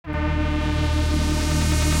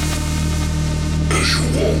As you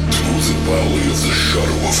walk through the valley of the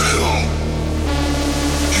shadow of hell,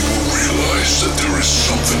 you will realize that there is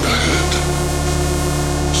something ahead.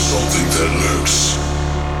 Something that lurks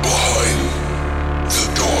behind the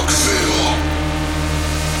dark veil.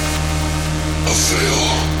 A veil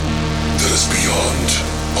that is beyond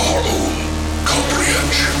our own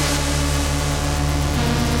comprehension.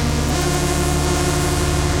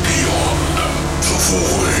 Beyond the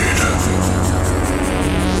void.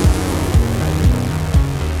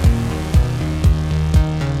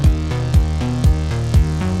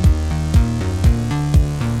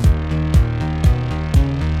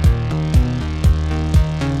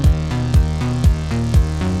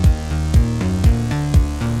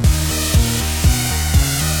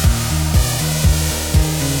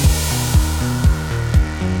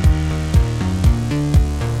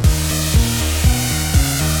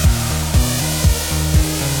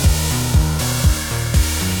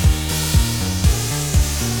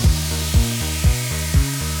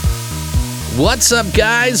 What's up,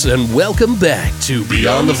 guys, and welcome back to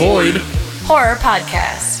Beyond the Void Horror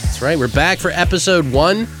Podcast. That's right, we're back for episode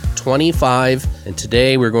 125, and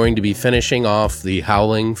today we're going to be finishing off the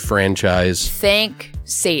Howling franchise. Thank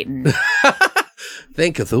Satan.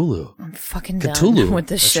 Thank Cthulhu. I'm fucking done Cthulhu. with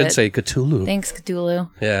this I shit. should say Cthulhu. Thanks,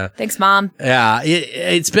 Cthulhu. Yeah. Thanks, Mom. Yeah,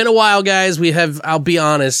 it's been a while, guys. We have, I'll be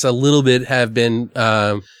honest, a little bit have been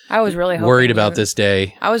I was really hoping worried about this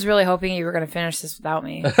day. I was really hoping you were going to finish this without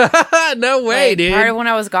me. No way, dude. Part of when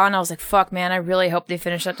I was gone, I was like, fuck, man, I really hope they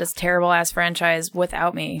finish up this terrible-ass franchise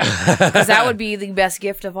without me. Because that would be the best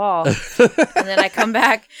gift of all. And then I come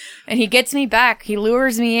back, and he gets me back. He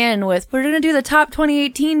lures me in with, we're going to do the top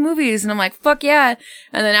 2018 movies. And I'm like, fuck yeah.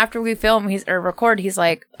 And then after we film or record, he's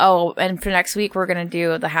like, oh, and for next week, we're going to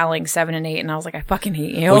do the Howling 7 and 8. And I was like, I fucking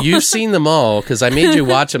hate you. Well, you've seen them all, because I made you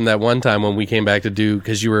watch them that one time when we came back to do,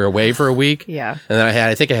 because you were away for a week. Yeah. And then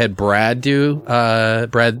I think I had Brad do,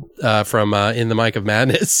 from In the Mic of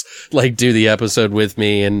Madness, like do the episode with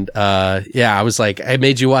me. And, yeah, I was like, I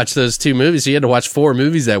made you watch those two movies. So you had to watch 4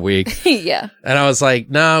 movies that week. Yeah. And I was like,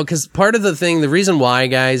 no, because part of the reason why,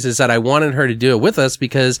 guys, is that I wanted her to do it with us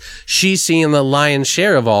because she's seeing the lion's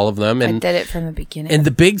share of all of them. And I did it from the beginning. And the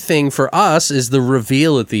big thing for us is the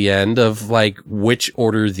reveal at the end of like which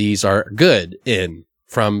order these are good in,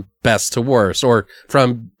 from best to worst, or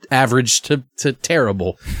from average to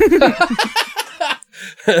terrible.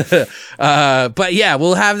 But yeah,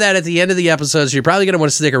 we'll have that at the end of the episode, so you're probably going to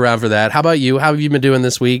want to stick around for that. How about you? How have you been doing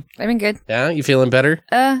this week? I've been good. Yeah? You feeling better?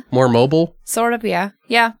 More mobile? Sort of, yeah.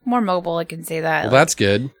 Yeah, more mobile, I can say that. Well, that's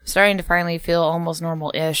good. Starting to finally feel almost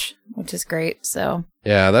normal-ish, which is great, so.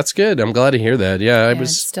 Yeah, that's good. I'm glad to hear that. Yeah, I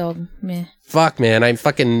was it's still meh. Fuck, man. I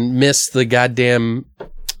fucking missed the goddamn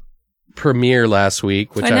premiere last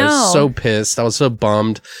week, which I was so pissed. I was so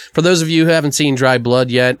bummed. For those of you who haven't seen Dry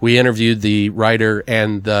Blood yet, we interviewed the writer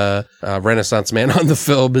and the Renaissance man on the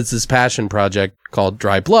film. It's his passion project called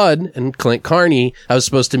Dry Blood, and Clint Carney, I was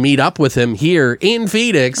supposed to meet up with him here in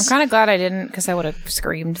Phoenix. I'm kind of glad I didn't, because I would have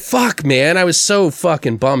screamed. Fuck, man. I was so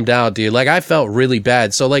fucking bummed out, dude. Like, I felt really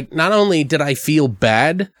bad. So, like, not only did I feel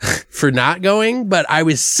bad for not going, but I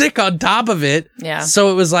was sick on top of it. Yeah.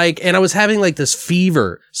 So it was like, and I was having like this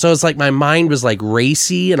fever. So it's like my mind was like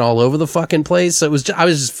racy and all over the fucking place. So it was I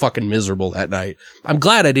was just fucking miserable that night. I'm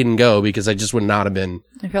glad I didn't go because I just would not have been.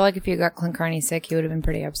 I feel like if you got Clint Carney sick, you would have been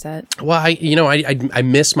pretty upset. Well, I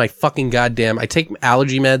miss my fucking goddamn. I take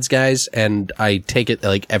allergy meds, guys, and I take it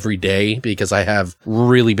like every day because I have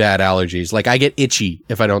really bad allergies. Like I get itchy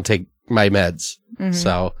if I don't take my meds. Mm-hmm.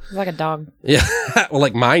 So it's like a dog. Yeah, well,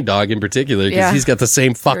 like my dog in particular, because he's got the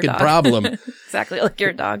same fucking problem. Exactly like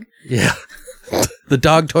your dog. Yeah. The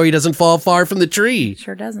dog toy doesn't fall far from the tree.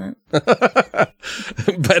 Sure doesn't.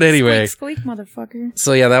 But anyway. Squeak, squeak, motherfucker.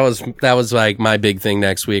 So yeah, that was like my big thing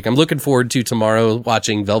next week. I'm looking forward to tomorrow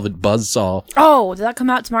watching Velvet Buzzsaw. Oh, did that come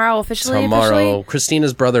out tomorrow officially? Tomorrow.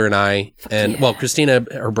 Christina's brother and I, well, Christina,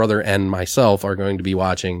 her brother, and myself are going to be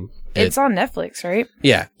watching. It's on Netflix, right?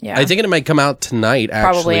 Yeah. Yeah. I think it might come out tonight,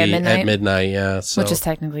 actually. Probably at midnight, yeah. So. Which is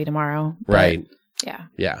technically tomorrow. Right. Yeah.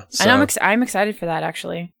 Yeah. So. And I'm excited for that,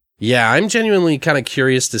 actually. Yeah, I'm genuinely kind of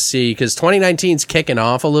curious to see, because 2019's kicking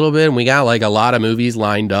off a little bit, and we got like a lot of movies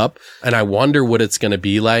lined up, and I wonder what it's going to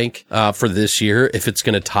be like for this year, if it's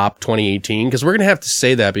going to top 2018, because we're going to have to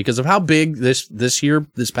say that because of how big this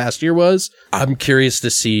past year was. I'm curious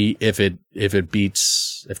to see if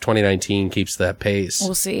 2019 keeps that pace.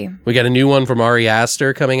 We'll see. We got a new one from Ari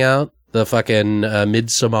Aster coming out, the fucking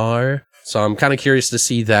Midsommar. So I'm kind of curious to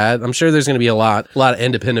see that. I'm sure there's going to be a lot of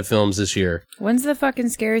independent films this year. When's the fucking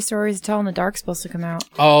Scary Stories to Tell in the Dark supposed to come out?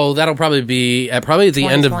 Oh, that'll probably be at the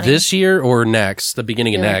end of this year or next, the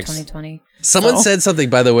beginning of next. 2020. Someone said something,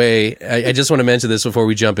 by the way. I just want to mention this before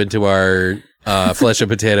we jump into our flesh and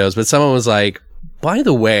potatoes. But someone was like, by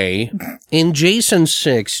the way, in Jason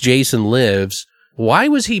 6, Jason Lives, why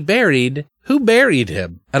was he buried? Who buried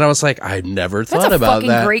him? And I was like, I never thought about that. That's a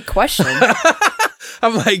fucking great question.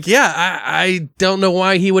 I'm like, yeah, I don't know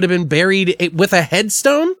why he would have been buried with a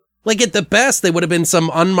headstone. Like, at the best, they would have been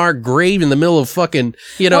some unmarked grave in the middle of fucking,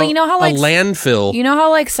 a landfill. You know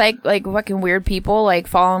how, like, fucking weird people, like,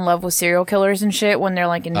 fall in love with serial killers and shit when they're,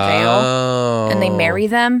 like, in jail? And they marry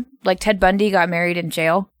them? Like, Ted Bundy got married in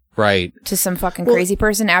jail. Right. To some fucking crazy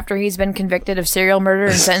person after he's been convicted of serial murder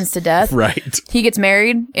and sentenced to death. Right. He gets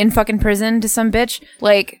married in fucking prison to some bitch.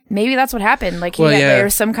 Like, maybe that's what happened. Like, there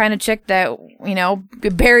was some kind of chick that,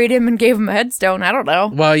 buried him and gave him a headstone. I don't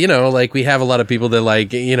know. Well, like, we have a lot of people that,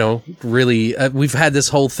 like, really, we've had this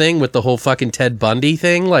whole thing with the whole fucking Ted Bundy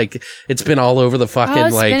thing. Like, it's been all over the fucking,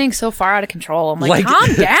 it's spinning so far out of control. I'm like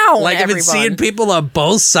calm down, like, I've been seeing people on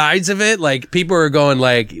both sides of it. Like, people are going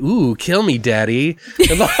like, ooh, kill me, daddy.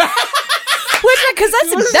 Because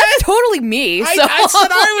that's totally me. So. That's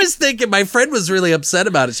what I was thinking. My friend was really upset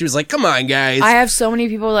about it. She was like, come on, guys. I have so many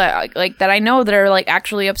people that I know that are like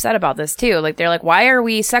actually upset about this too. Like, they're like, why are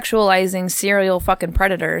we sexualizing serial fucking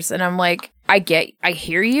predators? And I'm like, I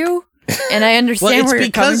hear you. And I understand where you're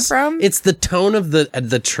coming from. It's the tone of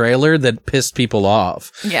the trailer that pissed people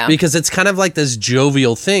off. Yeah. Because it's kind of like this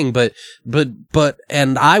jovial thing, but,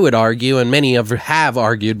 and I would argue, and many have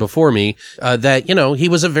argued before me, that, he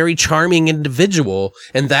was a very charming individual,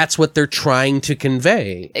 and that's what they're trying to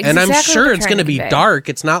convey. And I'm sure it's going to be dark.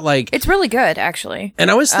 It's not like... It's really good, actually.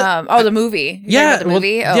 And I was... the movie. The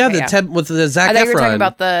movie? Ted with the Zac Efron. I thought you were talking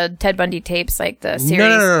about the Ted Bundy tapes, like the series.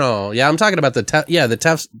 No. Yeah, I'm talking about the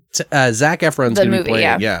Zac Efron's the gonna movie, be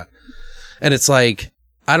playing, yeah. And it's like,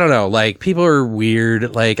 I don't know, like, people are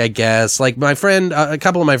weird, like, I guess. Like, my friend, a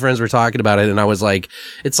couple of my friends were talking about it, and I was like,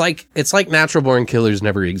 it's like Natural Born Killers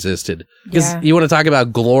never existed. Because you want to talk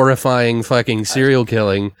about glorifying fucking serial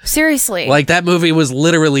killing. Seriously. Like, that movie was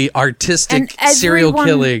literally artistic serial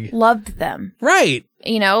killing. Loved them. Right.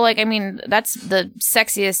 That's the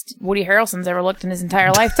sexiest Woody Harrelson's ever looked in his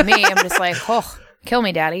entire life to me. I'm just like, oh... Kill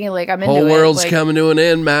me, daddy. Like, I'm into it. Whole world's coming to an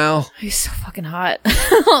end, Mal. He's so fucking hot.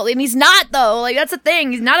 And he's not, though. Like, that's the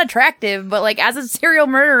thing. He's not attractive. But, like, as a serial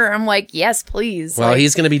murderer, I'm like, yes, please. Well,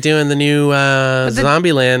 he's going to be doing the new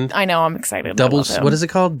Zombieland. I know. I'm excited. What is it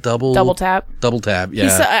called? Double Tap. Double Tap,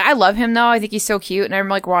 yeah. I love him, though. I think he's so cute. And I'm,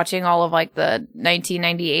 like, watching all of, like, the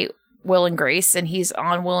 1998 Will and Grace. And he's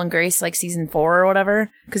on Will and Grace, like, season 4 or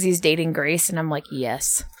whatever. Because he's dating Grace. And I'm like,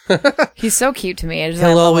 yes. He's so cute to me.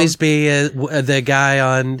 He'll always be the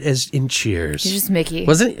guy in Cheers. He's just Mickey.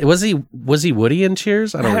 Was he Woody in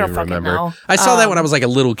Cheers? I don't even remember. Know. I saw that when I was like a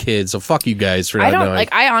little kid. So fuck you guys for not knowing.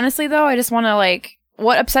 I honestly though, I just want to like.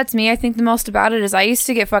 What upsets me, I think, the most about it is I used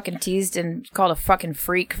to get fucking teased and called a fucking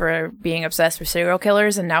freak for being obsessed with serial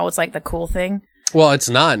killers, and now it's like the cool thing. Well, it's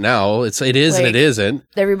not now. It is like, and it isn't.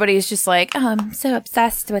 Everybody's just like, oh, I'm so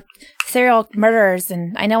obsessed with serial murderers,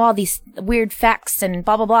 and I know all these weird facts and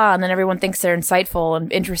blah, blah, blah. And then everyone thinks they're insightful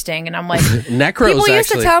and interesting. And I'm like, people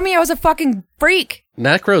used to tell me I was a fucking freak.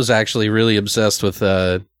 Necro's actually really obsessed with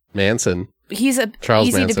Manson. He's Charles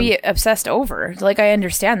easy Manson. To be obsessed over. Like, I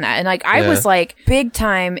understand that. And, like, I was, like, big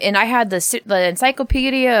time. And I had the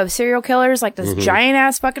Encyclopedia of Serial Killers, like, this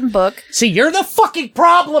giant-ass fucking book. See, you're the fucking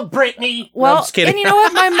problem, Brittany! Well, no, I'm just kidding. And you know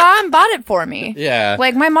what? My mom bought it for me. Yeah.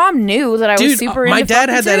 Like, my mom knew that I was super into my dad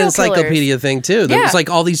had that encyclopedia killers. Thing, too. There was, like,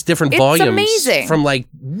 all these different volumes. Amazing. From, like,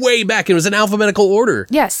 way back. It was in alphabetical order.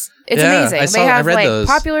 Yes. It's amazing. They have, like, those.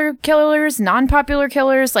 Popular killers, non-popular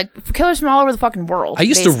killers, like, killers from all over the fucking world. I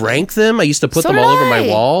used to rank them. I used to put them all over my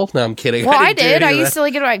wall. No, I'm kidding. Well, I did. I used to,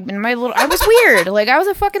 like, in my little... I was weird. Like, I was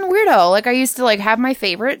a fucking weirdo. Like, I used to, like, have my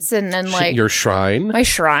favorites and then, like... Your shrine? My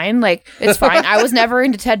shrine. Like, it's fine. I was never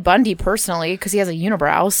into Ted Bundy, personally, because he has a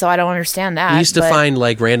unibrow, so I don't understand that. You used to find,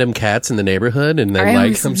 like, random cats in the neighborhood, and then,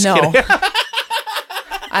 I'm just kidding.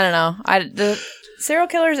 I don't know. Serial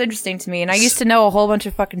killer is interesting to me, and I used to know a whole bunch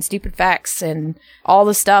of fucking stupid facts and all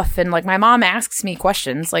the stuff, and like my mom asks me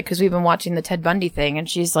questions, like, because we've been watching the Ted Bundy thing, and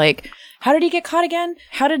she's like, how did he get caught again?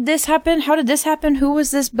 How did this happen? How did this happen? Who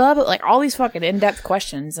was this? Blah, blah, like all these fucking in-depth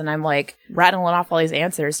questions, and I'm like rattling off all these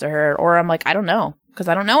answers to her, or I'm like, I don't know. Because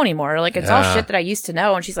I don't know anymore. Like, it's all shit that I used to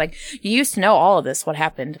know. And she's like, you used to know all of this. What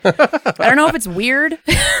happened? I don't know if it's weird.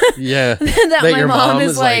 Yeah. that my mom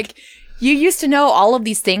is like, You used to know all of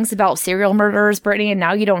these things about serial murderers, Brittany, and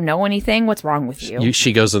now you don't know anything. What's wrong with you?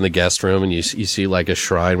 She goes in the guest room and you see like a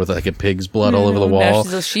shrine with like a pig's blood all over the wall.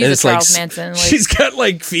 She's a Charles Manson. She's got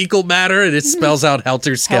like fecal matter and it spells out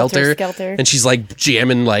Helter Skelter. And she's like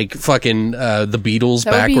jamming like fucking the Beatles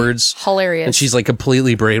backwards. Hilarious. And she's like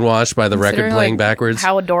completely brainwashed by the record playing backwards.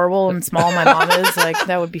 How adorable and small my mom is. Like,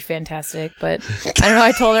 that would be fantastic. But I don't know.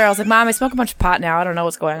 I told her, I was like, Mom, I smoke a bunch of pot now. I don't know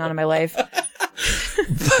what's going on in my life.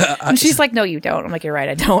 And she's like, no, you don't. I'm like, you're right,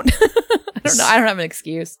 I don't. I don't know. I don't have an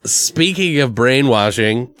excuse. Speaking of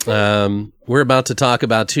brainwashing, we're about to talk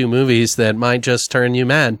about 2 movies that might just turn you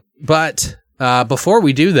mad. But before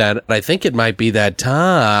we do that, I think it might be that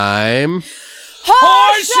time.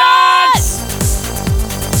 Horse shots!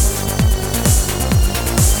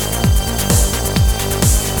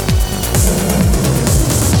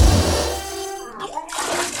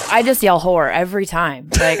 I just yell whore every time.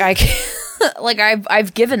 Like I can't. Like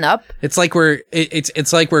I've given up. It's like we're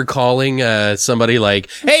calling somebody like,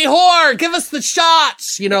 "Hey whore, give us the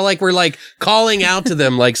shots." You know, like we're like calling out to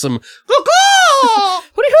them like some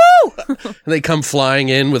and they come flying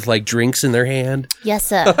in with like drinks in their hand. Yes,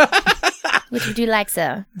 sir. What would you like,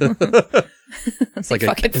 sir? It's like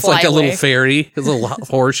a little fairy, a little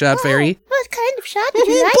whore shot fairy. What kind of shot did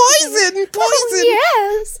you like? Poison. Oh,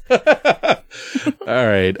 yes. All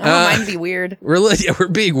right. I want mine to be weird. We're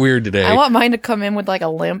being weird today. I want mine to come in with like a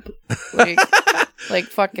limp, like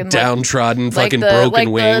fucking downtrodden, fucking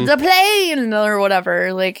broken wing, the plane or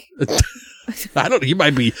whatever. Like. I don't know. You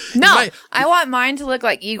might be. No, I want mine to look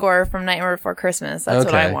like Igor from Nightmare Before Christmas. That's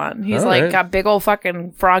what I want. He's got big old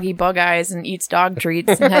fucking froggy bug eyes and eats dog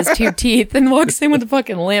treats and has 2 teeth and walks in with a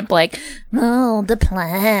fucking limp like, oh, the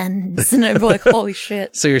plans. And I'd be like, holy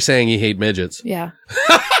shit. So you're saying you hate midgets? Yeah.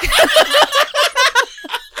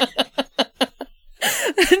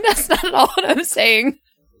 That's not at all what I'm saying.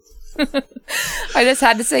 I just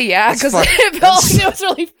had to say yeah because it felt like it was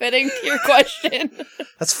really fitting to your question.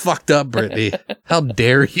 That's fucked up, Brittany. How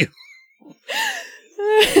dare you?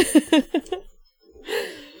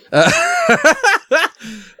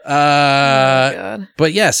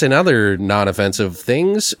 But yes, in other non-offensive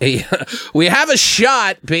things, we have a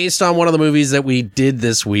shot based on one of the movies that we did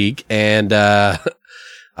this week, and you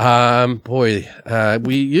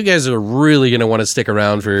guys are really gonna want to stick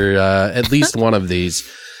around for at least one of these.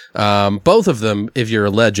 Both of them, if you're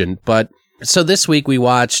a legend. But so this week we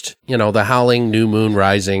watched, The Howling New Moon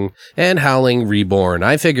Rising and Howling Reborn.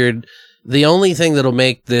 I figured the only thing that'll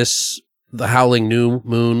make The Howling New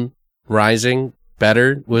Moon Rising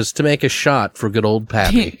better was to make a shot for good old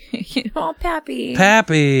Pappy. Oh, Pappy.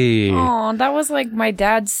 Pappy. Oh, that was like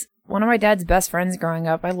one of my dad's best friends growing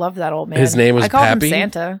up. I loved that old man. His name was Pappy? I called him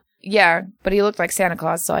Santa. Yeah, but he looked like Santa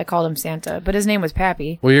Claus, so I called him Santa. But his name was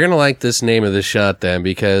Pappy. Well, you're going to like this name of the shot then,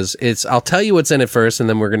 because I'll tell you what's in it first, and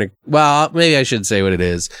then we're going to, well, maybe I should say what it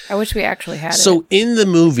is. I wish we actually had it. So in the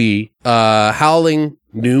movie, Howling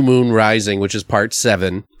New Moon Rising, which is part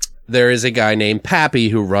 7, there is a guy named Pappy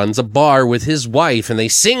who runs a bar with his wife, and they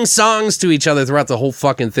sing songs to each other throughout the whole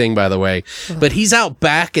fucking thing, by the way. But he's out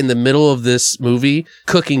back in the middle of this movie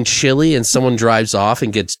cooking chili, and someone drives off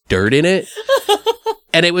and gets dirt in it.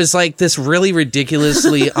 And it was like this really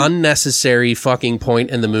ridiculously unnecessary fucking point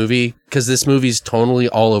in the movie, because this movie's totally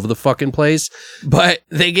all over the fucking place. But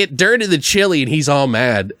they get dirt in the chili and he's all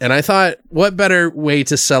mad. And I thought, what better way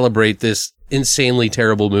to celebrate this insanely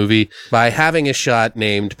terrible movie by having a shot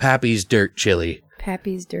named Pappy's Dirt Chili.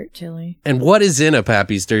 Pappy's Dirt Chili. And what is in a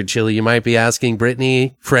Pappy's Dirt Chili, you might be asking,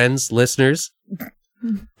 Brittany, friends, listeners?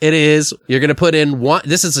 It is, you're going to put in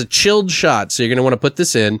this is a chilled shot, so you're going to want to put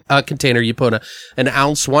this in a container. You put 1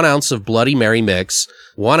 ounce of Bloody Mary mix,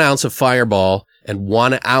 1 ounce of Fireball, and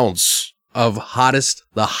 1 ounce of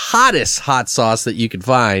the hottest hot sauce that you can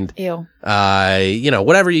find. Ew.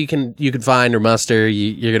 Whatever you can find or muster,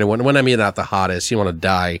 you're going to want, when I mean not the hottest, you want to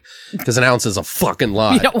die, because 1 ounce is a fucking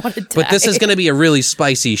lot. You don't want to die. But this is going to be a really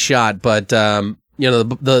spicy shot, but,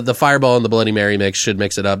 the Fireball and the Bloody Mary mix should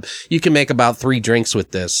mix it up. You can make about 3 drinks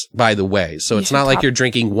with this, by the way. So it's not like you're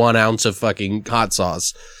drinking 1 ounce of fucking hot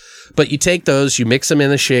sauce. But you take those, you mix them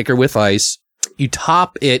in the shaker with ice. You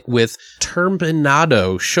top it with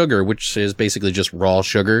turbinado sugar, which is basically just raw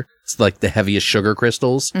sugar. It's like the heaviest sugar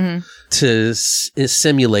crystals to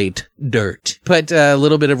simulate dirt. Put a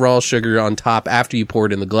little bit of raw sugar on top after you pour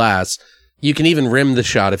it in the glass. You can even rim the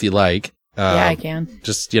shot if you like. Yeah, I can.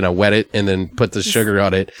 Just, wet it and then put the sugar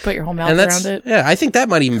on it. Put your whole mouth around it. Yeah, I think that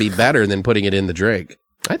might even be better than putting it in the drink.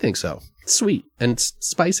 I think so. It's sweet and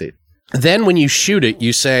spicy. Then when you shoot it,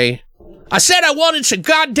 you say, I said I wanted some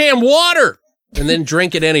goddamn water. and then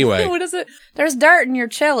drink it anyway. What is it? There's dirt in your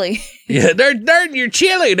chili. Yeah, there's dirt in your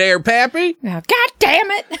chili there, Pappy. Oh, God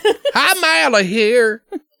damn it. I'm out of here.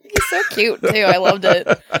 He's so cute, too. I loved it.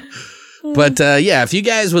 But, yeah, if you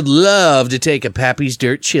guys would love to take a Pappy's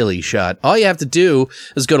Dirt Chili shot, all you have to do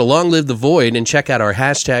is go to Long Live the Void and check out our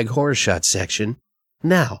hashtag Horror Shot section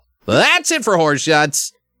now. Well, that's it for Horror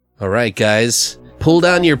Shots. All right, guys, pull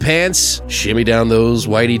down your pants, shimmy down those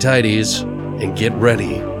whitey tighties, and get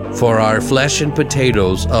ready for our flesh and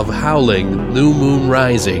potatoes of Howling New Moon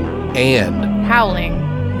Rising and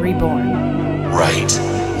Howling Reborn. Right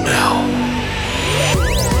now.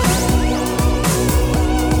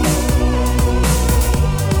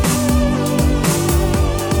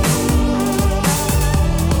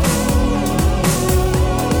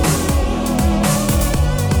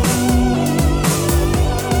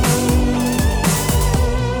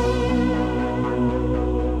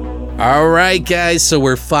 All right, guys, so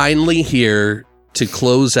we're finally here to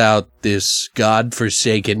close out this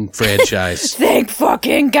godforsaken franchise. Thank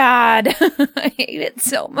fucking God. I hate it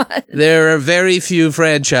so much. There are very few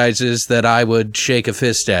franchises that I would shake a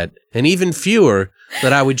fist at, and even fewer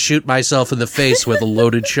that I would shoot myself in the face with a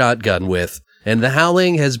loaded shotgun with. And The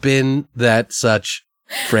Howling has been that such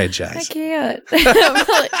franchise. I can't.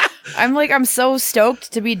 I'm so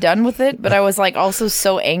stoked to be done with it, but I was like also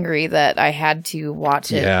so angry that I had to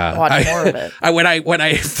watch it. Yeah, watch more of it. When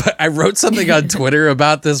I wrote something on Twitter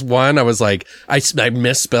about this one, I was like, I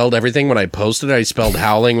misspelled everything when I posted it. I spelled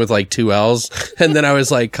howling with like 2 L's, and then I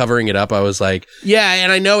was like covering it up. I was like, yeah,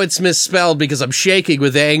 and I know it's misspelled because I'm shaking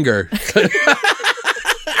with anger.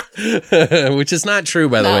 Which is not true,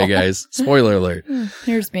 by the way, guys. Spoiler alert.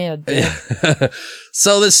 Here's me.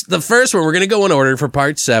 So the first one, we're going to go in order for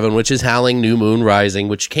part 7, which is Howling New Moon Rising,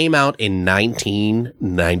 which came out in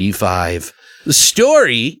 1995. The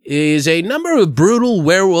story is a number of brutal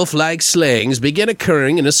werewolf-like slayings begin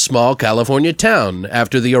occurring in a small California town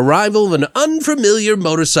after the arrival of an unfamiliar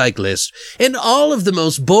motorcyclist, and all of the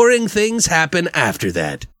most boring things happen after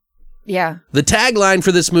that. Yeah. The tagline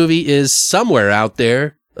for this movie is somewhere out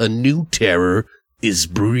there, a new terror is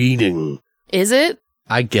breeding. Is it?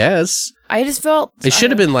 I guess. I just felt... It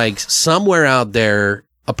should have been like, somewhere out there,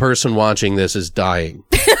 a person watching this is dying.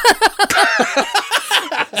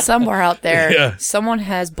 Somewhere out there, someone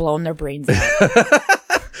has blown their brains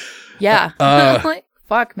out. Yeah. Like,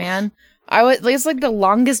 fuck, man. It's like the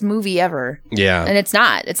longest movie ever. Yeah. And it's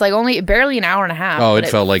not. It's like only barely an hour and a half. Oh, it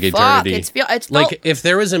felt like eternity. It's like if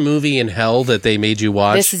there was a movie in hell that they made you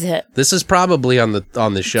watch, this is it. This is probably on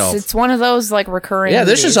the shelf. It's one of those like recurring. Yeah,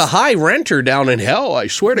 this movies. is a high renter down in hell. I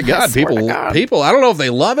swear to God, people. I don't know if they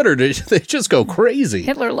love it or they just go crazy.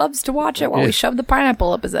 Hitler loves to watch it while we shove the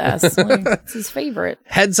pineapple up his ass. Like, it's his favorite.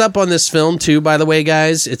 Heads up on this film too, by the way,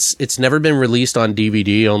 guys. It's never been released on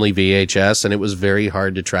DVD, only VHS, and it was very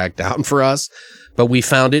hard to track down for us. But we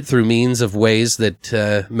found it through means of ways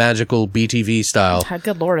that magical BTV style. God,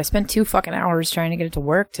 good Lord, I spent 2 fucking hours trying to get it to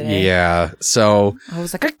work today. Yeah, so I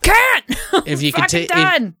was like, I can't. If you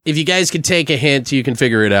if you guys could take a hint, you can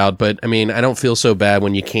figure it out. But I mean, I don't feel so bad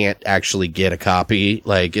when you can't actually get a copy.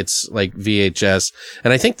 Like it's like VHS,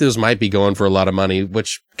 and I think those might be going for a lot of money,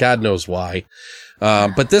 which God knows why.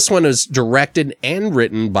 But this one is directed and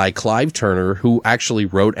written by Clive Turner, who actually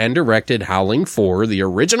wrote and directed Howling 4, the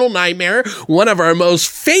original Nightmare, one of our most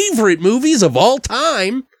favorite movies of all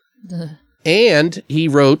time. And he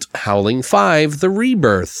wrote Howling 5, The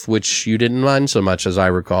Rebirth, which you didn't mind so much, as I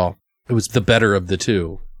recall. It was the better of the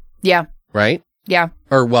two. Yeah. Right? Yeah.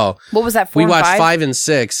 Or, well, what was that, 4 we and watched 5? 5 and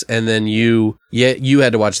 6, and then you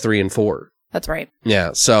had to watch 3 and 4. That's right.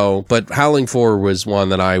 Yeah, so, but Howling 4 was one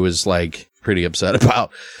that I was, like, pretty upset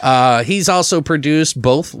about. He's also produced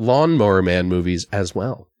both Lawnmower Man movies as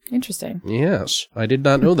well. Interesting. Yes, I did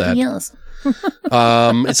not know that. Yes.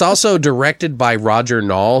 It's also directed by Roger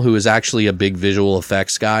Knoll, who is actually a big visual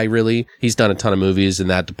effects guy, really. He's done a ton of movies in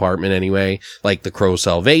that department anyway, like The Crow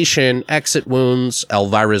Salvation, Exit Wounds,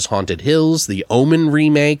 Elvira's Haunted Hills, The Omen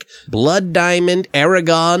remake, Blood Diamond,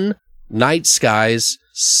 Aragon, Night Skies,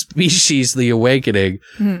 Species, The Awakening.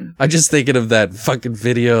 I'm just thinking of that fucking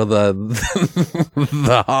video, the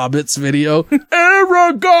Hobbits video.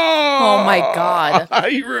 Aragon! Oh my God.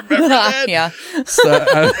 You remember that? Yeah. So,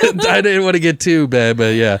 I didn't want to get too bad,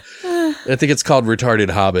 but yeah. I think it's called Retarded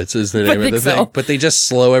Hobbits is the name of the thing. But they just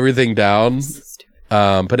slow everything down.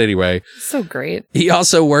 But anyway. So great. He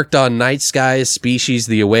also worked on Night Skies, Species,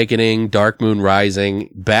 The Awakening, Dark Moon Rising,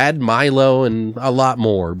 Bad Milo, and a lot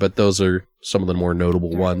more. But those are some of the more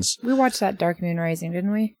notable ones. We watched that Dark Moon Rising,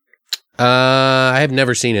 didn't we? I have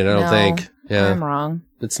never seen it, I don't think. Yeah. I'm wrong.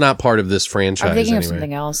 It's not part of this franchise. I'm thinking anyway. of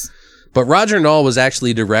something else. But Roger Knoll was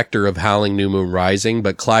actually director of Howling New Moon Rising,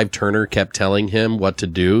 but Clive Turner kept telling him what to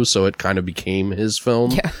do, so it kind of became his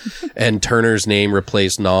film. Yeah. And Turner's name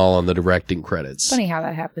replaced Knoll on the directing credits. Funny how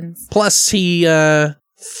that happens. Plus, he,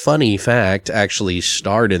 funny fact, actually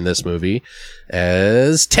starred in this movie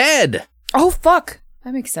as Ted. Oh, fuck.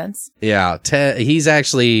 That makes sense. Yeah, Ted. He's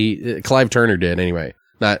actually, Clive Turner did anyway,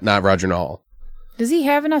 not Roger Knoll. Does he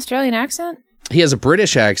have an Australian accent? He has a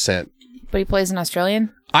British accent. But he plays an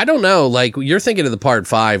Australian? I don't know. Like, you're thinking of the part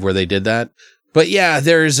 5 where they did that. But yeah,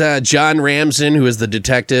 there's John Ramsden, who is the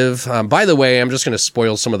detective. By the way, I'm just going to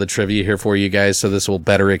spoil some of the trivia here for you guys, so this will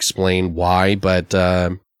better explain why. But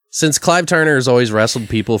since Clive Turner has always wrestled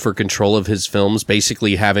people for control of his films,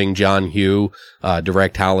 basically having John Hugh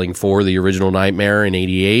direct Howling 4, the original Nightmare in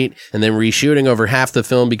 88, and then reshooting over half the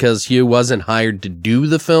film because Hugh wasn't hired to do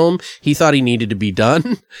the film, he thought he needed to be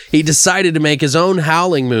done. He decided to make his own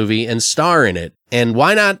Howling movie and star in it. And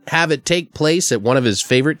why not have it take place at one of his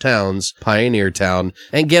favorite towns, Pioneer Town,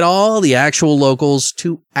 and get all the actual locals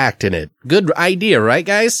to act in it? Good idea, right,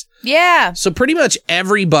 guys? Yeah. So pretty much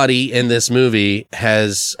everybody in this movie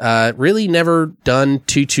has really never done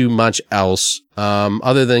too much else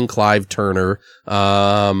other than Clive Turner.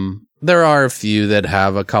 There are a few that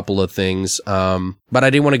have a couple of things, but I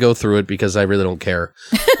didn't want to go through it because I really don't care.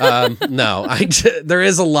 No, there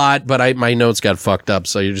is a lot, but my notes got fucked up,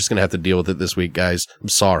 so you're just going to have to deal with it this week, guys. I'm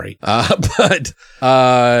sorry. I'm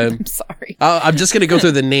sorry. I'm just going to go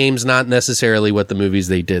through the names, not necessarily what the movies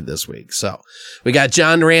they did this week. So we got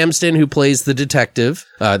John Ramsden, who plays the detective.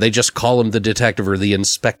 They just call him the detective or the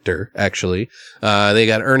inspector, actually. They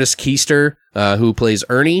got Ernest Keister, who plays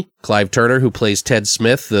Ernie, Clive Turner, who plays Ted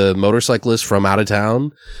Smith, the motorcyclist from out of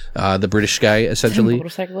town, the British guy, essentially.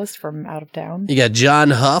 Motorcyclist from out of town. You got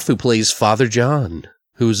John Huff, who plays Father John,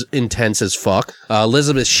 who's intense as fuck.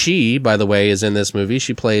 Elizabeth Shee, by the way, is in this movie.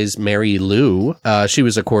 She plays Mary Lou. She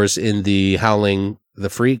was, of course, in the Howling,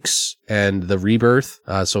 the Freaks, and the Rebirth,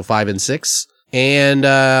 so 5 and 6. And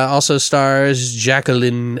also stars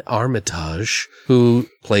Jacqueline Armitage, who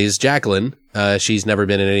plays Jacqueline. She's never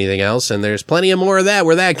been in anything else, and there's plenty of more of that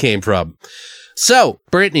where that came from. So,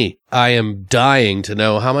 Brittany, I am dying to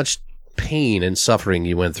know how much pain and suffering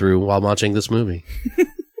you went through while watching this movie.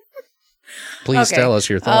 Please tell us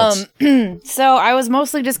your thoughts. So, I was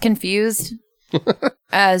mostly just confused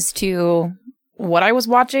as to what I was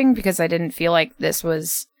watching, because I didn't feel like this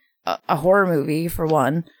was a horror movie, for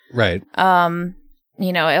one. Right.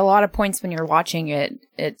 You know, a lot of points when you're watching it,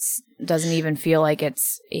 doesn't even feel like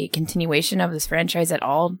it's a continuation of this franchise at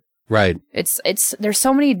all. Right. There's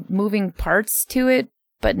so many moving parts to it,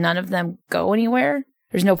 but none of them go anywhere.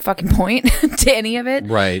 There's no fucking point to any of it.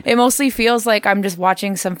 Right. It mostly feels like I'm just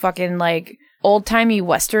watching some fucking like old-timey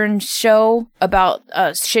Western show about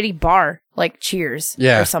a shitty bar, like Cheers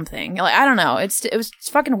or something. Like, I don't know. It's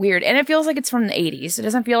fucking weird. And it feels like it's from the 80s. It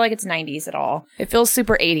doesn't feel like it's 90s at all. It feels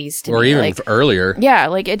super 80s to me. Or even like, earlier. Yeah,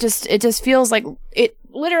 like it just feels like it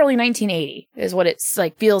literally 1980 is what it's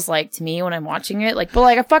like feels like to me when I'm watching it. Like, but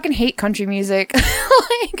like I fucking hate country music.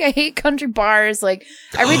 Like I hate country bars. Like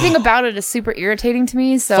everything about it is super irritating to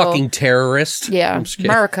me. So fucking terrorist. Yeah,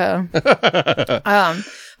 America.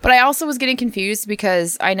 But I also was getting confused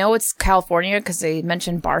because I know it's California because they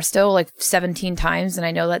mentioned Barstow like 17 times, and I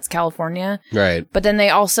know that's California. Right. But then they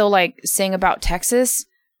also like sing about Texas,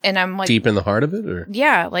 and I'm like, deep in the heart of it, or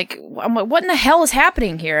yeah, like I'm like, what in the hell is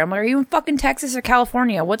happening here? I'm like, are you in fucking Texas or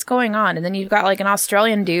California? What's going on? And then you've got like an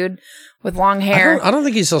Australian dude with long hair. I don't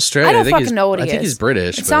think he's Australian. I don't fucking know what he is. I think he's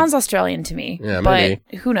British. It sounds Australian to me. Yeah, maybe.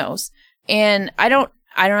 But who knows? And I don't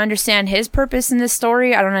understand his purpose in this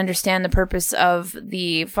story. I don't understand the purpose of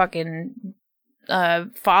the fucking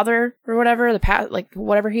father or whatever, like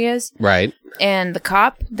whatever he is. Right. And the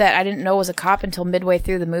cop that I didn't know was a cop until midway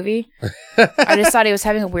through the movie. I just thought he was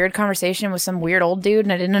having a weird conversation with some weird old dude,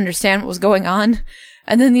 and I didn't understand what was going on.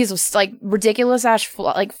 And then these was like ridiculous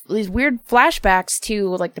like these weird flashbacks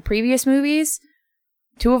to like the previous movies.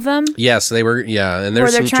 2 of them. Yes, they were. Yeah, and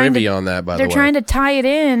there's some trivia on that, by the way. They're trying to tie it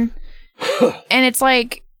in. And it's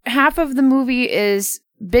like half of the movie is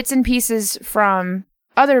bits and pieces from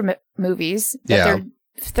other movies that they're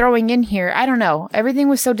throwing in here. I don't know. Everything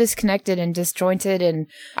was so disconnected and disjointed, and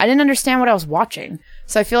I didn't understand what I was watching.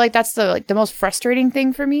 So I feel like that's the most frustrating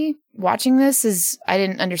thing for me watching this is I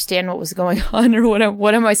didn't understand what was going on or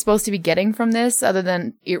what am I supposed to be getting from this other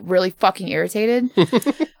than really fucking irritated.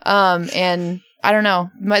 And I don't know.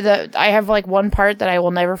 I have like one part that I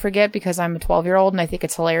will never forget because I'm a 12-year-old and I think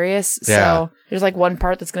it's hilarious. Yeah. So there's like one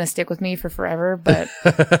part that's going to stick with me for forever. But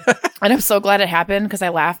and I'm so glad it happened because I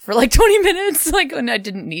laughed for like 20 minutes, like when I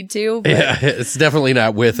didn't need to. But yeah, it's definitely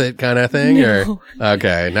not with it kind of thing. No. Or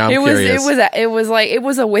okay, now I'm curious. It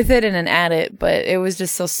was a with it and an at it, but it was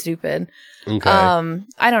just so stupid. Okay.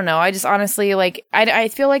 I don't know. I just honestly like I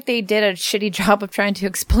feel like they did a shitty job of trying to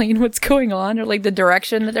explain what's going on or like the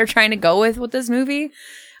direction that they're trying to go with this movie.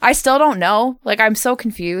 I still don't know. Like I'm so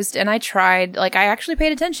confused and I tried, like I actually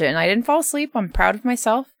paid attention. I didn't fall asleep. I'm proud of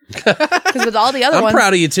myself. Because with all the other ones, I'm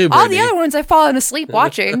proud of you too, baby. All the other ones I've fallen asleep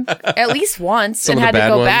watching at least once and had to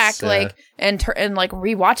go back like and like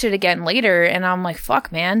rewatch it again later. And I'm like,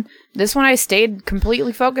 fuck, man. This one I stayed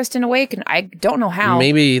completely focused and awake, and I don't know how.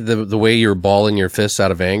 Maybe the way you're balling your fists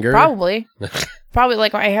out of anger. Probably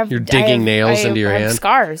like I have. You're digging nails into your hand.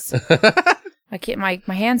 Scars. I can't. My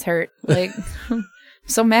hands hurt. Like I'm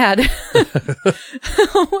so mad.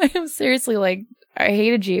 I'm seriously like. I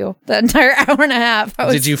hated you that entire hour and a half.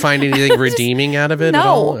 Did you find anything redeeming out of it at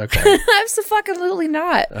all? Okay. Absolutely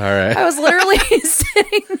not. All right. I was literally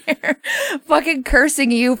sitting there fucking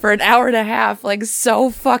cursing you for an hour and a half, like so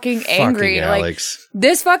fucking angry. Fucking Alex. Like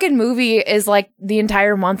this fucking movie is like the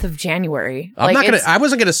entire month of January. I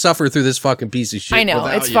wasn't gonna suffer through this fucking piece of shit. I know,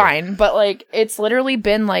 it's fine. But like it's literally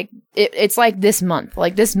been like it's like this month.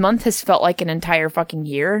 Like this month has felt like an entire fucking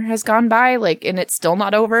year has gone by, like, and it's still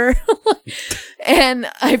not over. And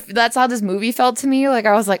that's how this movie felt to me. Like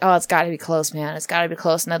I was like, oh, it's gotta be close, man. It's gotta be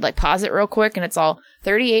close. And I'd like pause it real quick and it's all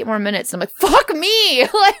 38 more minutes. And I'm like, fuck me.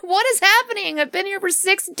 Like, what is happening? I've been here for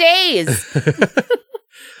 6 days.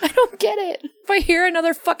 I don't get it. If I hear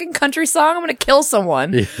another fucking country song, I'm gonna kill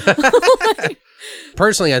someone. Yeah.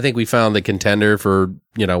 Personally, I think we found the contender for,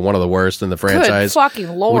 one of the worst in the franchise. Good fucking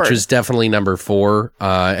Lord. Which was definitely number 4.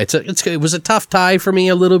 It was a tough tie for me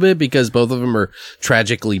a little bit because both of them are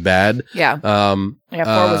tragically bad. Yeah. 4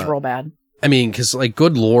 was real bad. I mean, because, like,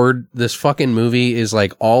 good Lord, this fucking movie is,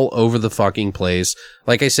 like, all over the fucking place.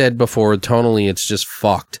 Like I said before, tonally, it's just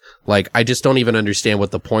fucked. Like, I just don't even understand what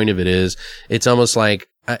the point of it is. It's almost like,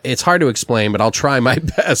 it's hard to explain, but I'll try my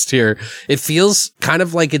best here. It feels kind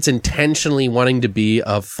of like it's intentionally wanting to be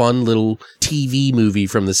a fun little TV movie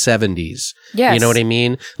from the 70s. Yes. You know what I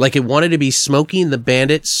mean? Like, it wanted to be Smokey and the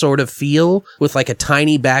Bandit sort of feel with, like, a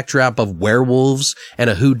tiny backdrop of werewolves and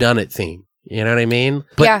a whodunit theme. You know what I mean?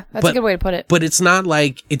 Yeah, that's a good way to put it. But it's not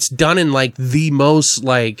like it's done in like the most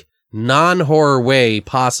like non-horror way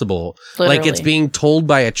possible. Literally. Like it's being told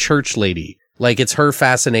by a church lady. Like it's her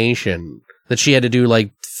fascination that she had to do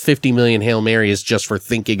like 50 million Hail Marys just for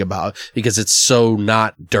thinking about because it's so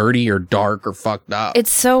not dirty or dark or fucked up.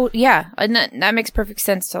 It's so, yeah. And that makes perfect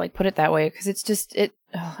sense to like put it that way because it's just, it's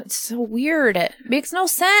so weird. It makes no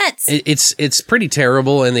sense. It's pretty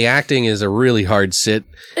terrible, and the acting is a really hard sit.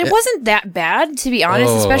 It wasn't that bad, to be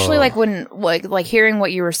honest, especially like when like hearing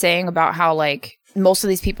what you were saying about how like most of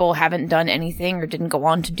these people haven't done anything or didn't go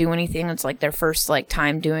on to do anything. It's like their first like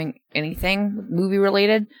time doing anything movie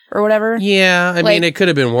related or whatever. Yeah, I mean, it could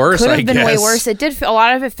have been worse. Could have been way worse. It did. A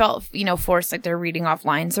lot of it felt forced, like they're reading off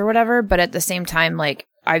lines or whatever. But at the same time, like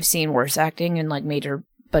I've seen worse acting in like major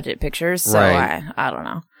budget pictures, so right. I don't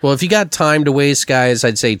know. Well, if you got time to waste, guys,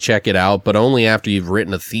 I'd say check it out, but only after you've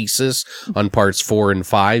written a thesis on parts 4 and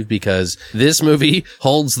 5, because this movie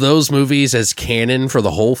holds those movies as canon for the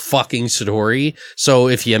whole fucking story. So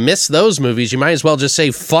if you miss those movies, you might as well just say,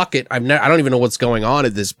 fuck it. I don't even know what's going on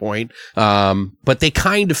at this point. But they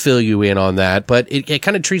kind of fill you in on that, but it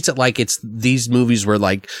kind of treats it like these movies were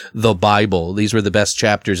like the Bible. These were the best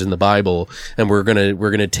chapters in the Bible, and we're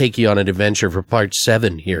gonna take you on an adventure for part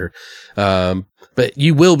 7 here. But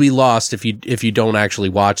you will be lost if you don't actually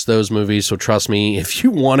watch those movies. So trust me, if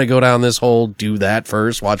you want to go down this hole, do that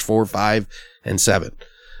first. Watch 4, 5, and 7.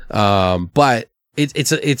 But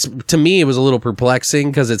it's to me, it was a little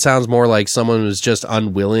perplexing because it sounds more like someone was just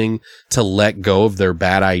unwilling to let go of their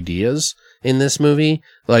bad ideas in this movie.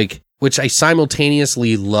 Like, which I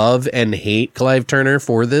simultaneously love and hate Clive Turner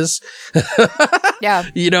for this. Yeah.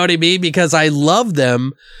 You know what I mean? Because I love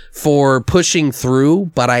them for pushing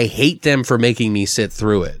through, but I hate them for making me sit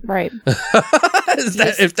through it. Right.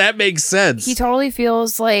 If that makes sense. He totally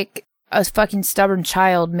feels like a fucking stubborn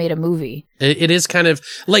child made a movie. It is kind of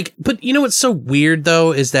like, but you know what's so weird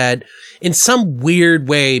though is that in some weird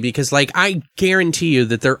way, because like I guarantee you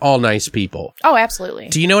that they're all nice people. Oh, absolutely.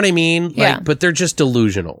 Do you know what I mean? Yeah. Like, but they're just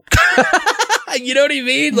delusional. You know what I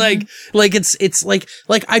mean? Mm-hmm. Like it's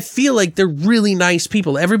like I feel like they're really nice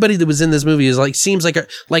people. Everybody that was in this movie is like, seems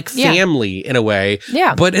like family in a way.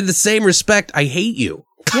 Yeah. But in the same respect, I hate you.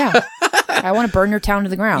 Yeah. I want to burn your town to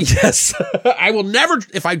the ground. Yes. I will never,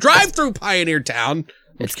 if I drive through Pioneer Town.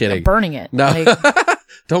 I'm just kidding. Burning it. No.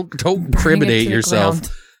 Don't criminate yourself.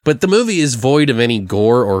 But the movie is void of any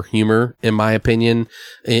gore or humor, in my opinion,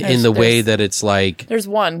 in the way that it's like... There's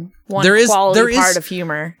one quality part of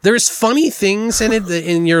humor. There's funny things in it,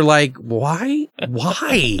 and you're like, why?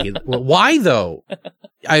 Why, though?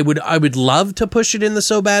 I would love to push it in the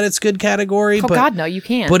so bad it's good category. Oh, God, no, you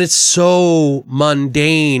can't. But it's so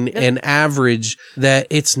mundane and average that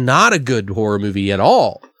it's not a good horror movie at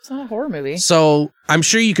all. It's not a horror movie. So I'm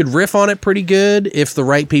sure you could riff on it pretty good if the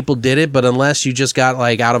right people did it, but unless you just got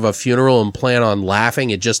like out of a funeral and plan on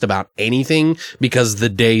laughing at just about anything because the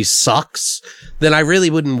day sucks, then I really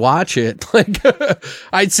wouldn't watch it. Like,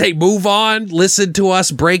 I'd say move on, listen to us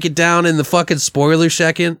break it down in the fucking spoiler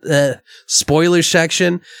section,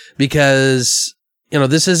 because, you know,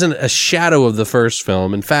 this isn't a shadow of the first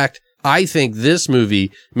film. In fact, I think this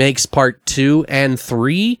movie makes part 2 and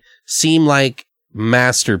 3 seem like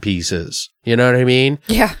masterpieces. You know what I mean?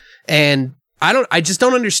 Yeah. And I just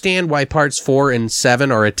don't understand why parts 4 and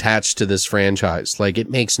 7 are attached to this franchise. Like, it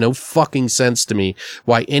makes no fucking sense to me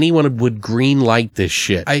why anyone would green light this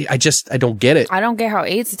shit. I don't get it. I don't get how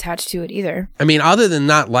 8's attached to it either. I mean, other than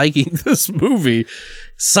not liking this movie,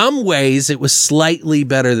 some ways it was slightly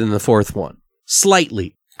better than the fourth one.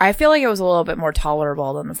 Slightly. I feel like it was a little bit more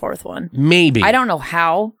tolerable than the fourth one. Maybe. I don't know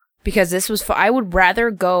how, because this was... I would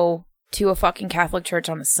rather go to a fucking Catholic church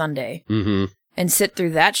on a Sunday and sit through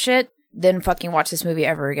that shit than fucking watch this movie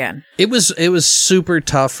ever again. It was super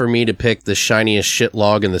tough for me to pick the shiniest shit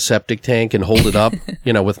log in the septic tank and hold it up,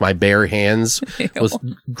 you know, with my bare hands, with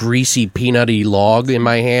greasy peanutty log in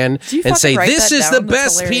my hand and say, "This is the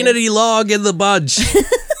best peanutty log in the bunch."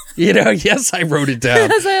 You know, yes, I wrote it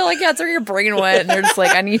down. So like, yeah, it's where your brain went, and they're just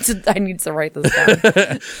like, I need to write this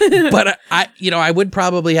down. But I would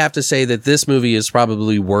probably have to say that this movie is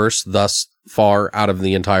probably worse thus far out of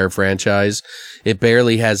the entire franchise. It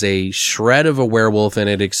barely has a shred of a werewolf in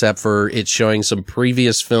it, except for it showing some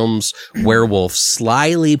previous films' werewolf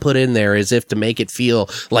slyly put in there as if to make it feel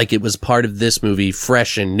like it was part of this movie,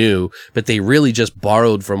 fresh and new, but they really just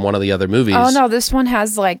borrowed from one of the other movies. Oh no, this one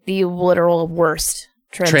has like the literal worst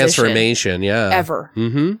transformation, ever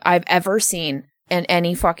I've ever seen in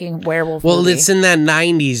any fucking werewolf movie. Well, it's in that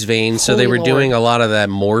 90s vein, so they were doing a lot of that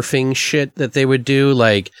morphing shit that they would do,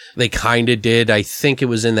 like they kind of did. I think it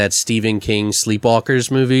was in that Stephen King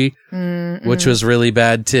Sleepwalkers movie, which was really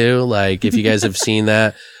bad too. Like, if you guys have seen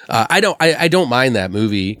that, I don't mind that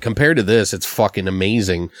movie. Compared to this, it's fucking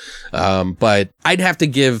amazing. But I'd have to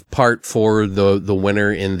give part 4 the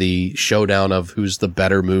winner in the showdown of who's the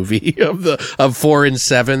better movie of 4 and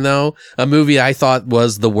 7, though. A movie I thought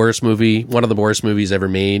was the worst movie, one of the worst movies ever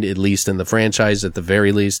made, at least in the franchise, at the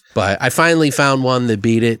very least. But I finally found one that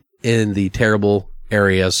beat it in the terrible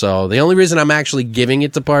area. So the only reason I'm actually giving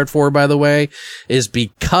it to part 4, by the way, is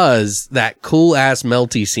because that cool ass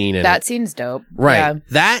melty scene in that scene's dope. Right. Yeah.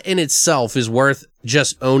 That in itself is worth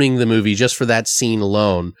just owning the movie just for that scene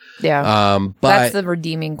alone. Yeah. But that's the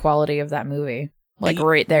redeeming quality of that movie. Like,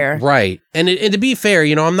 right there. Right. And to be fair,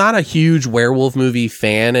 you know, I'm not a huge werewolf movie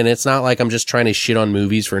fan, and it's not like I'm just trying to shit on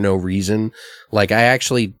movies for no reason. Like, I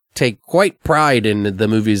actually take quite pride in the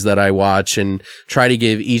movies that I watch and try to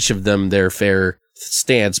give each of them their fair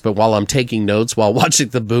stance, but while I'm taking notes while watching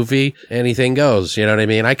the movie, anything goes. You know what I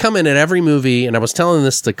mean? I come in at every movie, and I was telling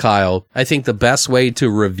this to Kyle, I think the best way to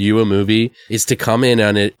review a movie is to come in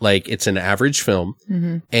on it like it's an average film,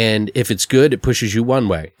 and if it's good, it pushes you one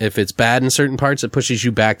way. If it's bad in certain parts, it pushes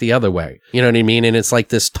you back the other way. You know what I mean? And it's like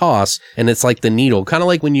this toss, and it's like the needle, kind of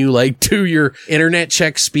like when you like do your internet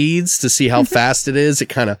check speeds to see how fast it is. It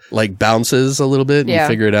kind of like bounces a little bit and you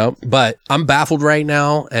figure it out. But I'm baffled right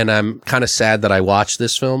now, and I'm kind of sad that I watch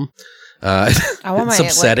this film. I want my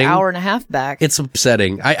upsetting. Like, hour and a half back. It's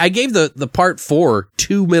upsetting. I gave the part 4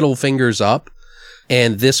 2 middle fingers up,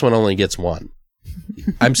 and this one only gets 1.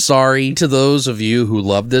 I'm sorry to those of you who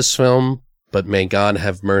love this film, but may God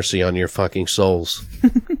have mercy on your fucking souls,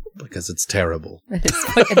 because it's terrible. It is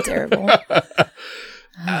fucking terrible.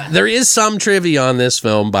 There is some trivia on this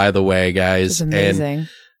film, by the way, guys. It's amazing. And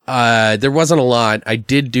there wasn't a lot. I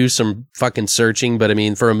did do some fucking searching, but I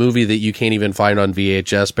mean, for a movie that you can't even find on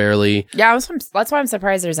VHS barely. Yeah, that's why I'm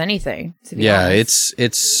surprised there's anything, to be honest.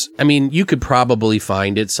 it's, I mean, you could probably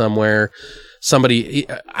find it somewhere.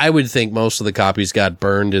 I would think most of the copies got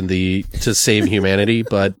burned to save humanity,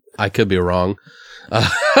 but I could be wrong.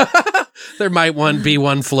 There might be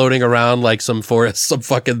one floating around like some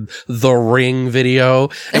fucking The Ring video,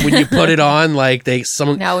 and when you put it on, like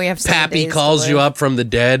Pappy calls you up from the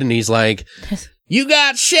dead, and he's like, You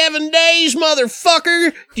got 7 days,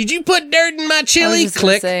 motherfucker. Did you put dirt in my chili?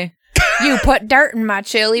 Click. You put dirt in my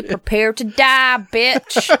chili. Prepare to die,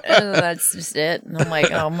 bitch. And that's just it. And I'm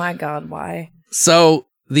like, oh my God, why? So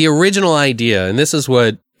the original idea, and this is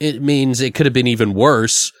what it means, it could have been even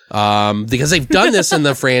worse, because they've done this in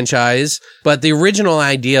the franchise, but the original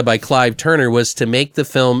idea by Clive Turner was to make the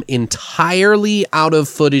film entirely out of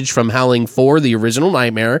footage from Howling 4, the original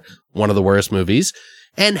Nightmare, one of the worst movies,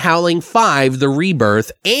 and Howling 5, The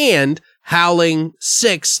Rebirth, and Howling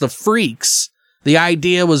 6, The Freaks. The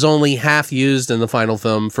idea was only half used in the final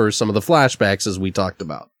film for some of the flashbacks, as we talked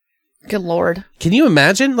about. Good Lord. Can you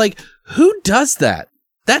imagine? Like, who does that?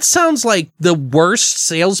 That sounds like the worst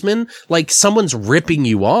salesman, like someone's ripping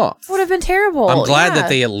you off. Would have been terrible. I'm glad that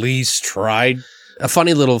they at least tried. A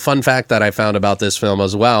funny little fun fact that I found about this film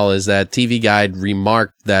as well is that TV Guide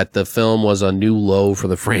remarked that the film was a new low for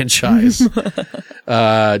the franchise.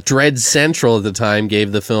 Dread Central at the time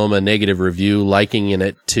gave the film a negative review, likening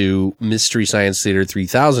it to Mystery Science Theater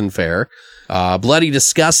 3000 fare. Bloody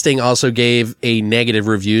Disgusting also gave a negative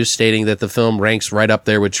review, stating that the film ranks right up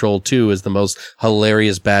there with Troll 2 as the most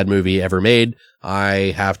hilarious bad movie ever made.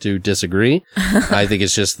 I have to disagree. I think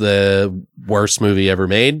it's just the worst movie ever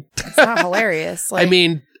made. It's not hilarious. I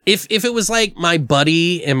mean, if it was like my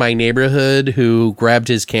buddy in my neighborhood who grabbed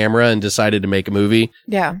his camera and decided to make a movie.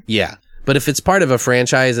 Yeah. But if it's part of a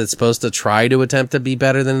franchise that's supposed to try to attempt to be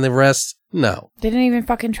better than the rest, no. They didn't even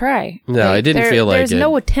fucking try. No, I didn't feel like it. There's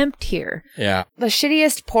no attempt here. Yeah. The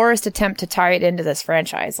shittiest, poorest attempt to tie it into this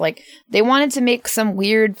franchise. Like, they wanted to make some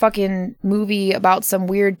weird fucking movie about some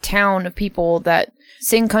weird town of people that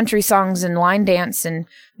sing country songs and line dance and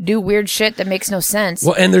do weird shit that makes no sense.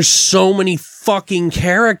 Well, and there's so many fucking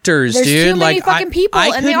characters, dude. There's too many fucking people,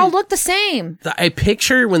 and they all look the same. I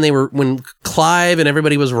picture when Clive and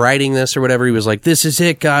everybody was writing this or whatever, he was like, "This is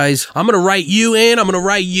it, guys. I'm gonna write you in. I'm gonna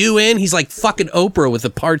write you in." He's like fucking Oprah with the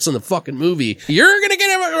parts in the fucking movie. You're gonna get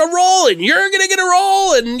a role, and you're gonna get a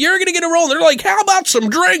role, and you're gonna get a role. And they're like, "How about some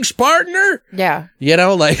drinks, partner?" Yeah. You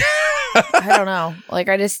know, like. I don't know. Like,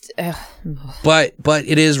 I just... But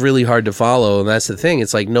it is really hard to follow, and that's the thing.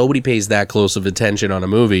 It's like nobody pays that close of attention on a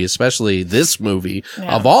movie, especially this movie,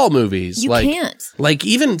 of all movies. You can't. Like,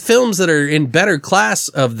 even films that are in better class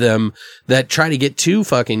of them that try to get too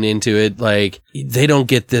fucking into it, like, they don't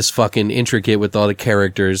get this fucking intricate with all the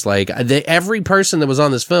characters. Like, every person that was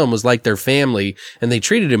on this film was like their family, and they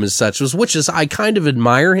treated him as such, which is I kind of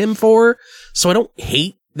admire him for, so I don't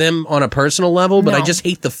hate them on a personal level, but I just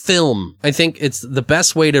hate the film. I think it's the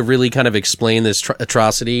best way to really kind of explain this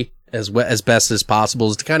atrocity as best as possible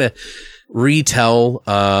is to kind of retell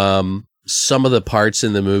some of the parts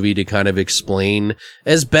in the movie to kind of explain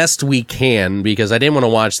as best we can, because I didn't want to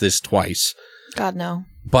watch this twice. God, no.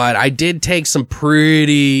 But I did take some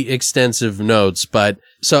pretty extensive notes. But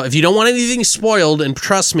so if you don't want anything spoiled, and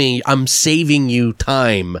trust me, I'm saving you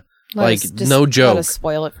time. No joke. Let us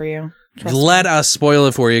spoil it for you. Let us spoil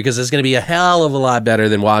it for you, because it's going to be a hell of a lot better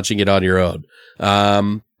than watching it on your own.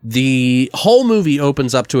 The whole movie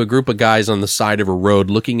opens up to a group of guys on the side of a road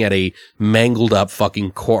looking at a mangled up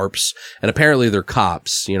fucking corpse. And apparently they're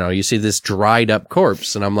cops. You know, you see this dried up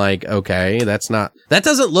corpse, and I'm like, okay, that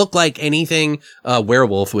doesn't look like anything a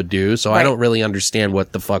werewolf would do. So I don't really understand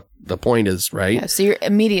what the fuck the point is, right? Yeah, so you're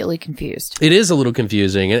immediately confused. It is a little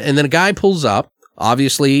confusing. And then a guy pulls up.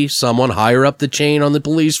 Obviously, someone higher up the chain on the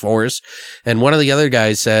police force. And one of the other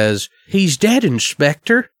guys says, "He's dead,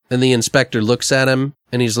 Inspector." And the inspector looks at him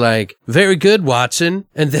and he's like, "Very good, Watson."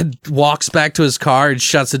 And then walks back to his car and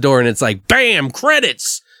shuts the door. And it's like, bam,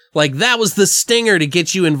 credits. Like, that was the stinger to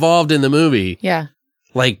get you involved in the movie. Yeah.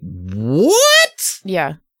 Like, what?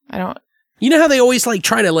 Yeah. I don't. You know how they always like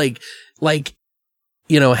try to like,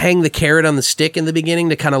 you know, hang the carrot on the stick in the beginning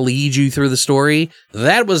to kind of lead you through the story?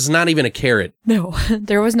 That was not even a carrot. No,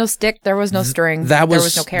 there was no stick. There was no string. There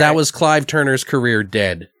was no carrot. That was Clive Turner's career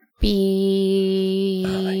dead.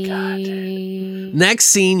 Oh my God. Next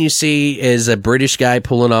scene you see is a British guy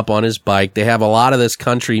pulling up on his bike. They have a lot of this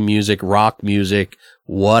country music, rock music,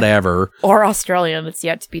 whatever. Or Australian, it's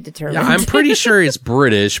yet to be determined. Yeah, I'm pretty sure it's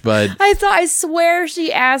British, but I swear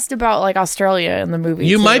she asked about like Australia in the movie.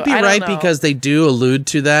 You might be right, know. because they do allude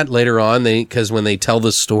to that later on. Because when they tell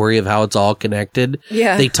the story of how it's all connected,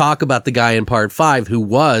 they talk about the guy in part 5 who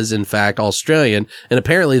was in fact Australian, and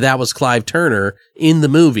apparently that was Clive Turner in the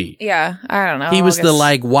movie. Yeah, I don't know. He was the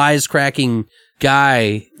like wisecracking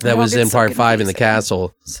guy that was in part 5 in the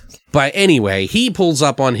castle. But anyway, he pulls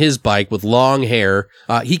up on his bike with long hair.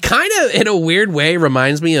 He kind of, in a weird way,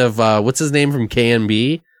 reminds me of, what's his name from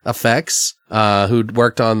KNB Effects, who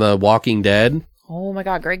worked on The Walking Dead. Oh my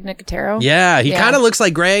God, Greg Nicotero? Yeah, he kind of looks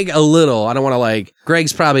like Greg a little. I don't want to like,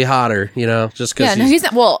 Greg's probably hotter, you know, just because he's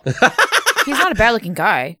not, well, he's not a bad looking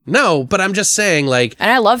guy. No, but I'm just saying like.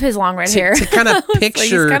 And I love his long red hair. To kind of picture. Like,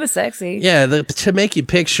 he's kind of sexy. Yeah, to make you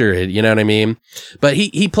picture it, you know what I mean? But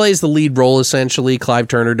he plays the lead role essentially. Clive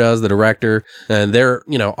Turner does, the director. And they're,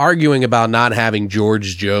 you know, arguing about not having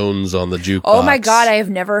George Jones on the jukebox. Oh my God, I have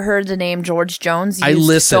never heard the name George Jones used I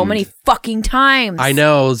listened so many fucking times. I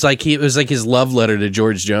know. It was like his love letter to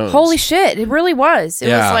George Jones. Holy shit, it really was. It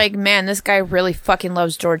was like, man, this guy really fucking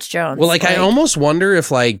loves George Jones. Well, like I almost wonder if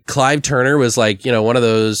like Clive Turner was like, you know, one of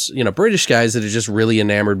those, you know, British guys that are just really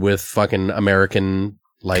enamored with fucking American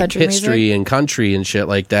like country history music? And country and shit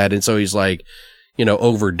like that. And so he's like, you know,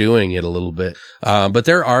 overdoing it a little bit. But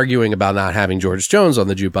they're arguing about not having George Jones on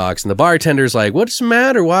the jukebox. And the bartender's like, what's the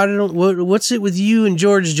matter? What's it with you and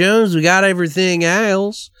George Jones? We got everything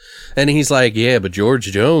else. And he's like, yeah, but George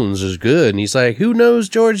Jones is good. And he's like, who knows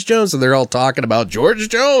George Jones? And they're all talking about George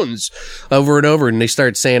Jones over and over. And they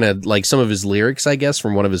start saying like some of his lyrics, I guess,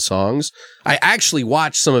 from one of his songs. I actually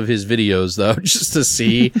watched some of his videos though, just to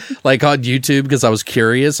see like on YouTube because I was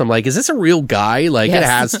curious. I'm like, is this a real guy? Like It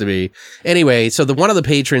has to be. Anyway, so one of the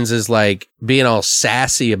patrons is like being all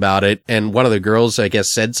sassy about it. And one of the girls, I guess,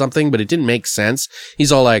 said something, but it didn't make sense.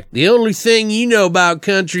 He's all like, the only thing you know about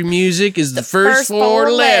country music is the first four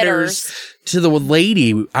letters. To the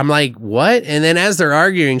lady. I'm like, what? And then as they're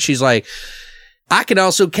arguing, she's like, I can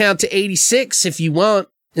also count to 86 if you want.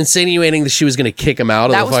 Insinuating that she was going to kick him out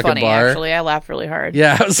of the fucking funny, bar. Actually, I laughed really hard.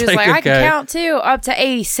 Yeah, I was she was like, okay. I can count too, up to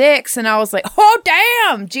 86. And I was like, oh,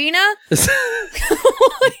 damn, Gina.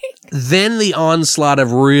 Then the onslaught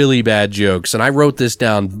of really bad jokes. And I wrote this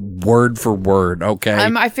down word for word, okay?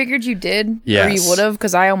 I figured you did. Yes. Or you would have,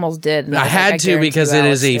 because I almost did. And I had to because it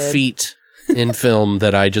is a feat in film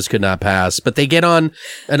that I just could not pass. But they get on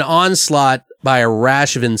an onslaught by a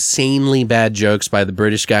rash of insanely bad jokes by the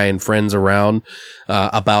British guy and friends around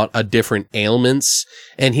about different ailments.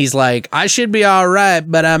 And he's like, I should be all right,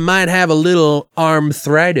 but I might have a little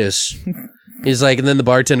arthritis. He's like, and then the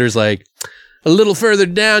bartender's like, a little further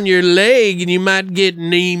down your leg and you might get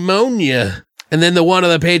pneumonia. And then one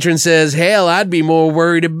of the patrons says, hell, I'd be more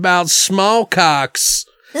worried about smallcocks.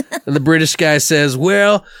 And the British guy says,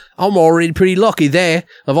 well, I'm already pretty lucky there.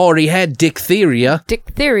 I've already had diphtheria.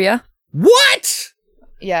 Diphtheria? What?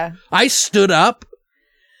 Yeah. I stood up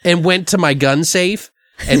and went to my gun safe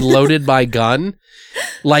and loaded my gun.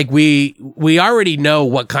 Like we already know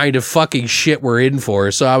what kind of fucking shit we're in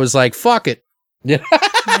for. So I was like, fuck it. Yeah.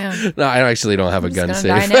 No, I actually don't have a gun safe.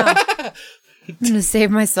 Die now. I'm going to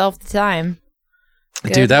save myself the time.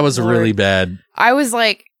 Dude, that was really bad. I was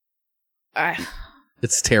like,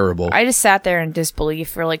 it's terrible. I just sat there in disbelief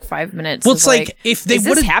for like 5 minutes. Well, it's like if they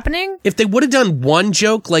would have happening. If they would have done one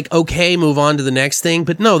joke, like okay, move on to the next thing.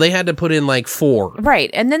 But no, they had to put in like 4. Right,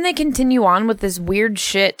 and then they continue on with this weird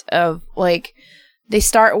shit of like they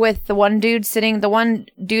start with the one dude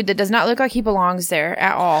that does not look like he belongs there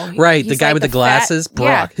at all. Right, the guy with the glasses,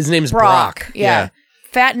 Brock. His name's Brock. Yeah,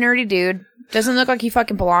 fat nerdy dude. Doesn't look like he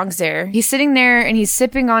fucking belongs there. He's sitting there and he's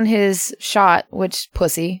sipping on his shot, which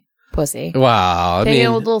pussy. Wow. Taking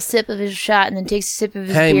a little sip of his shot and then takes a sip of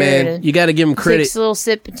his beer. Hey, man, you got to give him credit. Takes a little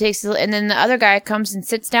sip and then the other guy comes and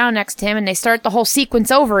sits down next to him and they start the whole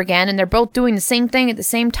sequence over again and they're both doing the same thing at the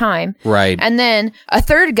same time. Right. And then a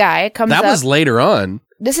third guy comes up. That was later on.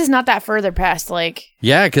 This is not that further past, like...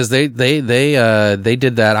 Yeah, because they did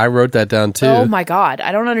that. I wrote that down, too. Oh, my God.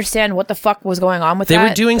 I don't understand what the fuck was going on with that. They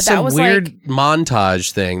were doing some weird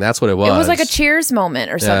montage thing. That's what it was. It was like a Cheers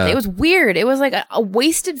moment or something. Yeah. It was weird. It was like a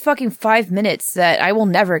wasted fucking 5 minutes that I will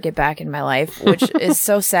never get back in my life, which is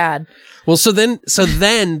so sad. Well, so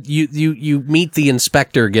then you meet the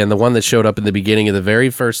inspector again, the one that showed up in the beginning of the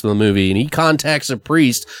very first of the movie, and he contacts a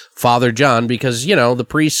priest, Father John, because, you know, the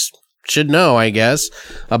priest should know, I guess,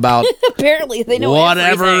 about apparently they know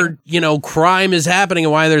whatever crime is happening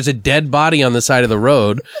and why there's a dead body on the side of the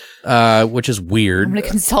road, which is weird. I'm gonna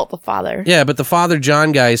consult the father. Yeah, but the Father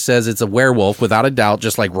John guy says it's a werewolf without a doubt,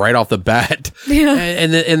 just like right off the bat. Yeah.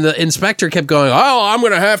 And the inspector kept going, "Oh, I'm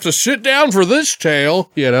gonna have to sit down for this tale,"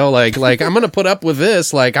 like I'm gonna put up with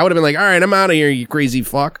this. Like I would have been like, "All right, I'm out of here, you crazy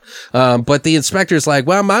fuck." But the inspector's like,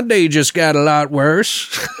 "Well, my day just got a lot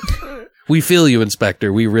worse." We feel you,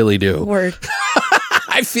 Inspector. We really do. Word.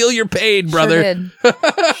 I feel your pain, brother.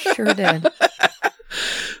 Sure did.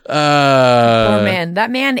 Oh, man. That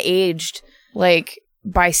man aged, like,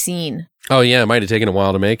 by scene. Oh, yeah. It might have taken a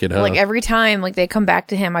while to make it, huh? Like, every time, like, they come back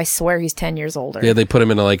to him, I swear he's 10 years older. Yeah, they put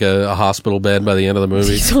him in, like, a hospital bed by the end of the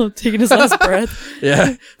movie. He's still taking his last breath.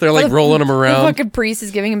 Yeah. They're, like, rolling him around. The fucking priest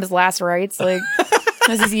is giving him his last rites, like...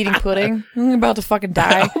 As he's eating pudding. I'm about to fucking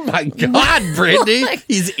die. Oh my God, Brittany.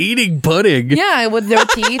 He's eating pudding. Yeah, with no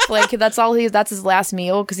teeth. Like, that's his last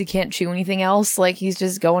meal because he can't chew anything else. Like, he's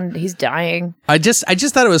dying. I just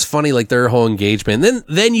thought it was funny, like, their whole engagement.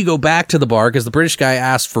 Then you go back to the bar because the British guy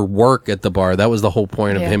asked for work at the bar. That was the whole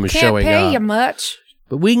point of him showing up. Can't pay you much.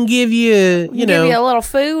 But we can give you, give you a little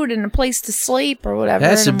food and a place to sleep or whatever.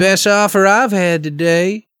 That's the best offer I've had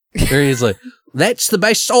today. And he's like, that's the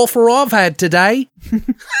best offer I've had today.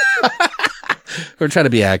 We're trying to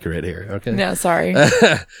be accurate here, okay? No, sorry.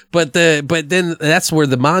 But then that's where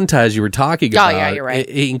the montage you were talking about. Oh, yeah, you're right.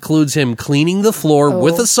 It includes him cleaning the floor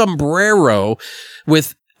with a sombrero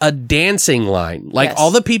with a dancing line. Like, all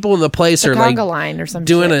the people in the place are like conga line or something.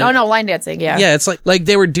 Doing line dancing, yeah. Yeah, it's like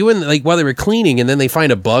they were doing, like, while they were cleaning, and then they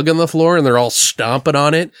find a bug on the floor and they're all stomping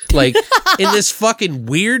on it. Like, in this fucking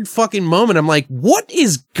weird fucking moment, I'm like, what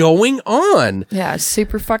is going on? Yeah, it's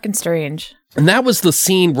super fucking strange. And that was the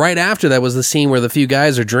scene right after that was the scene where the few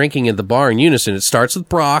guys are drinking at the bar in unison. It starts with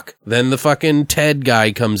Brock, then the fucking Ted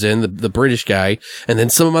guy comes in, the British guy, and then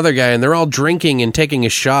some other guy, and they're all drinking and taking a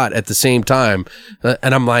shot at the same time.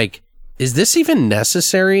 And I'm like, is this even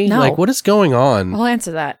necessary? No. Like, what is going on? I'll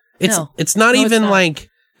answer that. It's not even like,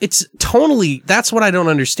 it's totally, that's what I don't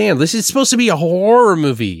understand. This is supposed to be a horror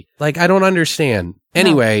movie. Like, I don't understand.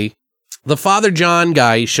 Anyway, the Father John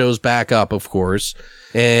guy shows back up, of course,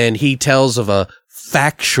 and he tells of a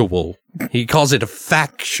factual, he calls it a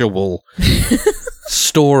factual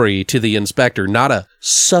story to the inspector, not a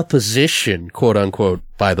supposition, quote unquote,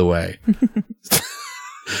 by the way.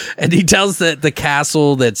 And he tells that the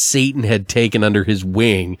castle that Satan had taken under his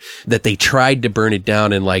wing, that they tried to burn it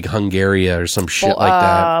down in like Hungary or some shit like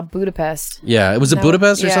that. Budapest. Yeah, it was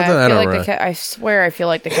Budapest or something? I don't know. I swear I feel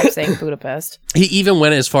like they kept saying Budapest. He even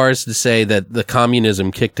went as far as to say that the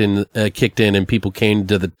communism kicked in and people came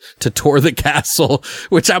to tour the castle,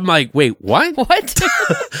 which I'm like, wait, what? What?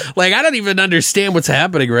 Like, I don't even understand what's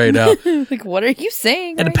happening right now. Like, what are you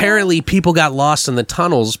saying? And apparently people got lost in the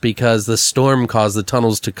tunnels because the storm caused the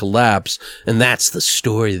tunnels to collapse, and that's the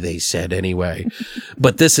story they said anyway.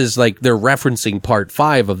 But this is like they're referencing part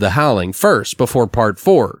 5 of The Howling first before part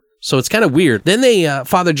 4. So it's kind of weird. Then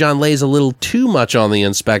Father John lays a little too much on the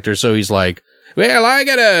inspector, so he's like, well, I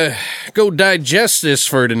gotta go digest this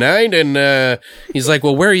for tonight. And he's like,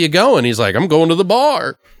 well, where are you going? He's like, I'm going to the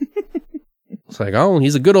bar. It's like, oh,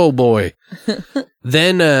 he's a good old boy.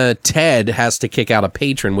 Then Ted has to kick out a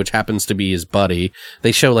patron, which happens to be his buddy.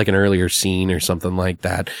 They show like an earlier scene or something like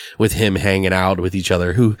that with him hanging out with each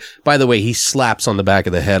other, who, by the way, he slaps on the back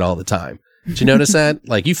of the head all the time. Did you notice that?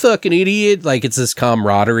 Like, you fucking idiot. Like, it's this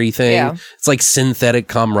camaraderie thing. Yeah. It's like synthetic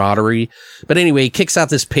camaraderie. But anyway, he kicks out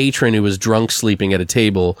this patron who was drunk sleeping at a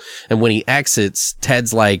table. And when he exits,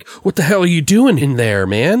 Ted's like, what the hell are you doing in there,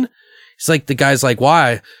 man? He's like, the guy's like,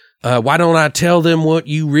 why don't I tell them what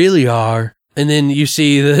you really are? And then you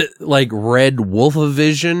see the like red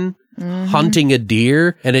wolf-a-vision hunting a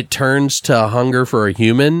deer, and it turns to hunger for a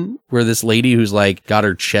human, where this lady who's like got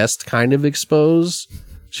her chest kind of exposed.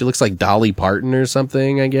 She looks like Dolly Parton or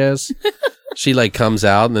something, I guess. She like comes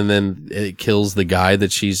out and then it kills the guy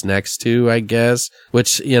that she's next to, I guess,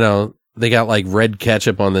 which, you know, they got like red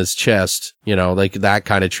ketchup on this chest, you know, like that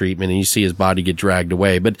kind of treatment, and you see his body get dragged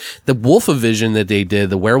away. But the wolf-a-vision that they did,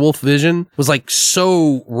 the werewolf vision, was like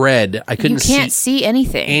so red, I couldn't see. You can't see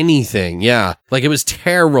anything. Anything, yeah. Like, it was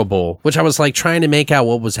terrible, which I was like trying to make out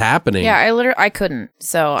what was happening. Yeah, I couldn't.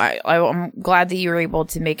 So I'm glad that you were able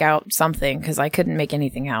to make out something, because I couldn't make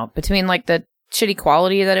anything out. Between like the shitty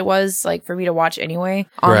quality that it was, like, for me to watch anyway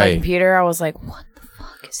on my computer, I was like, what the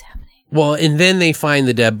fuck is happening? Well, and then they find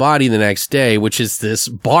the dead body the next day, which is this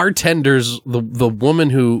bartender's, the woman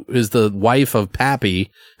who is the wife of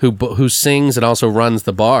Pappy, who sings and also runs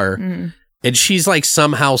the bar. Mm. And she's like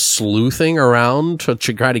somehow sleuthing around to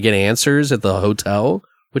try to get answers at the hotel,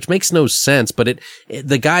 which makes no sense. But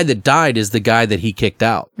the guy that died is the guy that he kicked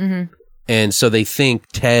out. Mm-hmm. And so they think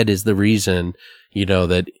Ted is the reason, you know,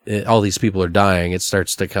 that all these people are dying. It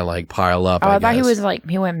starts to kind of like pile up. I thought he was like,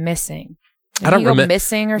 he went missing. I don't remember.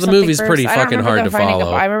 Missing or the something. Movie's first. Pretty fucking hard to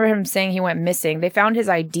follow. I remember him saying he went missing. They found his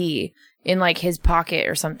ID in like his pocket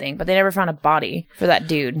or something, but they never found a body for that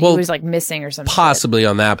dude. Well, he was like missing or something. Possibly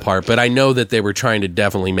on that part, but I know that they were trying to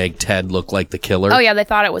definitely make Ted look like the killer. Oh yeah, they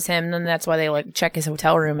thought it was him, and that's why they like check his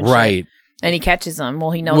hotel room and right. Shit. And he catches them. Well,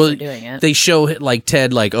 he knows they're doing it. They show like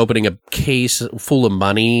Ted like opening a case full of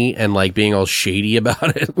money and like being all shady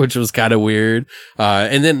about it, which was kind of weird.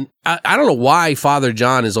 And then I don't know why Father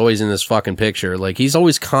John is always in this fucking picture. Like, he's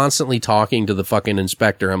always constantly talking to the fucking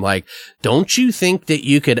inspector. I'm like, don't you think that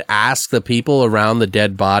you could ask the people around the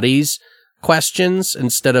dead bodies questions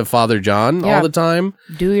instead of Father John all the time.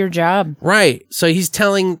 Do your job. Right. So he's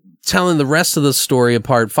telling the rest of the story of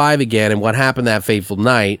part 5 again and what happened that fateful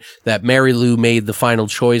night that Mary Lou made the final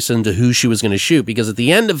choice into who she was going to shoot. Because at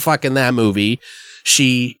the end of fucking that movie,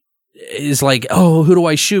 she is like, oh, who do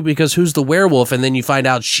I shoot? Because who's the werewolf? And then you find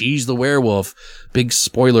out she's the werewolf. Big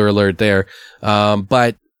spoiler alert there.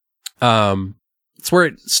 But it's where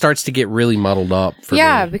it starts to get really muddled up for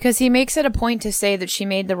me. Because he makes it a point to say that she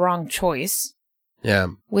made the wrong choice. Yeah.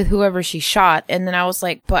 With whoever she shot. And then I was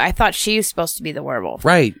like, but I thought she was supposed to be the werewolf.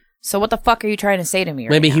 Right. So what the fuck are you trying to say to me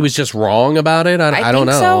right Maybe now? He was just wrong about it? I don't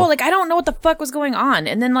know. So. Like, I don't know what the fuck was going on.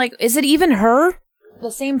 And then, like, is it even her?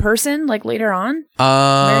 The same person, like, later on?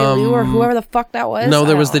 Mary Lou or whoever the fuck that was? No,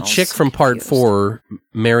 there was the chick from part 4,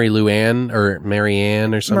 Mary Lou Ann, or Mary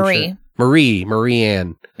Ann or something. Marie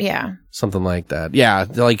Ann. Yeah. Something like that. Yeah,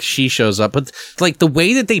 like she shows up. But like the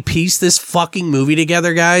way that they piece this fucking movie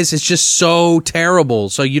together, guys, is just so terrible.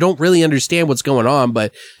 So you don't really understand what's going on,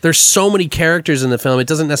 but there's so many characters in the film, it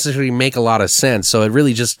doesn't necessarily make a lot of sense. So it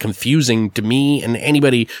really just confusing to me and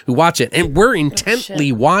anybody who watch it. And we're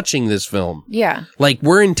intently watching this film. Yeah. Like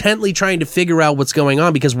we're intently trying to figure out what's going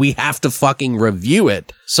on because we have to fucking review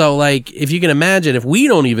it. So like, if you can imagine, if we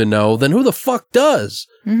don't even know, then who the fuck does?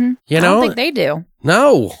 Mm-hmm. You know? I don't think they do.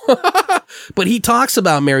 No. But he talks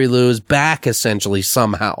about Mary Lou's back essentially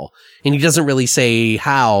somehow. And he doesn't really say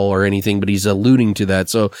how or anything, but he's alluding to that.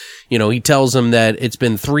 So, you know, he tells him that it's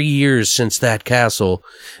been 3 years since that castle,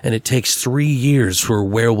 and it takes 3 years for a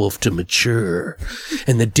werewolf to mature.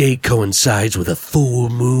 And the date coincides with a full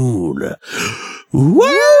moon. Woo!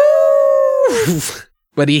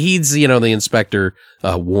 But he heeds, you know, the inspector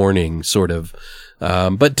warning, sort of.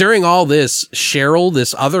 But during all this, Cheryl,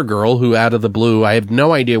 this other girl who out of the blue, I have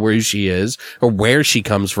no idea where she is or where she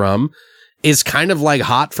comes from, is kind of like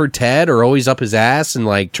hot for Ted or always up his ass and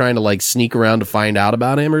like trying to like sneak around to find out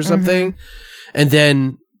about him or something. Mm-hmm. And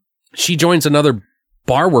then she joins another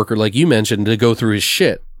bar worker, like you mentioned, to go through his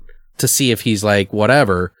shit to see if he's like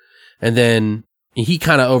whatever. And then he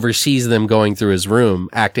kind of oversees them going through his room,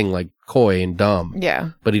 acting like coy and dumb. Yeah.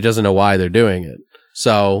 But he doesn't know why they're doing it.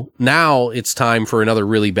 So now it's time for another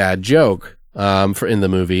really bad joke, in the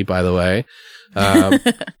movie, by the way.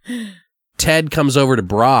 Ted comes over to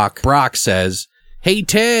Brock. Brock says, "Hey,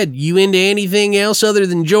 Ted, you into anything else other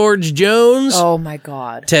than George Jones?" Oh, my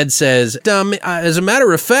God. Ted says, "As a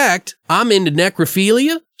matter of fact, I'm into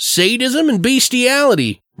necrophilia, sadism, and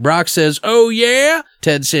bestiality." Brock says, "Oh, yeah?"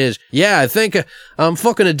 Ted says, "Yeah, I think I'm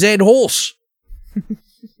fucking a dead horse."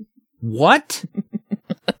 What?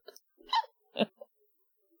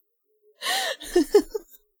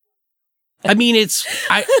 I mean,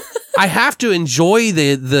 I have to enjoy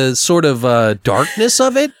the sort of darkness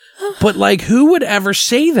of it, but like, who would ever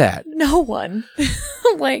say that? No one.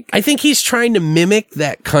 Like, I think he's trying to mimic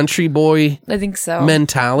that country boy. I think so.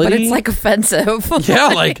 Mentality, but it's like offensive. Yeah,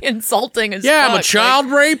 like insulting as yeah, fuck. I'm a child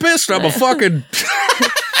rapist. I'm a fucking.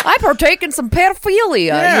 I partake in some pedophilia.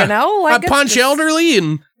 Yeah. You know, like I punch elderly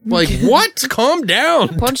and. Like, what? Calm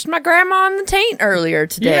down. Punched my grandma in the taint earlier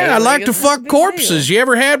today. Yeah, I like to fuck corpses. You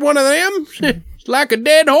ever had one of them? It's like a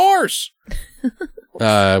dead horse.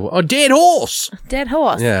 A dead horse. Dead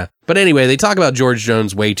horse. Yeah. But anyway, they talk about George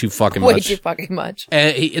Jones way too fucking much. Way too fucking much.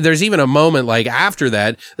 And there's even a moment like after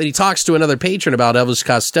that he talks to another patron about Elvis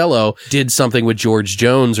Costello did something with George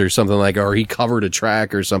Jones or something like, or he covered a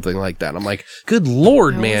track or something like that. I'm like, good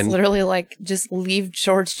Lord, man. Was literally like, just leave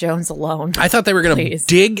George Jones alone. I thought they were going to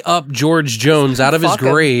dig up George Jones out of his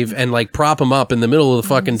grave and like prop him up in the middle of the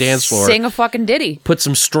fucking dance floor. Sing a fucking ditty. Put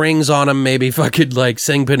some strings on him, maybe fucking like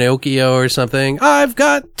sing Pinocchio or something. I've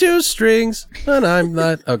got 2 strings and I'm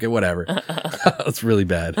not. Okay, whatever. That's really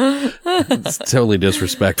bad. It's totally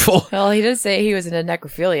disrespectful. Well, he did say he was into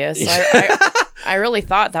necrophilia, so I really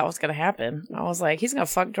thought that was going to happen. I was like, he's going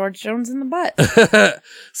to fuck George Jones in the butt.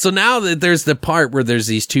 So now that there's the part where there's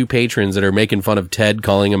these 2 patrons that are making fun of Ted,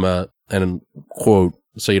 calling him and quote,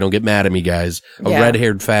 so you don't get mad at me, guys, a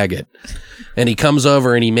red-haired faggot. And he comes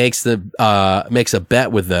over and he makes a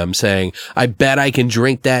bet with them saying, I bet I can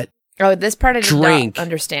drink that. Oh, this part I did not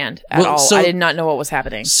understand at all. So, I did not know what was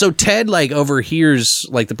happening. So Ted like overhears,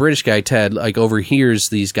 like the British guy Ted like overhears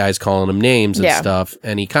these guys calling him names and stuff,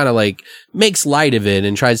 and he kind of like makes light of it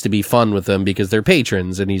and tries to be fun with them because they're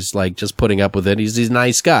patrons, and he's like just putting up with it. He's a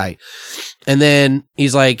nice guy. And then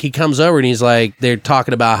he's like, he comes over and he's like, they're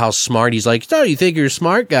talking about how smart. He's like, so you think you're a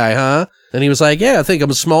smart guy, huh? And he was like, yeah, I think I'm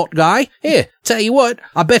a smart guy. Yeah, tell you what,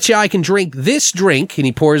 I bet you I can drink this drink. And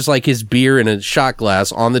he pours like his beer in a shot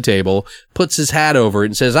glass on the table, puts his hat over it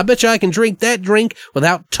and says, I bet you I can drink that drink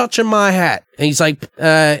without touching my hat. And he's like,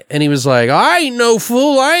 and he was like, I ain't no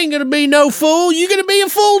fool. I ain't gonna be no fool. You gonna be a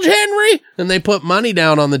fool, Henry? And they put money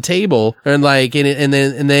down on the table, and like, and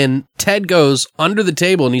then Ted goes under the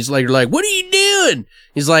table, and he's like, what are you doing?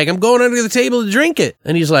 He's like, I'm going under the table to drink it.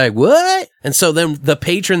 And he's like, what? And so then the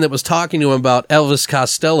patron that was talking to him about Elvis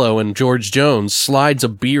Costello and George Jones slides a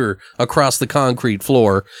beer across the concrete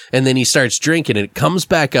floor, and then he starts drinking it. It comes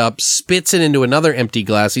back up, spits it into another empty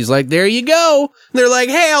glass. He's like, there you go. And they're like,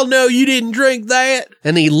 hell no, you didn't drink that.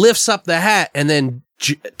 And he lifts up the hat, and then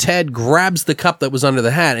Ted grabs the cup that was under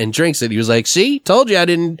the hat and drinks it. He was like, see, told you I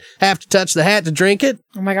didn't have to touch the hat to drink it.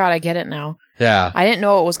 Oh my God, I get it now. Yeah. I didn't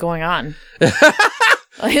know what was going on.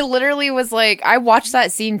 I literally was like, I watched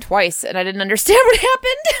that scene twice and I didn't understand what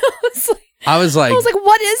happened. I was like,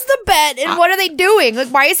 what is the bet and what are they doing? Like,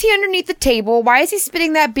 why is he underneath the table? Why is he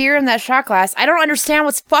spitting that beer in that shot glass? I don't understand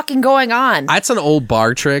what's fucking going on. That's an old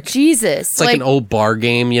bar trick. Jesus. It's like an old bar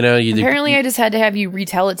game, you know? Apparently, I just had to have you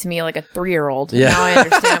retell it to me like a 3-year-old. Yeah. Now I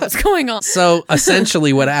understand what's going on. So,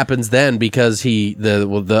 essentially, what happens then, because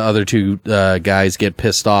the other two guys get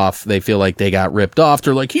pissed off, they feel like they got ripped off.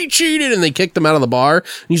 They're like, he cheated, and they kicked him out of the bar.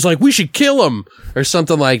 And he's like, we should kill him, or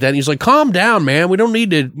something like that. And he's like, calm down, man. You don't need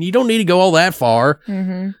to go all that far.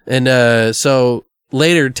 Mm-hmm. And so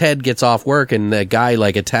later Ted gets off work and a guy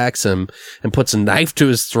like attacks him and puts a knife to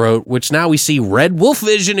his throat, which now we see Red Wolf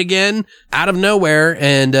vision again out of nowhere,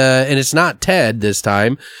 and it's not Ted this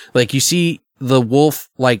time. Like, you see the wolf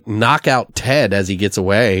like knock out Ted as he gets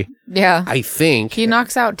away. Yeah. I think he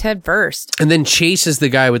knocks out Ted first and then chases the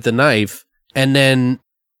guy with the knife and then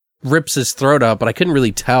rips his throat out, but I couldn't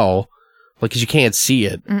really tell, like, 'cause you can't see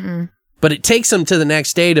it. Mm-mm. But it takes them to the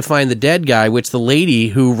next day to find the dead guy, which the lady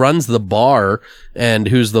who runs the bar and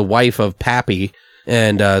who's the wife of Pappy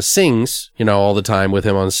and sings, all the time with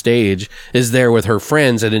him on stage, is there with her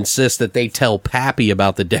friends and insists that they tell Pappy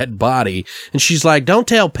about the dead body. And she's like, don't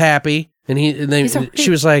tell Pappy. And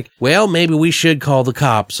she was like, well, maybe we should call the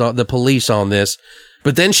cops, the police on this.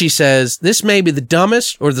 But then she says, this may be the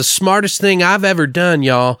dumbest or the smartest thing I've ever done,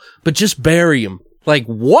 y'all, but just bury him. Like,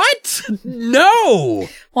 what? No.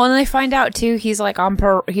 Well, and they find out too, he's like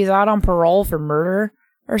he's out on parole for murder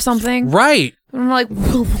or something. Right. And I'm like,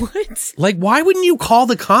 what? Like, why wouldn't you call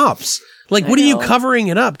the cops? Like, what are you covering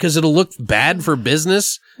it up? Because it'll look bad for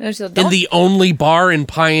business in the only bar in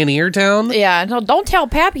Pioneer Town? Yeah, no, don't tell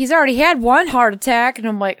Pappy. He's already had one heart attack. And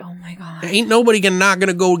I'm like, oh my God. Ain't nobody not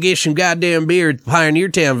gonna go get some goddamn beer at Pioneer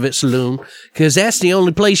Town Saloon, because that's the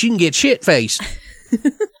only place you can get shit-faced.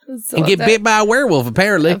 So and get bit by a werewolf,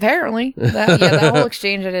 apparently. That whole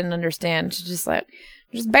exchange I didn't understand. She's just like,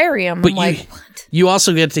 just bury him. But you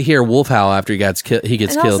also get to hear wolf howl after he gets killed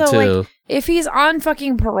too. Like, if he's on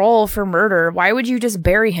fucking parole for murder, why would you just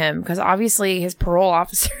bury him? Because obviously his parole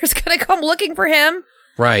officer is gonna come looking for him.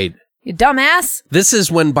 Right. You dumbass. This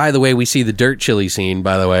is when, by the way, we see the dirt chili scene,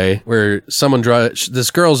 by the way, where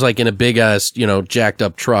this girl's like in a big ass, jacked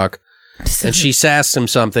up truck. And she asks him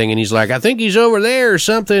something, and he's like, I think he's over there or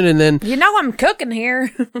something, and then... I'm cooking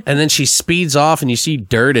here. And then she speeds off, and you see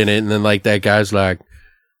dirt in it, and then, like, that guy's like,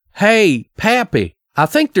 hey, Pappy, I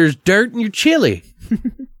think there's dirt in your chili.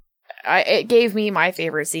 It gave me my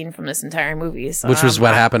favorite scene from this entire movie. So which was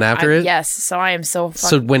what happened after it? Yes, so I am so fucking...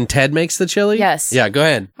 So when Ted makes the chili? Yes. Yeah, go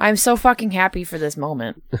ahead. I'm so fucking happy for this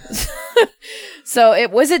moment.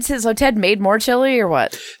 So Ted made more chili or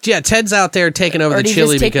what? Yeah, Ted's out there taking over the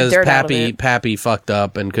chili because Pappy fucked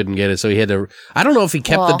up and couldn't get it, so he had to... I don't know if he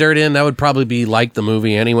kept the dirt in. That would probably be like the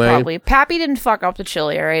movie anyway. Probably. Pappy didn't fuck up the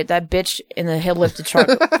chili, all right? That bitch in the hill-lifted truck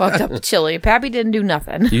fucked up the chili. Pappy didn't do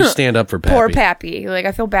nothing. You stand up for Pappy. Poor Pappy. Like,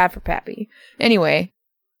 I feel bad for Pappy. Anyway...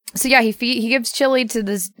 So yeah, he gives chili to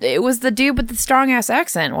this. It was the dude with the strong ass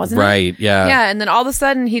accent, wasn't it? Right. Yeah. Yeah, and then all of a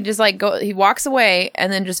sudden he just he walks away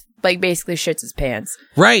and then just basically shits his pants.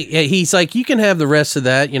 Right. Yeah, he's like, you can have the rest of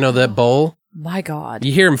that. That bowl. My God.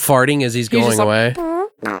 You hear him farting as he's going away.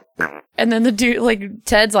 And then the dude,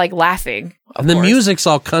 Ted's laughing. And the music's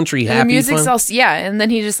all country happy. And the music's all, yeah. And then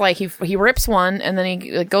he just he rips one and then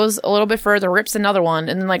he goes a little bit further, rips another one,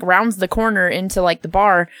 and then rounds the corner into the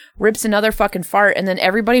bar, rips another fucking fart, and then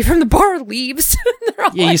everybody from the bar leaves.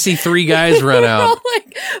 You see 3 guys run out. All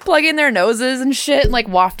plugging their noses and shit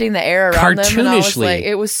and wafting the air around them. And I was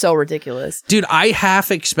it was so ridiculous. Dude, I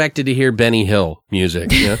half expected to hear Benny Hill music.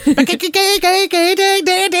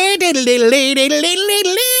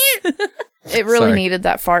 It really needed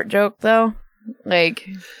that fart joke though.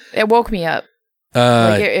 It woke me up.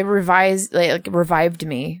 It revived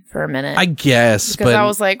me for a minute. I guess. Because I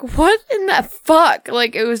was like, what in the fuck?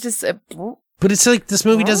 It was just But it's like this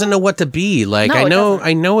movie doesn't know what to be. Like, No,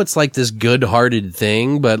 I know it's like this good-hearted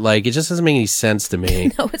thing, but like it just doesn't make any sense to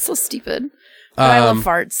me. No, it's so stupid. But I love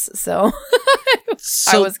farts, so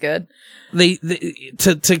I was good.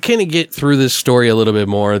 To kind of get through this story a little bit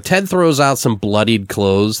more, Ted throws out some bloodied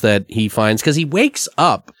clothes that he finds because he wakes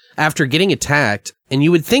up after getting attacked, and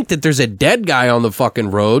you would think that there's a dead guy on the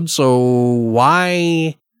fucking road, so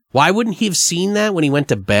why wouldn't he have seen that when he went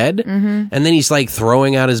to bed? Mm-hmm. And then he's like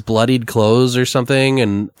throwing out his bloodied clothes or something,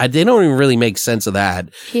 and they don't even really make sense of that.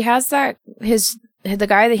 He has the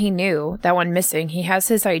guy that he knew that went missing. He has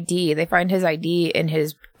his ID. They find his ID in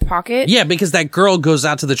his pocket. Yeah, because that girl goes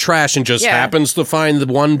out to the trash and just happens to find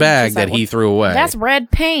the one bag that he threw away. That's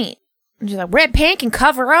red paint. And she's like, red paint can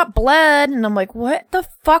cover up blood. And I'm like, what the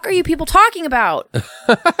fuck are you people talking about?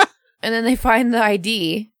 And then they find the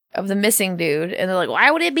ID of the missing dude, and they're like,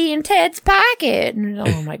 why would it be in Ted's pocket? And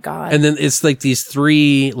oh my god. And then it's like these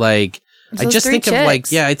three, like, I just think chicks. of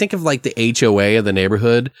like, I think of like the HOA of the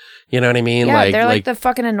neighborhood. You know what I mean? Yeah, they're like the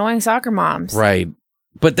fucking annoying soccer moms. Right.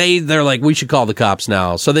 But they're like, we should call the cops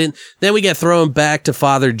now. So then we get thrown back to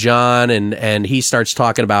Father John, and he starts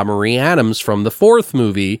talking about Marie Adams from the fourth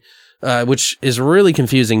movie, which is a really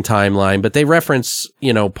confusing timeline, but they reference,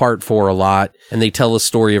 part 4 a lot, and they tell the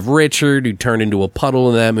story of Richard, who turned into a puddle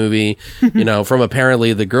in that movie, from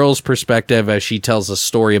apparently the girl's perspective, as she tells a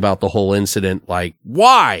story about the whole incident. Like,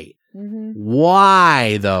 why? Mm-hmm.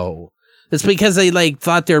 Why, though? It's because they,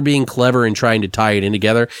 thought they were being clever and trying to tie it in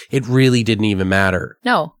together. It really didn't even matter.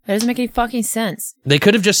 No, it doesn't make any fucking sense. They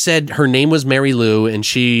could have just said her name was Mary Lou, and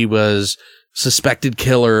she was suspected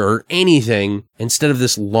killer or anything, instead of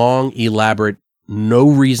this long, elaborate, no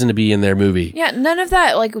reason to be in their movie. Yeah, none of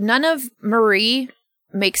that, none of Marie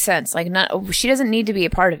makes sense. She doesn't need to be a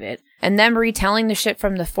part of it. And them retelling the shit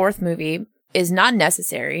from the fourth movie is not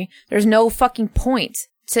necessary. There's no fucking point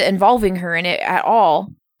to involving her in it at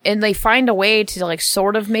all. And they find a way to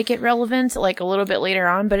sort of make it relevant a little bit later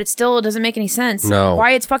on, but it still doesn't make any sense. No.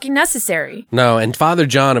 Why it's fucking necessary. No, and Father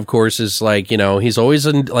John, of course, is he's always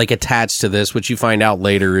attached to this, which you find out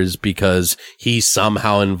later is because he's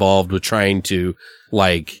somehow involved with trying to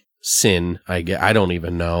sin. I don't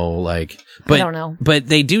even know. I don't know. But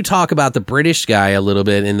they do talk about the British guy a little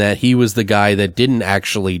bit, in that he was the guy that didn't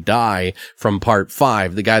actually die from part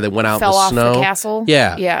 5. The guy that went out Fell in the off snow. the castle.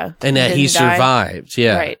 Yeah. Yeah. And that he survived.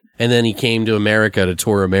 Yeah. Right. And then he came to America to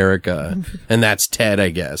tour America. And that's Ted, I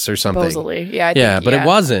guess, or something. Supposedly. Yeah. But it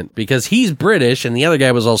wasn't, because he's British and the other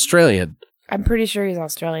guy was Australian. I'm pretty sure he's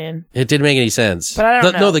Australian. It didn't make any sense. But I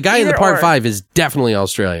don't know. No, the guy in the part 5 is definitely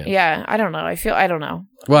Australian. Yeah, I don't know. I don't know.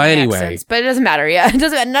 Well, anyway. Accents, but it doesn't matter. Yeah, it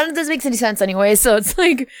doesn't. None of this makes any sense anyway. So it's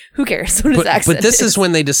who cares what his accent But this is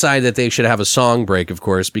when they decide that they should have a song break, of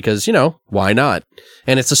course, because, why not?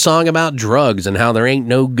 And it's a song about drugs and how there ain't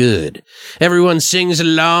no good. Everyone sings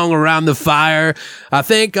along around the fire. I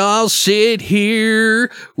think I'll sit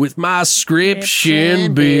here with my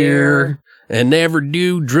scription beer and never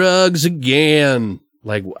do drugs again.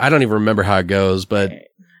 I don't even remember how it goes, but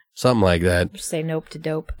something like that. Just say nope to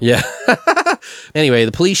dope. Yeah. Anyway,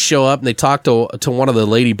 the police show up and they talk to one of the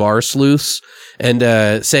lady bar sleuths and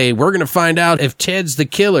say, we're going to find out if Ted's the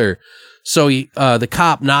killer. So the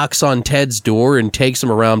cop knocks on Ted's door and takes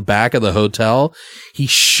him around back of the hotel. He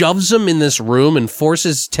shoves him in this room and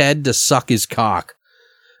forces Ted to suck his cock.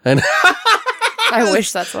 And I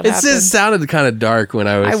wish that's what happened. It sounded kind of dark when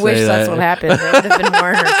I was saying that. I wish that's what happened. It would have been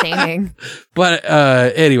more entertaining. But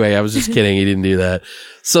anyway, I was just kidding. He didn't do that.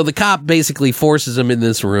 So the cop basically forces him in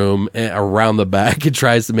this room around the back and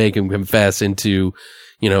tries to make him confess into,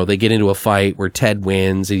 they get into a fight where Ted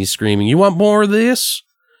wins and he's screaming, "You want more of this?"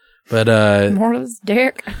 But more of this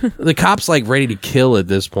dick. The cop's ready to kill at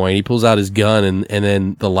this point. He pulls out his gun and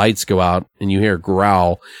then the lights go out and you hear a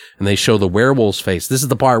growl and they show the werewolf's face. This is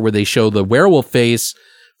the part where they show the werewolf face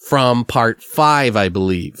from part 5, I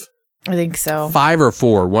believe. I think so. 5 or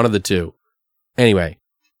 4, one of the two. Anyway,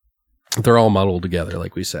 they're all muddled together,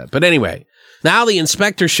 like we said. But anyway, now the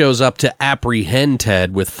inspector shows up to apprehend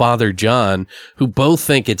Ted with Father John, who both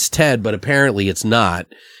think it's Ted, but apparently it's not.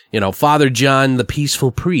 Father John, the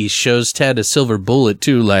peaceful priest, shows Ted a silver bullet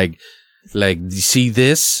too. You see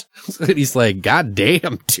this? He's like, God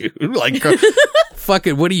damn, dude.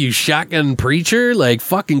 Fucking, what are you, shotgun preacher?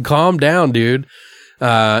 Fucking calm down, dude.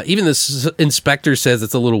 Even this inspector says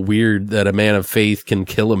it's a little weird that a man of faith can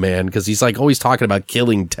kill a man, because he's always talking about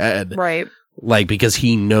killing Ted. Right. Because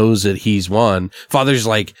he knows that he's one. Father's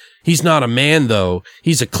he's not a man though.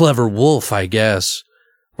 He's a clever wolf, I guess.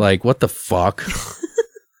 What the fuck?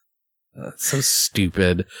 That's so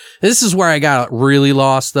stupid. This is where I got really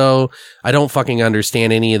lost, though. I don't fucking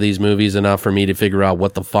understand any of these movies enough for me to figure out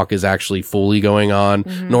what the fuck is actually fully going on,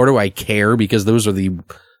 nor do I care, because those are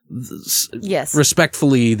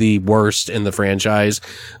respectfully the worst in the franchise.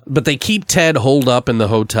 But they keep Ted holed up in the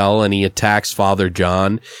hotel, and he attacks Father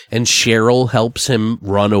John, and Cheryl helps him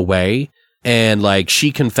run away. And like,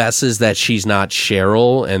 she confesses that she's not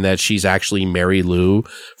Cheryl and that she's actually Mary Lou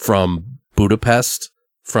from Budapest.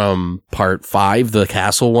 From part 5, the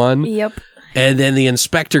castle one. Yep. And then the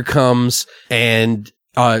inspector comes and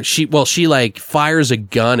she like fires a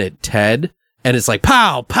gun at Ted, and it's like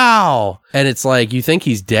pow pow, and it's like you think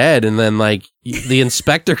he's dead, and then like the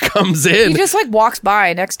inspector comes in. He just like walks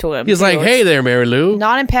by next to him. He's like, "Hey there, Mary Lou."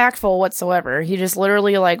 Not impactful whatsoever. He just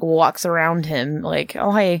literally like walks around him like,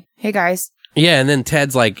 "Oh hey guys." Yeah, and then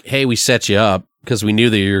Ted's like, "Hey, we set you up because we knew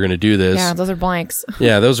that you were going to do this." Yeah, those are blanks.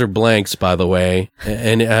 Yeah, those are blanks, by the way.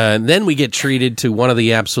 And then we get treated to one of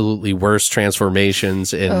the absolutely worst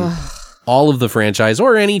transformations in all of the franchise,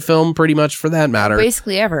 or any film pretty much for that matter.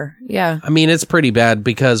 Basically ever, yeah. I mean, it's pretty bad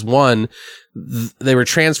because, one, they were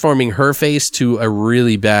transforming her face to a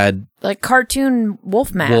really bad... like cartoon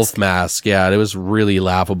wolf mask. Wolf mask, yeah. It was really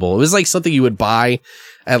laughable. It was like something you would buy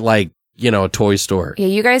at like, a toy store. Yeah,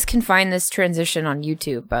 you guys can find this transition on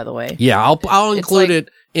YouTube, by the way. Yeah, I'll include it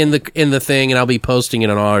in the thing, and I'll be posting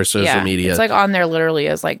it on all our social media. It's like on there literally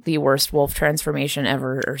as like the worst wolf transformation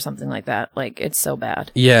ever or something like that. Like, it's so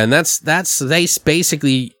bad. Yeah, and that's they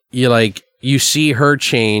basically, you see her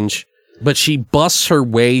change, but she busts her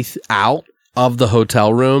way out of the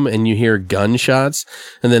hotel room, and you hear gunshots,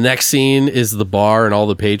 and the next scene is the bar and all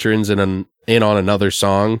the patrons in on another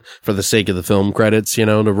song for the sake of the film credits, to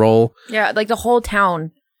roll. Yeah, like the whole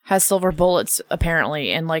town has silver bullets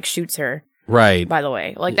apparently, and like shoots her. Right. By the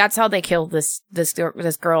way, like that's how they kill this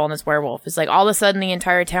girl and this werewolf. It's like all of a sudden the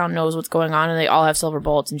entire town knows what's going on, and they all have silver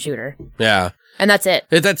bullets and shoot her. Yeah. And that's it.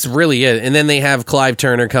 That's really it. And then they have Clive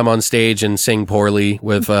Turner come on stage and sing poorly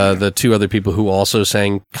with the two other people who also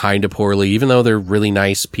sang kind of poorly, even though they're really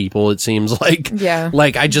nice people, it seems like. Yeah.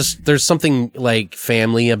 Like, there's something like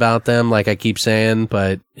family about them, like I keep saying,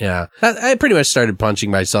 but yeah. I pretty much started punching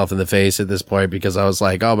myself in the face at this point because I was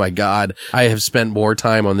like, oh my God, I have spent more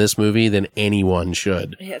time on this movie than anyone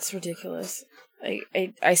should. Yeah, it's ridiculous.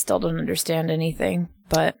 I still don't understand anything,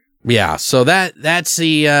 but... Yeah, so that's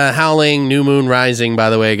the Howling New Moon Rising,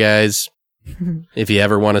 by the way, guys. If you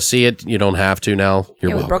ever want to see it, you don't have to now.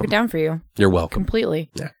 You're welcome. We broke it down for you. You're welcome.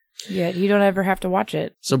 Completely. Yeah. Yeah, you don't ever have to watch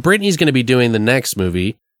it. So Brittany's going to be doing the next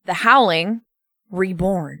movie. The Howling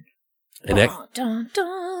Reborn. And it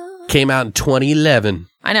came out in 2011.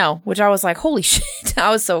 I know, which I was like, holy shit.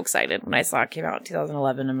 I was so excited when I saw it came out in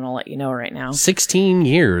 2011. I'm going to let you know right now. 16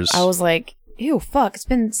 years. I was like... ew, fuck, it's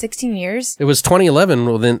been 16 years? It was 2011.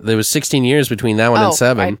 Well, then there was 16 years between that one and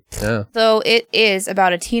 7. Yeah. So it is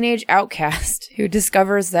about a teenage outcast who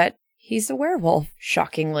discovers that he's a werewolf,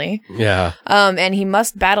 shockingly. Yeah. And he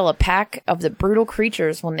must battle a pack of the brutal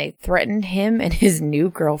creatures when they threaten him and his new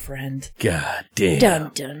girlfriend. God damn.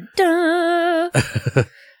 Dun, dun,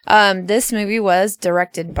 dun. This movie was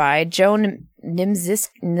directed by Joe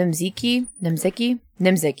Nimzicki.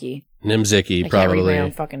 Nimzicki, I probably. Can't read my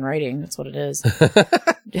own fucking writing. That's what it is.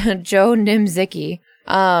 Joe Nimzicki,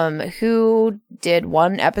 who did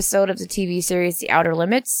one episode of the TV series The Outer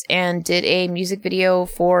Limits and did a music video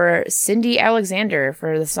for Cindy Alexander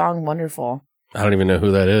for the song Wonderful. I don't even know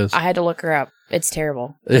who that is. I had to look her up. It's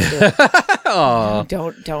terrible. Don't do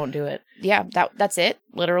it. Don't do it. Yeah, that's it,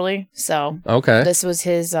 literally. So okay, this was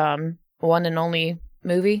his one and only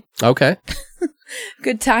movie. Okay.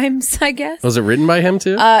 Good times, I guess. Was it written by him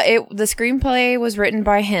too? The screenplay was written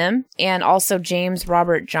by him and also James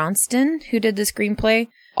Robert Johnston, who did the screenplay.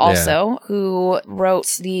 Also, who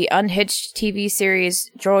wrote the unhitched TV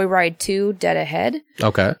series Joyride 2: Dead Ahead.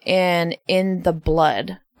 Okay. And In the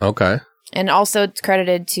Blood. Okay. And also it's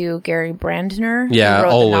credited to Gary Brandner. Yeah, who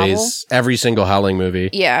wrote always. Every single Howling movie.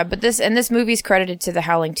 Yeah, but this movie's credited to the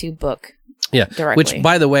Howling 2 book. Yeah, directly. Which,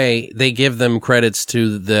 by the way, they give them credits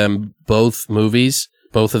to them both movies,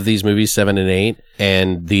 both of these movies, 7 and 8,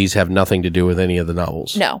 and these have nothing to do with any of the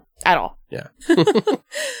novels. No, at all. Yeah.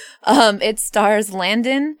 It stars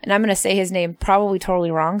Landon, and I'm going to say his name probably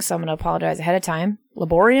totally wrong, so I'm going to apologize ahead of time.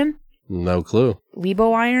 Laborian? No clue.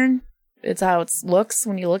 Lebo Iron? It's how it looks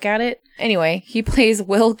when you look at it. Anyway, he plays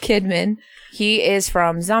Will Kidman. He is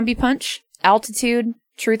from Zombie Punch, Altitude,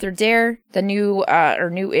 Truth or Dare, the new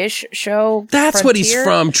or new-ish show. That's Frontier. What he's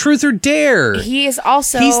from. Truth or Dare. He is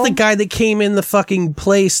also. He's the guy that came in the fucking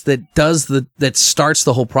place that starts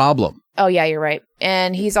the whole problem. Oh yeah, you're right.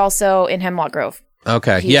 And he's also in Hemlock Grove.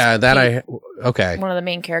 Okay. Yeah, that okay. One of the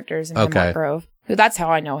main characters in Hemlock Grove. That's how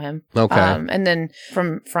I know him. Okay. And then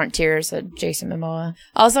from Frontiers, Jason Momoa.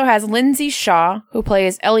 Also has Lindsay Shaw, who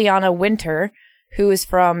plays Eliana Winter, who is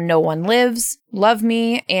from No One Lives, Love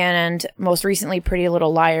Me, and most recently Pretty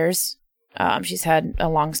Little Liars. She's had a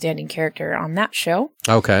long-standing character on that show.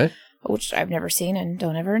 Okay. Which I've never seen and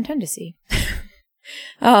don't ever intend to see.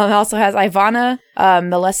 Also has Ivana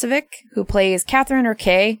Milesevic, who plays Catherine or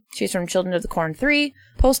Kay. She's from Children of the Corn 3,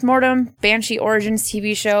 Postmortem, Banshee Origins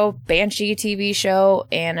TV show, Banshee TV show,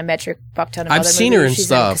 and a metric fuck ton of other movies. I've seen her in She's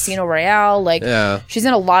stuff. In Casino Royale. She's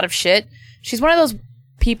in a lot of shit. She's one of those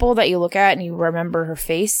people that you look at and you remember her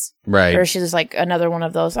face. Right. Or she's like another one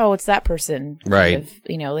of those, it's that person. Right.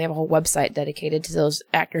 They have a whole website dedicated to those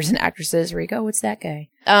actors and actresses where you go, it's that guy.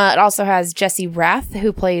 It also has Jesse Rath,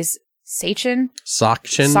 who plays Sachin.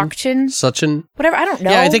 Whatever, I don't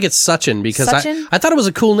know. Yeah, I think it's Sachin because I thought it was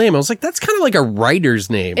a cool name. I was like, that's kind of like a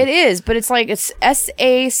writer's name. It is, but it's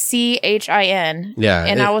Sachin. Yeah.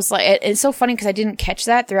 And I was like, it's so funny because I didn't catch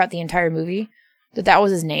that throughout the entire movie, that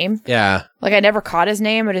was his name. Yeah. Like, I never caught his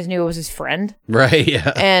name. I just knew it was his friend. Right,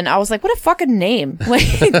 yeah. And I was like, what a fucking name. Like,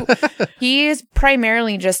 he is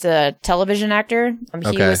primarily just a television actor.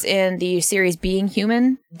 He was in the series Being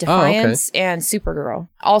Human, Defiance, and Supergirl.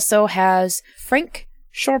 Also has Frank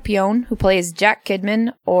Scorpion, who plays Jack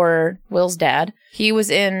Kidman, or Will's dad. He was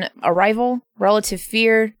in Arrival, Relative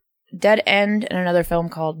Fear, Dead End, and another film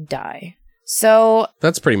called Die. So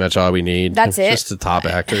that's pretty much all we need. That's it. Just the top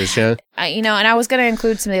actors, yeah. And I was going to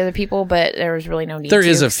include some of the other people, but there was really no need. There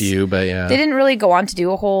is a few, but yeah, they didn't really go on to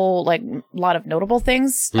do a whole lot of notable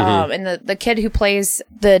things. And the kid who plays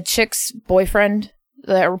the chick's boyfriend,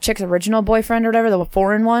 the chick's original boyfriend or whatever, the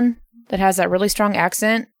foreign one that has that really strong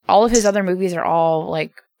accent. All of his other movies are all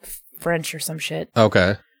like French or some shit.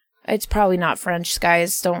 Okay. It's probably not French,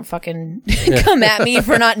 guys. Don't fucking come at me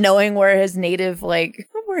for not knowing where his native, where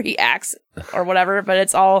he acts or whatever, but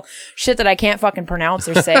it's all shit that I can't fucking pronounce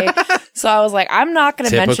or say. So I was like, I'm not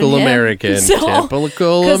going to mention him. Typical American.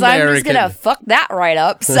 Because I'm just going to fuck that right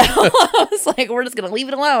up. So I was like, we're just going to leave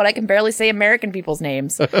it alone. I can barely say American people's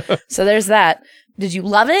names. So there's that. Did you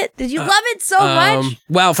love it? Did you love it so much?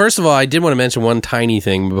 Well, first of all, I did want to mention one tiny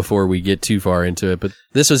thing before we get too far into it, but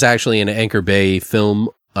this was actually an Anchor Bay film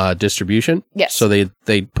distribution. Yes. So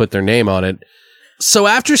they put their name on it. So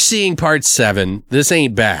after seeing part 7, this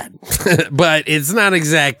ain't bad, but it's not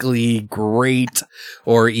exactly great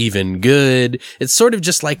or even good. It's sort of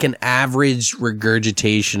just like an average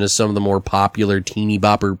regurgitation of some of the more popular teeny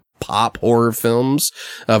bopper pop horror films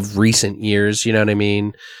of recent years. You know what I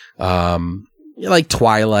mean? Like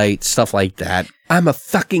Twilight, stuff like that. I'm a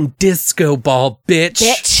fucking disco ball,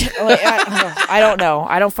 bitch. I don't know.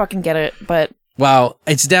 I don't fucking get it, but... Well,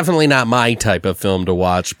 it's definitely not my type of film to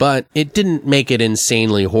watch, but it didn't make it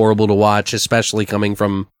insanely horrible to watch, especially coming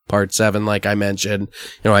from part 7, like I mentioned.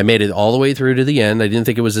 I made it all the way through to the end. I didn't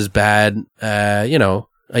think it was as bad. I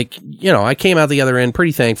came out the other end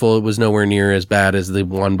pretty thankful it was nowhere near as bad as the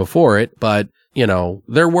one before it, but,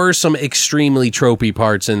 there were some extremely tropey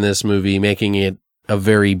parts in this movie, making it a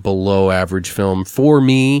very below average film for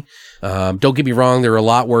me. Don't get me wrong, there are a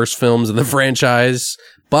lot worse films in the franchise,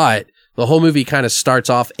 but the whole movie kind of starts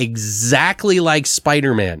off exactly like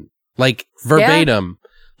Spider-Man, like verbatim,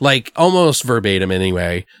 like almost verbatim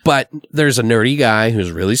anyway. But there's a nerdy guy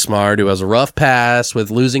who's really smart, who has a rough past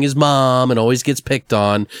with losing his mom and always gets picked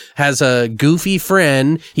on, has a goofy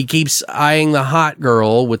friend. He keeps eyeing the hot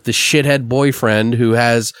girl with the shithead boyfriend who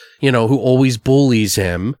has, who always bullies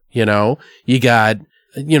him. You got,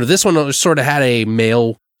 this one sort of had a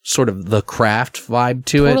male sort of The Craft vibe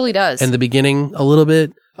to it. Totally does. In the beginning a little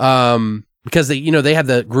bit. Because they have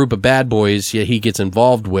the group of bad boys he gets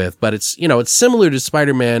involved with, but it's similar to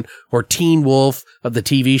Spider-Man or Teen Wolf of the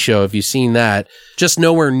TV show, if you've seen that, just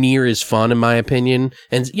nowhere near as fun in my opinion.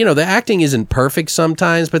 And, the acting isn't perfect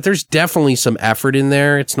sometimes, but there's definitely some effort in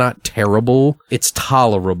there. It's not terrible. It's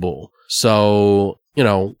tolerable. So,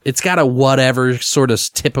 it's got a whatever sort of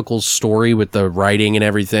typical story with the writing and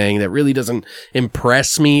everything that really doesn't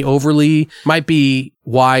impress me overly. Might be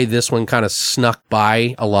why this one kind of snuck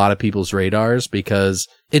by a lot of people's radars, because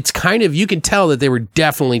it's kind of, you can tell that they were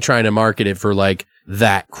definitely trying to market it for like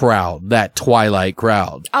that crowd, that Twilight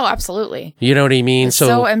crowd. Oh, absolutely. You know what I mean? It's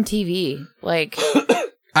so MTV. Like...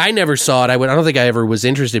 I never saw it. I don't think I ever was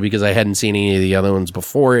interested because I hadn't seen any of the other ones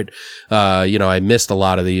before it. I missed a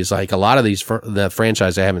lot of these. Like a lot of these, the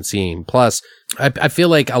franchise I haven't seen. Plus, I feel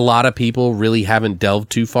like a lot of people really haven't delved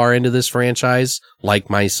too far into this franchise, like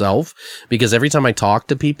myself, because every time I talk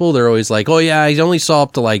to people, they're always like, oh yeah, I only saw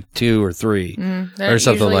up to like 2 or 3 or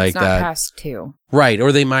something like that. Past 2. Right.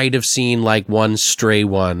 Or they might have seen like one stray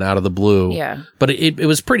one out of the blue. Yeah. But it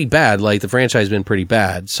was pretty bad. Like the franchise has been pretty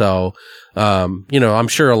bad. So, I'm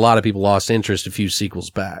sure a lot of people lost interest a few sequels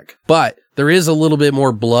back, but there is a little bit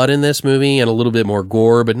more blood in this movie and a little bit more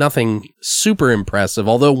gore, but nothing super impressive.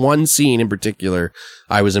 Although one scene in particular,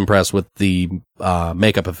 I was impressed with the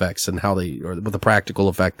makeup effects and with the practical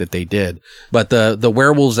effect that they did. But the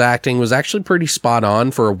werewolves acting was actually pretty spot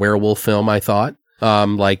on for a werewolf film, I thought.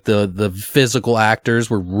 Like the physical actors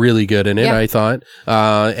were really good in it, I thought.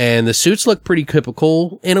 And the suits looked pretty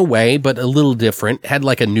typical in a way, but a little different. Had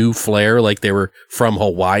like a new flair, like they were from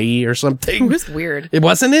Hawaii or something. It was weird. It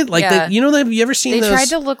wasn't it? Like, have you ever seen they those tried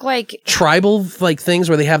to look like tribal like things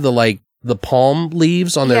where they have the palm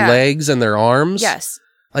leaves on their legs and their arms? Yes.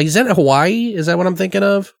 Like, is that Hawaii? Is that what I'm thinking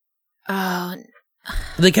of?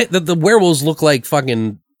 The werewolves look like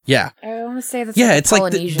fucking, I want to say that's it's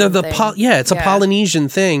like it's a Polynesian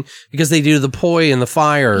thing because they do the poi and the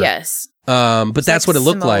fire. Yes. But it's that's like what it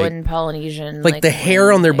looked Samoan, like. Polynesian. Like the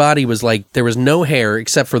hair on their body was like, there was no hair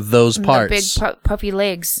except for those parts. The big puffy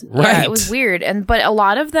legs. Right. Yeah, it was weird. But a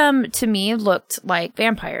lot of them to me looked like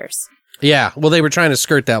vampires. Yeah. Well, they were trying to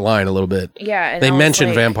skirt that line a little bit. Yeah. And they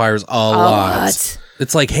mentioned vampires a lot.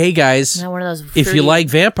 It's like, hey guys, not one of those fruity, if you like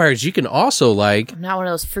vampires, you can also like. I'm not one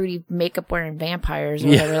of those fruity makeup wearing vampires or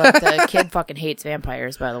whatever. Like the kid fucking hates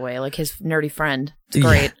vampires, by the way. Like his nerdy friend. It's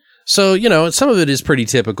great. Yeah. So, some of it is pretty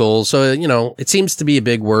typical. So, it seems to be a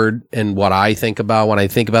big word in what I think about when I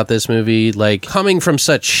think about this movie. Like, coming from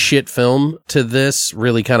such shit film to this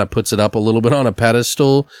really kind of puts it up a little bit on a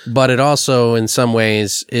pedestal. But it also, in some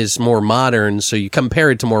ways, is more modern. So you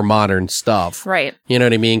compare it to more modern stuff. Right. You know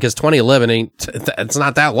what I mean? Because 2011 it's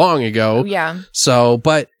not that long ago. Yeah. So,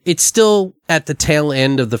 but it's still at the tail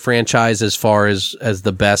end of the franchise as far as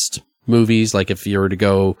the best movies. Like, if you were to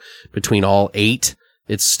go between all 8.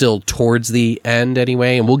 It's still towards the end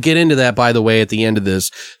anyway. And we'll get into that, by the way, at the end of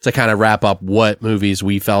this to kind of wrap up what movies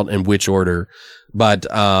we felt in which order. But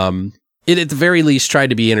it at the very least tried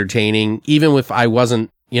to be entertaining, even if I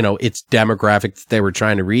wasn't, its demographic that they were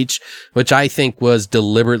trying to reach, which I think was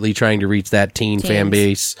deliberately trying to reach that teen fan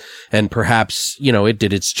base. And perhaps, it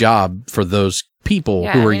did its job for those people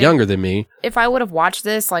who were younger than me. If I would have watched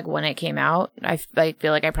this like when it came out, I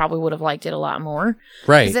feel like I probably would have liked it a lot more.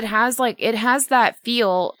 Right. Because it has that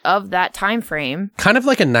feel of that time frame. Kind of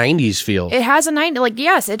like a 90s feel. It has a 90s,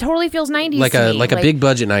 yes, it totally feels 90s like to a me. Like a big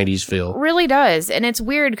budget 90s feel. Really does. And it's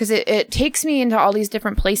weird because it takes me into all these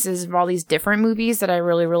different places of all these different movies that I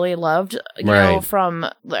really, really loved, you know, from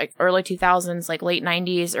like early 2000s, like late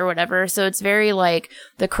 90s or whatever. So it's very like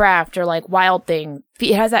The Craft or like Wild Thing.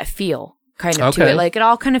 It has that feel. Kind of to it. Like it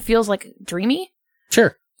all kind of feels like dreamy.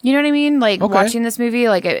 Sure. You know what I mean? Like watching this movie,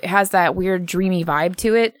 like it has that weird dreamy vibe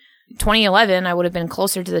to it. 2011, I would have been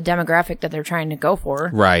closer to the demographic that they're trying to go for.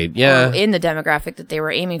 Right. Yeah. Or in the demographic that they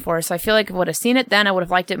were aiming for. So I feel like if I would have seen it then, I would have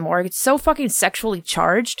liked it more. It's so fucking sexually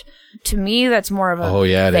charged. To me, that's more of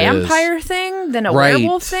a vampire thing than a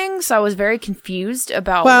werewolf thing. So I was very confused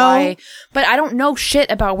about why. But I don't know shit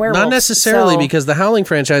about werewolves. Not necessarily, because the Howling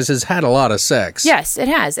franchise has had a lot of sex. Yes, it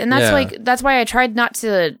has. And that's that's why I tried not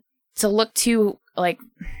to look too, like,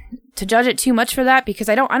 to judge it too much for that, because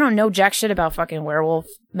I don't know jack shit about fucking werewolf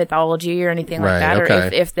mythology or anything like that.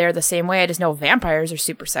 Or if they're the same way. I just know vampires are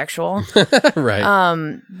super sexual. Right.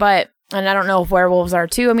 And I don't know if werewolves are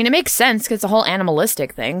too. I mean, it makes sense because it's a whole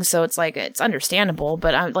animalistic thing, so it's like it's understandable.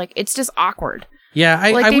 But I'm like, it's just awkward.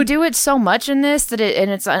 Yeah, they do it so much in this that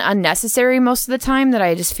it's unnecessary most of the time that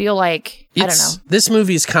I just feel like I don't know. This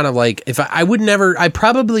movie is kind of like, if I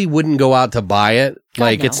probably wouldn't go out to buy it.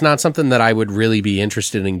 Like, it's not something that I would really be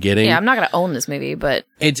interested in getting. Yeah, I'm not going to own this movie, but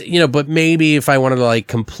it's, but maybe if I wanted to like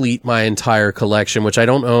complete my entire collection, which I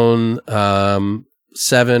don't own,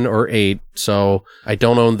 7 or 8. So I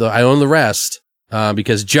don't own I own the rest,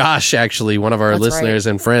 because Josh, actually, one of our listeners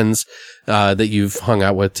and friends, that you've hung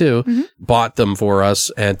out with too, bought them for us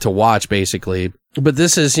and to watch basically. But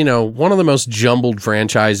this is, one of the most jumbled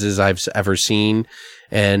franchises I've ever seen.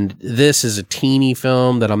 And this is a teeny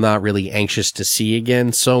film that I'm not really anxious to see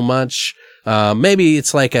again so much. Maybe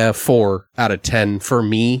it's like a 4 out of 10 for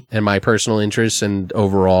me and my personal interests and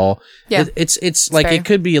overall. Yeah. It's like, fair. It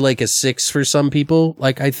could be like a 6 for some people,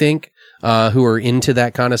 like I think, who are into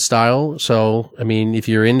that kind of style. So, I mean, if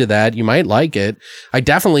you're into that, you might like it. I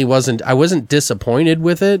wasn't disappointed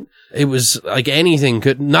with it. it was like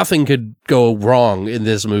nothing could go wrong in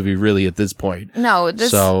this movie really at this point. No,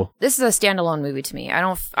 this is a standalone movie to me.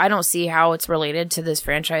 I don't see how it's related to this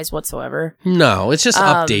franchise whatsoever. No, it's just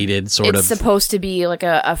updated sort of. It's supposed to be like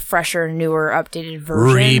a fresher, newer, updated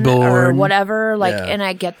version Reborn or whatever. Like, and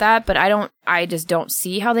I get that, but I just don't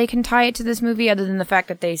see how they can tie it to this movie other than the fact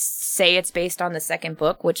that they say it's based on the second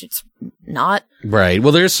book, which it's not. Right.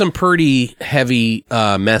 Well, there's some pretty heavy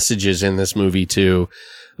messages in this movie too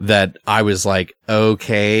that I was like,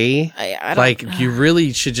 okay, I like you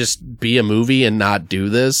really should just be a movie and not do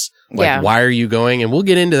this. Like, why are you going? And we'll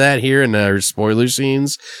get into that here in our spoiler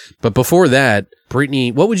scenes. But before that,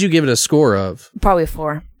 Brittany, what would you give it a score of? Probably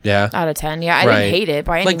 4. Yeah. Out of 10. Yeah. I didn't hate it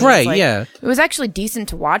by any means. Right. Yeah. It was actually decent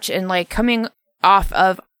to watch. And like coming off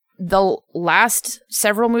of the last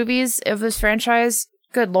several movies of this franchise,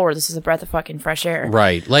 good Lord, this is a breath of fucking fresh air.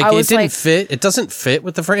 Right. Like it didn't fit. It doesn't fit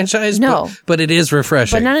with the franchise. No. But it is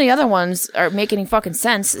refreshing. But none of the other ones are making any fucking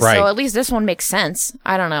sense. Right. So at least this one makes sense.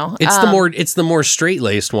 I don't know. It's the more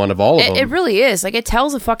straight-laced one of all of them. It really is. Like it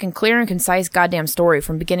tells a fucking clear and concise goddamn story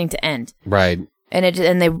from beginning to end. Right.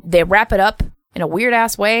 And they wrap it up in a weird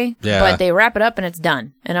ass way. Yeah. But they wrap it up and it's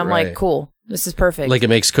done. And I'm like, cool. This is perfect. Like it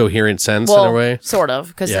makes coherent sense in a way. Sort of,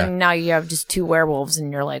 because then now you have just 2 werewolves,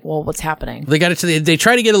 and you're like, well, what's happening? They got it to they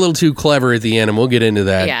try to get a little too clever at the end, and we'll get into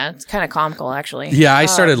that. Yeah, it's kind of comical, actually. Yeah, I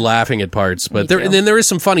started laughing at parts, but and then there is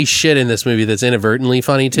some funny shit in this movie that's inadvertently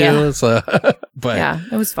funny too. Yeah. So, but yeah,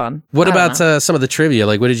 it was fun. What about some of the trivia?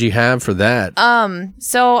 Like, what did you have for that?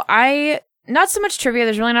 So not so much trivia.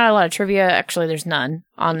 There's really not a lot of trivia. Actually, there's none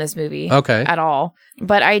on this movie. Okay. At all.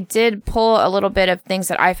 But I did pull a little bit of things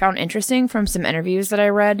that I found interesting from some interviews that I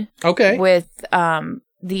read. Okay. With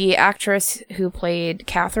the actress who played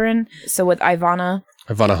Catherine. So with Ivana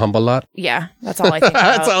Humbalot? Yeah, that's all I think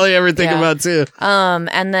about. That's all I ever think about too.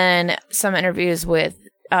 And then some interviews with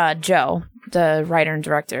Joe, the writer and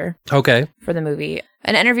director. Okay. For the movie.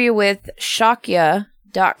 An interview with Shakya.com.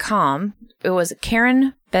 It was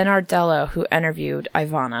Karen Bernardello who interviewed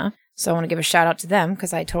Ivana. So I want to give a shout out to them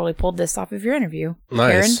because I totally pulled this off of your interview.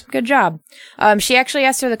 Nice. Karen, good job. She actually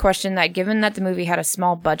asked her the question that given that the movie had a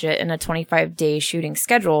small budget and a 25-day shooting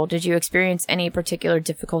schedule, did you experience any particular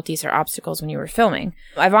difficulties or obstacles when you were filming?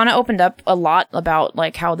 Ivana opened up a lot about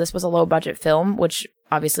like how this was a low budget film, which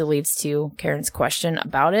obviously leads to Karen's question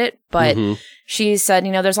about it. But she said,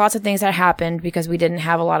 there's lots of things that happened because we didn't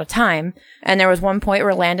have a lot of time. And there was one point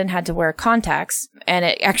where Landon had to wear contacts and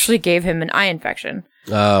it actually gave him an eye infection.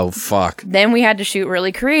 Oh, fuck. Then we had to shoot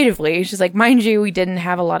really creatively. She's like, mind you, we didn't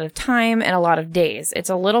have a lot of time and a lot of days. It's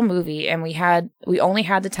a little movie and we only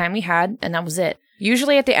had the time we had and that was it.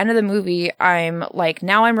 Usually at the end of the movie, I'm like,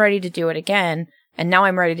 now I'm ready to do it again. And now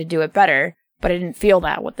I'm ready to do it better. But I didn't feel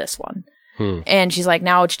that with this one. And she's like,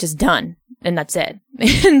 now it's just done. And that's it.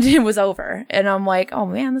 And it was over. And I'm like, oh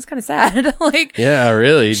man, that's kind of sad. Like, yeah,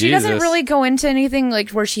 really. She doesn't really go into anything like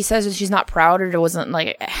where she says that she's not proud or wasn't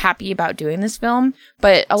like happy about doing this film.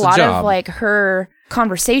 But a lot of like her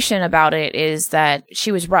conversation about it is that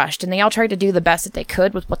she was rushed and they all tried to do the best that they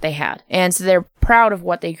could with what they had. And so they're proud of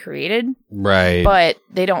what they created. Right. But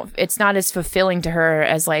it's not as fulfilling to her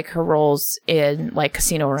as like her roles in like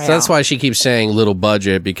Casino Royale. So that's why she keeps saying little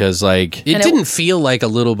budget because like it didn't feel like a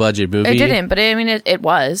little budget movie. It didn't, but I mean it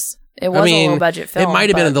was. It was a low budget film. It might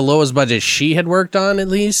have been the lowest budget she had worked on at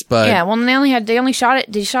least, but yeah. Well, they only shot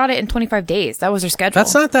it in 25 days. That was their schedule.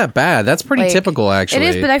 That's not that bad. That's pretty typical, actually.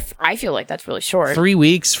 It is, but I feel like that's really short. 3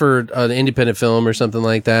 weeks for an independent film or something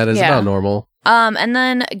like that is about normal. And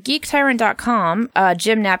then GeekTyrant.com,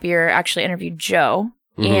 Jim Napier actually interviewed Joe.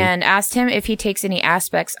 And asked him if he takes any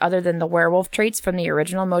aspects other than the werewolf traits from the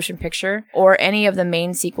original motion picture or any of the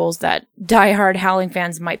main sequels that diehard Howling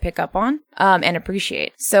fans might pick up on and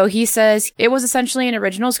appreciate. So he says, it was essentially an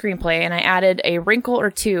original screenplay and I added a wrinkle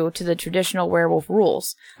or two to the traditional werewolf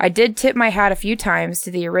rules. I did tip my hat a few times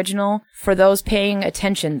to the original for those paying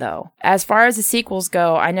attention though. As far as the sequels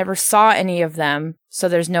go, I never saw any of them. So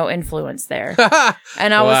there's no influence there.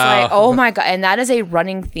 And I was like, oh my God. And that is a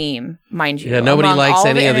running theme, mind you. Yeah, nobody likes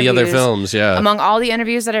any of the other films, yeah. Among all the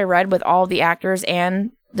interviews that I read with all the actors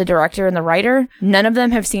and the director and the writer, none of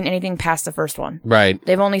them have seen anything past the first one. Right.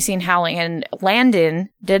 They've only seen Howling. And Landon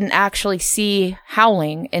didn't actually see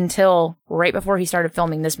Howling until right before he started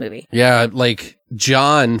filming this movie. Yeah, like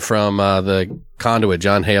John from the Conduit,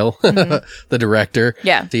 John Hale, the director.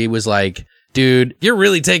 Yeah. He was like, dude, you're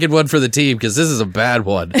really taking one for the team because this is a bad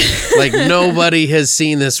one. Like nobody has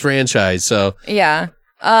seen this franchise, so yeah.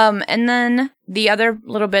 And then the other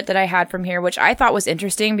little bit that I had from here, which I thought was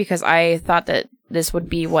interesting because I thought that this would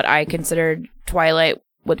be what I considered Twilight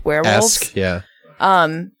with werewolves. Yeah.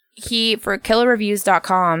 For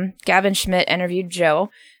killerreviews.com, Gavin Schmidt interviewed Joe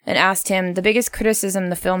and asked him, the biggest criticism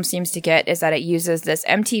the film seems to get is that it uses this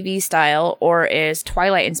MTV style or is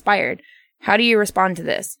Twilight inspired. How do you respond to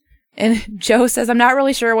this? And Joe says, I'm not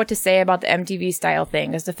really sure what to say about the MTV style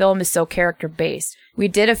thing, as the film is so character-based. We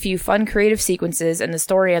did a few fun creative sequences, and the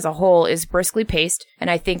story as a whole is briskly paced, and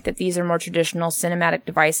I think that these are more traditional cinematic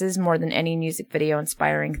devices more than any music video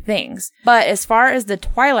inspiring things. But as far as the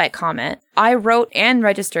Twilight comment, I wrote and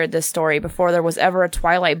registered this story before there was ever a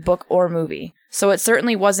Twilight book or movie, so it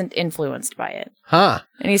certainly wasn't influenced by it. Huh.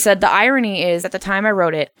 And he said, the irony is, at the time I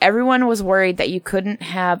wrote it, everyone was worried that you couldn't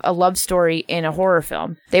have a love story in a horror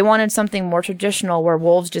film. They wanted something more traditional where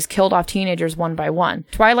wolves just killed off teenagers one by one.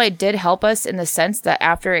 Twilight did help us in the sense that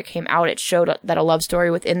after it came out, it showed that a love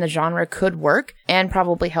story within the genre could work and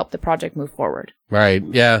probably help the project move forward. Right.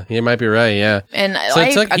 Yeah, you might be right. Yeah. And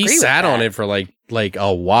so he sat on it for like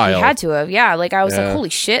a while. He had to have. Yeah. Like I was like, holy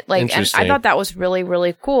shit. Like, and I thought that was really,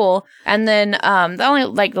 really cool. And then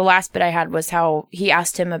the last bit I had was how he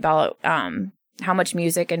asked him about how much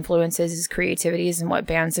music influences his creativities and what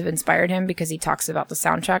bands have inspired him, because he talks about the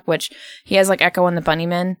soundtrack, which he has like Echo and the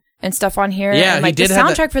Bunnymen and stuff on here. Yeah, and, like, he did the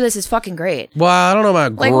soundtrack for this is fucking great. Well, I don't know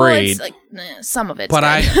about great. Well, it's like some of it, but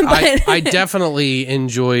I definitely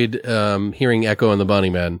enjoyed hearing Echo and the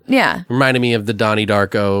Bunnymen. Yeah, reminded me of the Donnie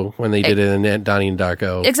Darko when they did it in Donnie and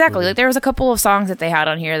Darko. Exactly. Like there was a couple of songs that they had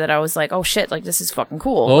on here that I was like, oh shit, like this is fucking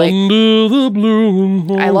cool. Under the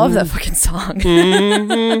blue. I love that fucking song.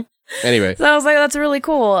 Mm-hmm. Anyway, so I was like, that's really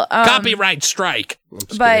cool. Copyright strike.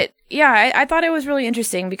 But yeah, I thought it was really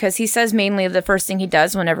interesting because he says mainly the first thing he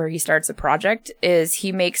does whenever he starts a project is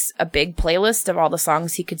he makes a big playlist of all the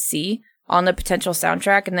songs he could see on the potential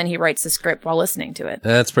soundtrack, and then he writes the script while listening to it.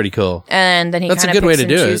 That's pretty cool. And then he kind of picks and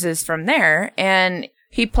chooses from there. And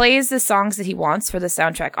he plays the songs that he wants for the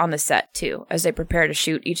soundtrack on the set, too, as they prepare to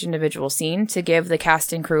shoot each individual scene to give the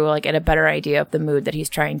cast and crew like a better idea of the mood that he's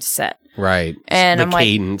trying to set. Right. And the I'm like,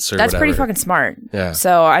 cadence or that's whatever. pretty fucking smart. Yeah.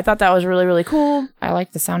 So I thought that was really, really cool. I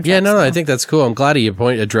like the soundtrack. Yeah, no, I think that's cool. I'm glad you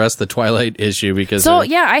addressed the Twilight issue because... So,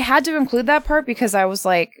 yeah, I had to include that part because I was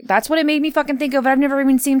like, that's what it made me fucking think of. I've never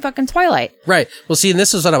even seen fucking Twilight. Right. Well, see, and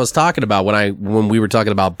this is what I was talking about when we were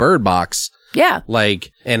talking about Bird Box. Yeah.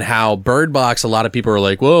 Like, and how Bird Box, a lot of people are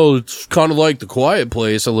like, well, it's kind of like The Quiet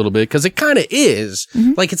Place a little bit, because it kind of is.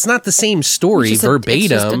 Mm-hmm. Like, it's not the same story verbatim. It's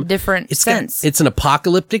just a different sense. It's an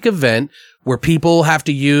apocalyptic event where people have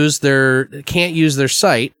to can't use their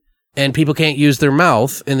sight, and people can't use their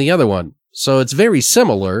mouth in the other one. So it's very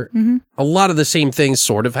similar. Mm-hmm. A lot of the same things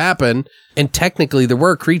sort of happen. And technically, there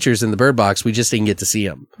were creatures in the Bird Box. We just didn't get to see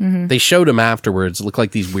them. Mm-hmm. They showed them afterwards. It looked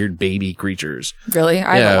like these weird baby creatures. Really?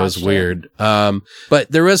 Yeah, it was weird. But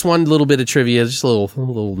there was one little bit of trivia, just a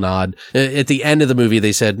little nod. At the end of the movie,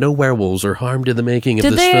 they said, no werewolves are harmed in the making of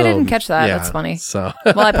this film. I didn't catch that. Yeah, that's funny. So.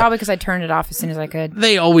 Well, probably because I turned it off as soon as I could.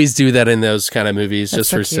 They always do that in those kind of movies, just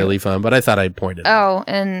for silly fun. But I thought I'd point it out. Oh,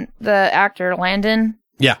 and the actor, Landon...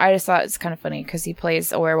 Yeah. I just thought it's kind of funny because he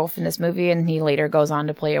plays a werewolf in this movie and he later goes on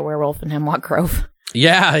to play a werewolf in Hemlock Grove.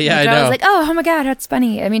 Yeah, I know. I was like, oh my God, that's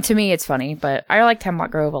funny. I mean, to me, it's funny, but I liked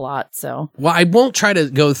Hemlock Grove a lot, so. Well, I won't try to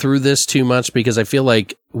go through this too much because I feel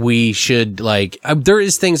like we should, there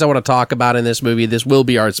is things I want to talk about in this movie. This will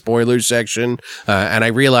be our spoilers section. And I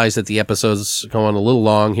realize that the episode's going a little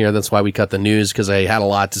long here. That's why we cut the news, because I had a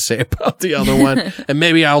lot to say about the other one. And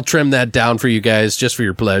maybe I'll trim that down for you guys just for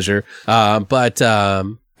your pleasure. But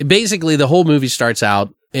basically, the whole movie starts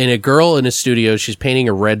out in a girl in a studio. She's painting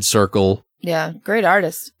a red circle. Yeah, great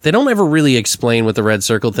artist. They don't ever really explain what the red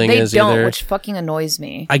circle thing is either. They don't, which fucking annoys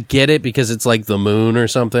me. I get it because it's like the moon or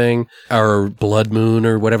something, or blood moon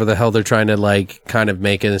or whatever the hell they're trying to kind of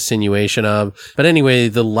make an insinuation of. But anyway,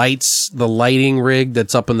 the lighting rig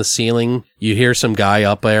that's up in the ceiling, you hear some guy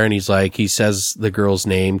up there and he says the girl's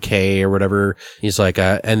name, Kay or whatever. He's like,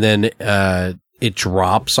 and then it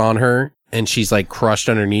drops on her. And she's crushed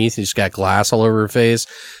underneath. She's got glass all over her face.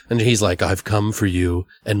 And he's like, I've come for you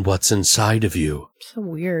and what's inside of you. So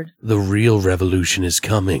weird. The real revolution is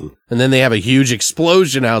coming. And then they have a huge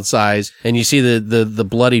explosion outside. And you see the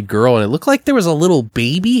bloodied girl. And it looked like there was a little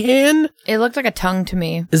baby hand. It looked like a tongue to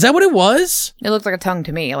me. Is that what it was? It looked like a tongue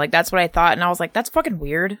to me. That's what I thought. And I was like, that's fucking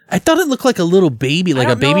weird. I thought it looked like a little baby, like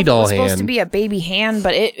a baby doll hand. It was supposed to be a baby hand,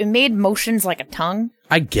 but it made motions like a tongue.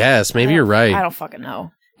 I guess. Maybe you're right. I don't fucking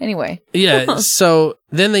know. Anyway. Yeah, so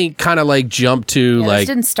then they kind of jump to this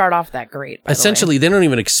didn't start off that great. Essentially, they don't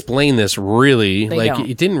even explain this really. They don't.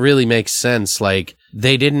 It didn't really make sense.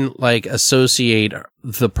 They didn't associate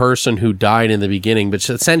the person who died in the beginning, but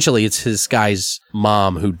essentially it's his guy's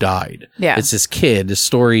mom who died. Yeah. It's his kid. The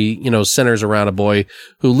story, centers around a boy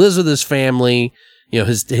who lives with his family.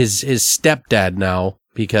 his stepdad now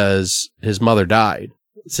because his mother died.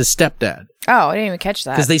 It's his stepdad. Oh, I didn't even catch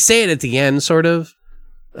that. Because they say it at the end, sort of.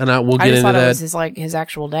 And we'll get into that. I just thought it was his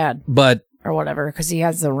actual dad. But... or whatever, because he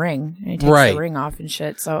has the ring. And he takes the ring off and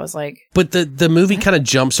shit, so it was like... But the movie kind of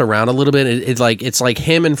jumps around a little bit. It's like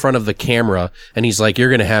him in front of the camera, and he's like, you're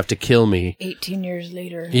going to have to kill me. 18 years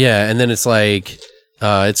later. Yeah, and then it's like...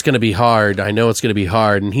 it's going to be hard. I know it's going to be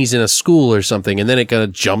hard. And he's in a school or something. And then it kind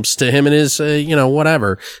of jumps to him and his,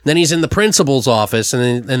 whatever. And then he's in the principal's office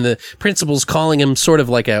and the principal's calling him sort of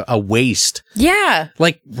like a waste. Yeah.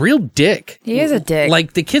 Like real dick. He is a dick.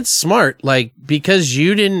 Like the kid's smart. Like because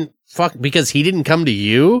he didn't come to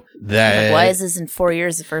you. Why is this in 4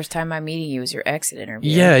 years the first time I'm meeting you was your exit interview?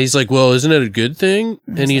 Yeah. He's like, well, isn't it a good thing?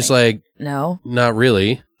 And he's like, no, not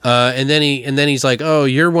really. And then he's like, oh,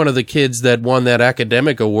 you're one of the kids that won that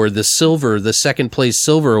academic award, the second place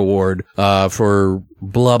silver award, for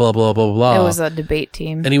blah, blah, blah, blah, blah. It was a debate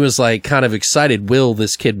team. And he was like kind of excited.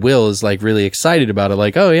 This kid Will is like really excited about it.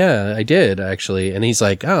 Like, oh yeah, I did actually. And he's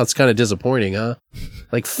like, oh, it's kind of disappointing, huh?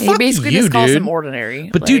 Like, fuck you, dude. He basically just calls him ordinary.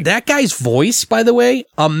 But dude, that guy's voice, by the way,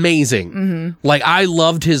 amazing. Mm-hmm. Like, I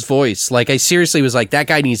loved his voice. Like, I seriously was like, that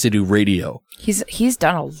guy needs to do radio. He's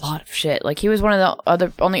done a lot of shit. Like, he was one of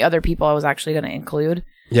the only other people I was actually going to include.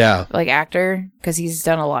 Yeah. Like, actor, because he's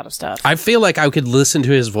done a lot of stuff. I feel like I could listen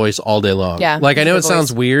to his voice all day long. Yeah. Like, I know it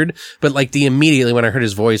sounds weird, but like immediately when I heard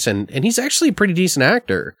his voice, and he's actually a pretty decent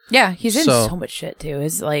actor. Yeah, he's in so much shit too.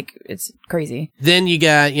 It's crazy. Then you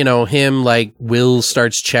got, him, like, Will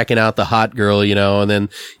starts checking out the hot girl, and then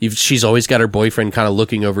she's always got her boyfriend kind of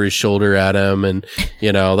looking over his shoulder at him, and,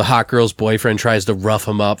 the hot girl's boyfriend tries to rough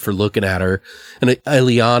him up for looking at her. And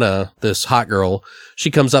Eliana, this hot girl, she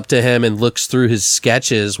comes up to him and looks through his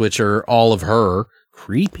sketches, which are all of her.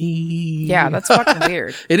 Creepy. Yeah, that's fucking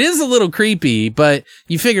weird. It is a little creepy, but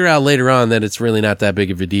you figure out later on that it's really not that big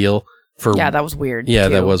of a deal. Yeah, that was weird. Yeah,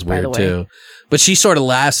 that was weird too. But she sort of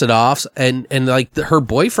laughs it off, and like her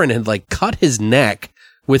boyfriend had like cut his neck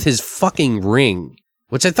with his fucking ring,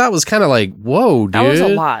 which I thought was kind of like, whoa, dude. That was a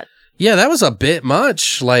lot. Yeah, that was a bit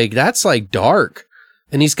much. Like, that's like dark.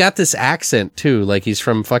 And he's got this accent too, like he's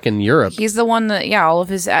from fucking Europe. He's the one that, all of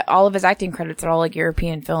his acting credits are all like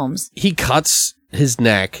European films. He cuts his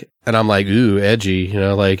neck, and I'm like, ooh, edgy,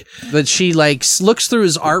 but she like looks through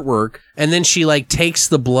his artwork, and then she like takes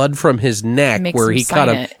the blood from his neck where he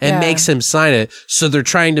cut him and makes him sign it. So they're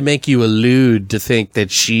trying to make you allude to think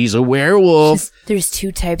that she's a werewolf. There's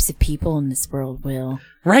two types of people in this world, Will.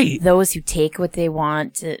 Right. Those who take what they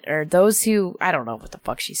want, or those who, I don't know what the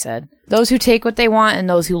fuck she said. Those who take what they want and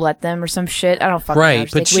those who let them or some shit. I don't fucking know.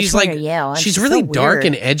 Right, but she's like, she's really so dark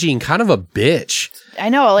and edgy and kind of a bitch. I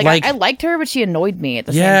know, like I liked her, but she annoyed me at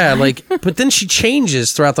the same time. Yeah, but then she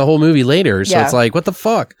changes throughout the whole movie later, so it's like, what the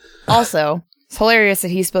fuck? Also, it's hilarious that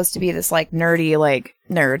he's supposed to be this like nerdy, like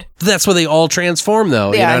nerd. That's where they all transform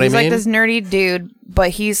though, yeah, you know what I mean? He's like this nerdy dude,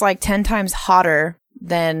 but he's like 10 times hotter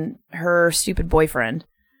than her stupid boyfriend.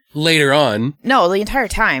 Later on. No, the entire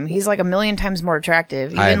time. He's like a million times more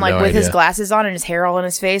attractive. Even like with his glasses on and his hair all in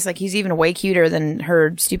his face. Like he's even way cuter than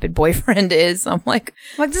her stupid boyfriend is. I'm like,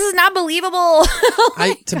 this is not believable.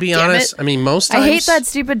 To be honest, I mean, most times. I hate that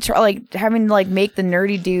stupid, having to make the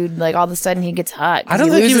nerdy dude, like all of a sudden he gets hot. I don't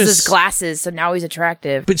think he loses his glasses, so now he's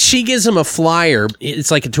attractive. But she gives him a flyer.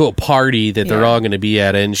 It's like to a party that they're all going to be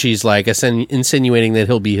at. And she's like insinuating that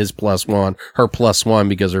he'll be her plus one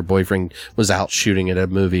because her boyfriend was out shooting at a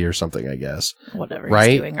movie or something, I guess. Whatever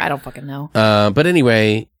he's doing. I don't fucking know. But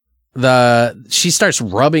anyway, she starts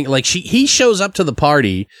rubbing, like he shows up to the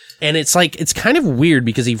party, and it's kind of weird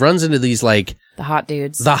because he runs into these like the hot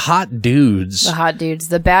dudes.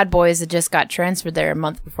 The bad boys that just got transferred there a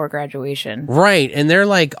month before graduation. Right. And they're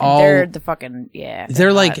like they're the fucking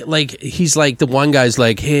They're like he's like, the one guy's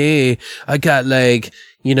like, hey, I got like,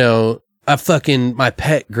 a fucking my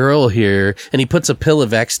pet girl here, and he puts a pill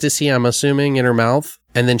of ecstasy, I'm assuming, in her mouth,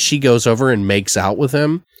 and then she goes over and makes out with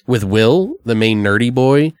him, with Will, the main nerdy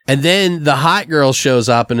boy. And then the hot girl shows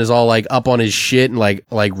up and is all like up on his shit and like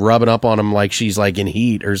rubbing up on him like she's like in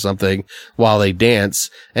heat or something while they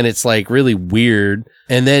dance, and it's like really weird.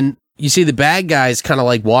 And then you see the bad guys kind of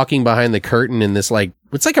like walking behind the curtain in this like,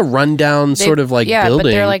 it's like a rundown sort of like building.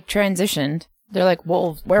 But they're like transitioned. They're like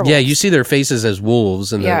werewolves. Yeah, you see their faces as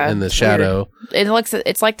wolves in the shadow.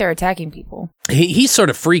 It's like they're attacking people. He's sort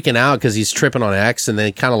of freaking out because he's tripping on X, and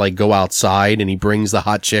they kind of like go outside, and he brings the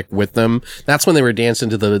hot chick with them. That's when they were dancing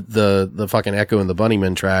to the fucking Echo and the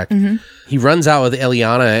Bunnymen track. Mm-hmm. He runs out with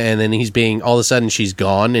Eliana, and then all of a sudden she's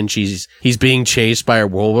gone, and he's being chased by a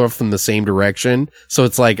werewolf from the same direction. So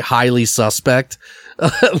it's like highly suspect.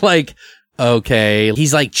 Like, okay.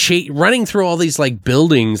 He's like running through all these like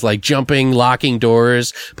buildings, like jumping, locking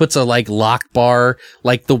doors, puts a like lock bar,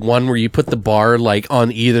 like the one where you put the bar like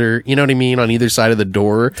on either, you know what I mean? On either side of the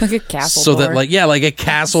door. Like a castle so door. That like, yeah, like a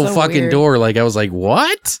castle so fucking weird. Door. Like I was like,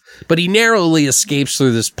 what? But he narrowly escapes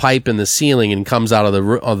through this pipe in the ceiling and comes out of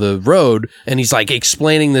the road. And he's like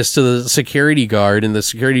explaining this to the security guard. And the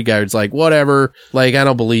security guard's like, whatever. Like, I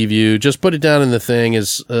don't believe you. Just put it down in the thing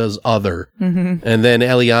as other. Mm-hmm. And then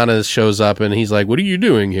Eliana shows up and he's like, what are you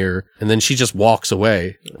doing here? And then she just walks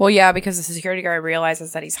away. Well, yeah, because the security guard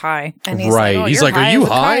realizes that he's high. And he's right. like, he's like, are you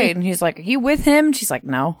high? And he's like, are you with him? She's like,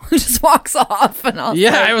 no. Just walks off. And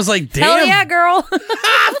I was like, damn. Hell yeah, girl.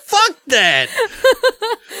 Fuck that.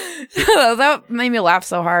 That made me laugh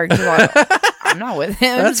so hard. Like, I'm not with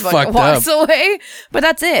him. That's just fucked walks up. away. But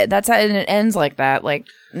that's it. That's how and it ends like that. Like,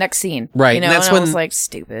 next scene. Right. You know? That's and when, I was like,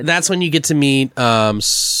 stupid. That's when you get to meet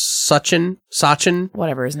Sachin.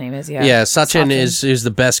 Whatever his name is, yeah. Yeah, Sachin is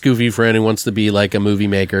the best goofy friend who wants to be like a movie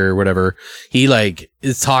maker or whatever. He like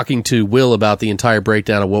is talking to Will about the entire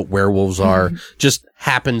breakdown of what werewolves are. Just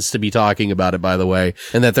happens to be talking about it, by the way,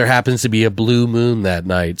 and that there happens to be a blue moon that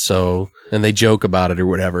night. So, and they joke about it or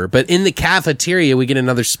whatever. But in the cafeteria, we get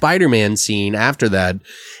another Spider-Man scene after that.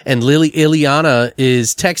 And Ileana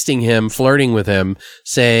is texting him, flirting with him,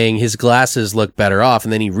 saying his glasses look better off.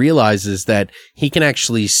 And then he realizes that he can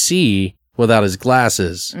actually see without his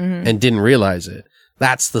glasses and didn't realize it.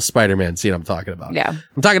 That's the Spider-Man scene I'm talking about. Yeah.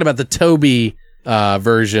 I'm talking about the Tobey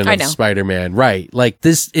version of Spider-Man. Right. Like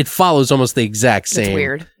this, it follows almost the exact same. It's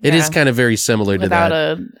weird. It is kind of very similar to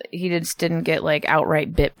that. He just didn't get like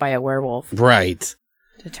outright bit by a werewolf. Right.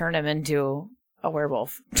 To turn him into a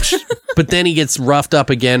werewolf. But then he gets roughed up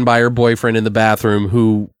again by her boyfriend in the bathroom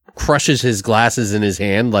who crushes his glasses in his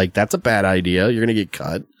hand. Like, that's a bad idea. You're going to get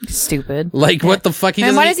cut. Stupid. Like, what the fuck?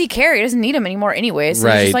 And why does he care? He doesn't need him anymore anyway. So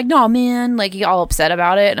right. He's just like, no, man. Like, he all upset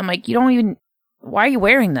about it. And I'm like, you don't even... Why are you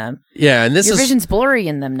wearing them? Yeah, and your vision's blurry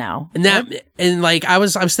in them now. And like I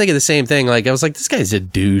was thinking the same thing. Like I was like, this guy's a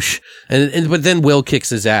douche. But then Will kicks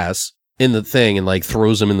his ass in the thing and like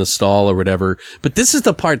throws him in the stall or whatever. But this is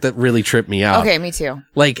the part that really tripped me out. Okay, me too.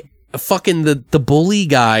 Like fucking the bully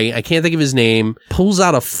guy, I can't think of his name, pulls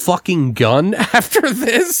out a fucking gun after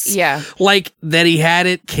this. Yeah. Like that he had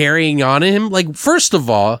it carrying on him. Like, first of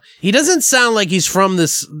all, he doesn't sound like he's from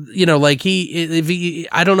this, you know, like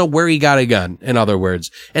I don't know where he got a gun, in other words.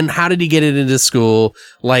 And how did he get it into school?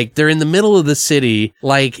 Like, they're in the middle of the city.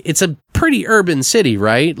 Like, it's a pretty urban city,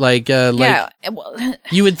 right? Like, yeah.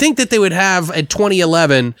 You would think that they would have at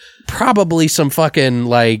 2011 probably some fucking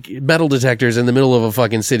like metal detectors in the middle of a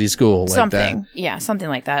fucking city school. Like something. That. Yeah, something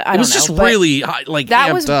like that. It was just really like that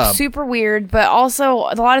amped was up. Super weird, but also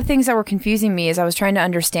a lot of things that were confusing me as I was trying to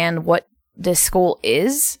understand what this school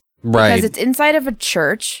is. Right. Because it's inside of a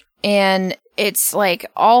church and it's like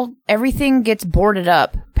everything gets boarded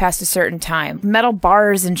up past a certain time. Metal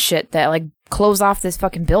bars and shit that like close off this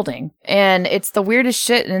fucking building. And it's the weirdest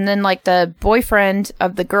shit. And then like the boyfriend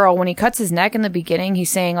of the girl, when he cuts his neck in the beginning, he's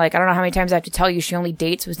saying like, I don't know how many times I have to tell you she only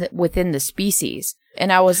dates within the species.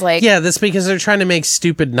 And I was like... Yeah, that's because they're trying to make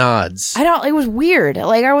stupid nods. It was weird.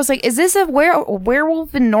 Like, I was like, is this a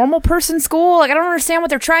werewolf and normal person school? Like, I don't understand what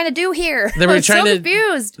they're trying to do here. They were so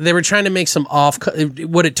confused. They were trying to make some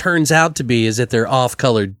what it turns out to be is that they're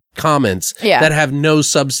off-colored comments that have no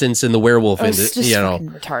substance in the werewolf industry. You know,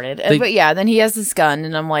 retarded. But yeah, then he has this gun,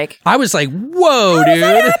 and I'm like, I was like, whoa, how dude, does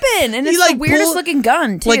that happen? And it's like the weirdest looking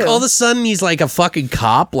gun too. Like all of a sudden, he's like a fucking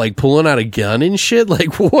cop, like pulling out a gun and shit.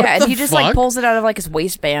 Like what? Yeah, and he just like pulls it out of like his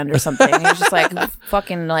waistband or something. He's just like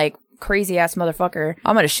fucking like crazy ass motherfucker.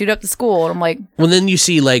 I'm gonna shoot up the school. And I'm like, well, then you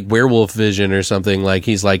see like werewolf vision or something. Like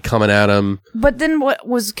he's like coming at him. But then what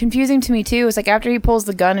was confusing to me too is like after he pulls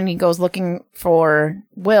the gun and he goes looking for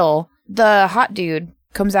Will, the hot dude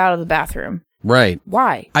comes out of the bathroom. Right.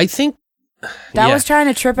 Why? I think that was trying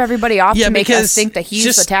to trip everybody off to make us think that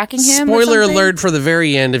he's attacking him. Spoiler alert for the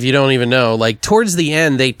very end, if you don't even know. Like towards the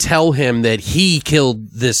end, they tell him that he killed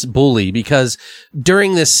this bully because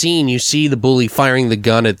during this scene, you see the bully firing the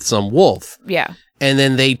gun at some wolf. Yeah. And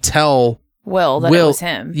then they tell Will that it was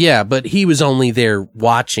him. Yeah, but he was only there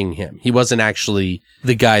watching him. He wasn't actually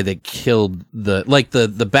the guy that killed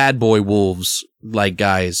the bad boy wolves, like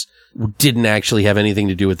guys didn't actually have anything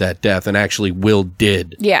to do with that death, and actually Will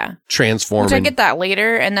did. Yeah. Transform. Which I get that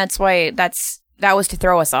later, and that's why that was to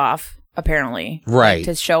throw us off, apparently. Right. Like,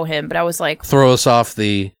 to show him, but I was like... Throw us off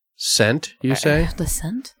the scent, you say? The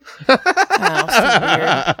scent? I don't know, it's so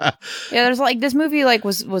weird. Yeah, there's like, this movie like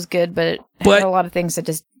was good, but it had a lot of things that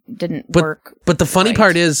just didn't work. But the funny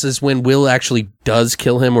part is when Will actually does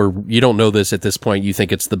kill him, or you don't know this at this point, you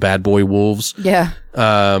think it's the bad boy wolves. Yeah.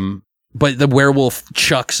 but the werewolf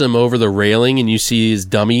chucks him over the railing and you see his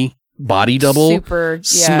dummy body double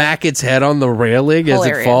smack its head on the railing as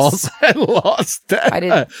it falls. I lost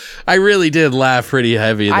that. I really did laugh pretty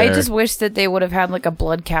heavy there. I just wish that they would have had like a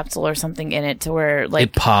blood capsule or something in it to where like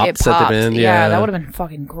it pops at the end. Yeah, that would have been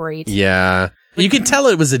fucking great. Yeah. You can tell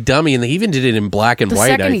it was a dummy, and they even did it in black and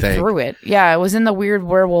white, I think. The second he threw it. Yeah, it was in the weird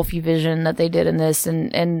werewolfy vision that they did in this,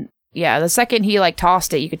 and yeah, the second he like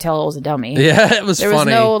tossed it, you could tell it was a dummy. Yeah, it was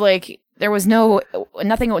funny. There was no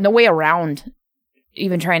way around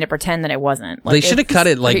even trying to pretend that it wasn't. Like, they should have cut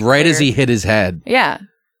it like right as he hit his head. Yeah.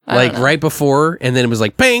 Like right before, and then it was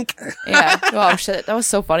like pink. Yeah. Oh shit, that was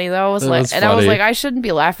so funny though. I was like, I shouldn't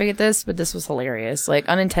be laughing at this, but this was hilarious, like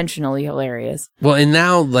unintentionally hilarious. Well, and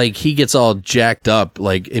now like he gets all jacked up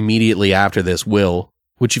like immediately after this, Will,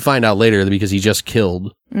 which you find out later because he just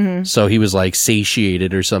killed. Mm-hmm. So he was like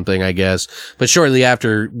satiated or something, I guess. But shortly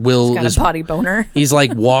after, Will is a body boner. He's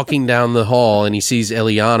like walking down the hall and he sees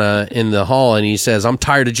Eliana in the hall and he says, "I'm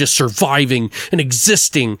tired of just surviving and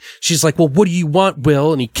existing." She's like, "Well, what do you want,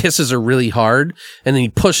 Will?" And he kisses her really hard and then he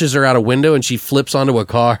pushes her out a window and she flips onto a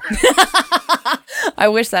car. I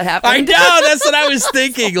wish that happened. I know, that's what I was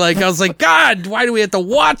thinking. Like, I was like, God, why do we have to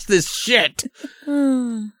watch this shit?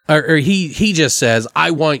 or he just says,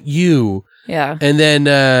 "I want you." Yeah. And then,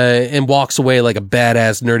 and walks away like a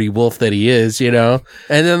badass nerdy wolf that he is, you know?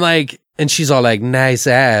 And then like, and she's all like, "Nice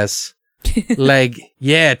ass." Like,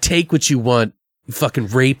 yeah, take what you want, you fucking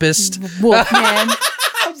rapist. Wolfman.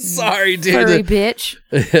 I'm sorry, dude. Furry bitch.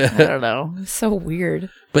 I don't know. It's so weird.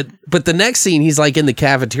 But the next scene, he's like in the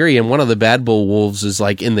cafeteria, and one of the bad bull wolves is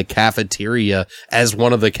like in the cafeteria as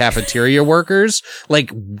one of the cafeteria workers.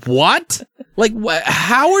 Like, what? Like,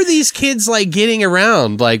 how are these kids like getting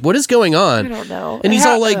around? Like, what is going on? I don't know. And he's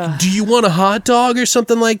all like, "Do you want a hot dog or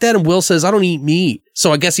something like that?" And Will says, "I don't eat meat."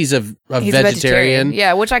 So I guess he's a vegetarian.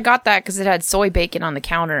 Yeah, which I got that because it had soy bacon on the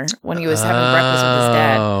counter when he was having breakfast with his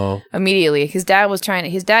dad. Immediately, his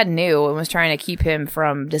dad knew and was trying to keep him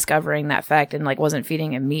from discovering that fact and like wasn't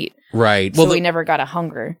feeding him meat. Right. So he never got a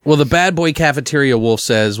hunger. Well, the bad boy cafeteria wolf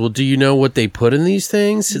says, "Well, do you know what they put in these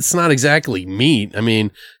things? It's not exactly meat. I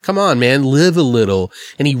mean, come on, man, live a little."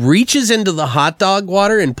 And he reaches into the hot dog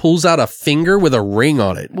water and pulls out a finger with a ring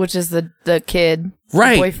on it. Which is the kid.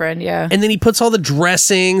 Right. The boyfriend, yeah. And then he puts all the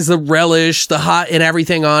dressings, the relish, the hot and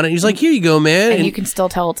everything on it. He's like, "Here you go, man." And you can still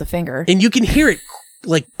tell it's a finger. And you can hear it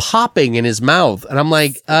like popping in his mouth. And I'm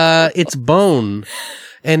like, it's bone.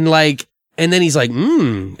 And like, and then he's like,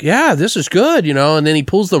 yeah, this is good, you know? And then he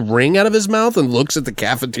pulls the ring out of his mouth and looks at the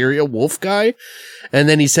cafeteria wolf guy. And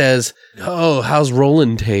then he says, "Oh, how's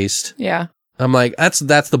Roland taste?" Yeah. I'm like, that's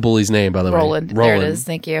the bully's name, by the way. Roland. There it is.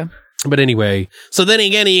 Thank you. But anyway, so then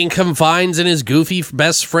again, he confides in his goofy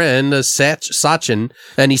best friend, Sachin,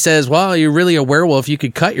 and he says, "Well, you're really a werewolf. You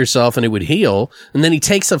could cut yourself and it would heal." And then he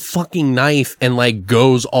takes a fucking knife and like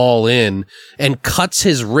goes all in and cuts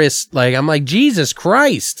his wrist. Like, I'm like, Jesus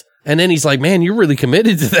Christ. And then he's like, "Man, you're really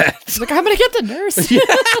committed to that." He's like, "I'm going to get the nurse."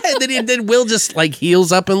 Yeah. And then Will just like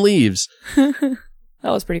heals up and leaves. That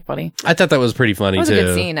was pretty funny. I thought that was pretty funny, too. That was a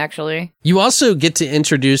good scene, actually. You also get to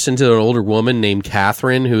introduce into an older woman named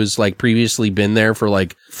Catherine, who's like previously been there for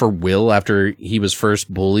Will after he was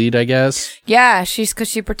first bullied, I guess. Yeah, because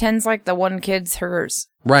she pretends like the one kid's hers.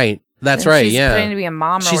 Right. That's right. She's yeah. pretending to be a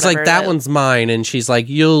mom. She's like, "That one's mine," and she's like,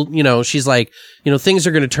 she's like, "Things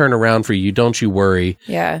are going to turn around for you. Don't you worry."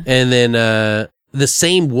 Yeah. And then the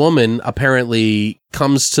same woman apparently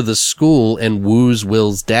comes to the school and woos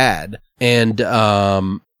Will's dad. And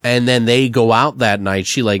then they go out that night.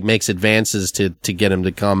 She like makes advances to get him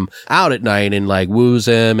to come out at night and like woos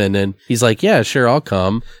him. And then he's like, "Yeah, sure, I'll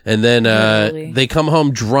come." And then, they come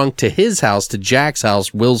home drunk to his house, to Jack's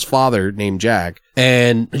house, Will's father named Jack.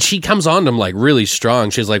 And she comes on to him like really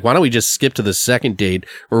strong. She's like, "Why don't we just skip to the second date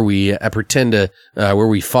where we pretend to, where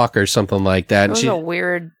we fuck or something like that." It was a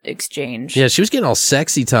weird exchange. Yeah, she was getting all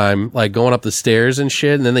sexy time, like going up the stairs and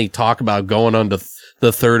shit. And then they talk about going on to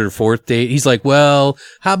the third or fourth date. He's like, "Well,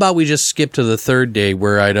 how about we just skip to the third date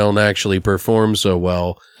where I don't actually perform so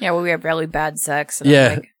well?" Yeah, well, we have really bad sex. And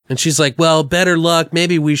yeah. And she's like, "Well, better luck.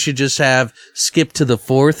 Maybe we should just skip to the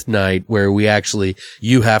fourth night where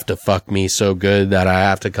you have to fuck me so good that I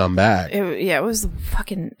have to come back." It was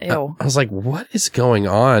fucking ew. I was like, what is going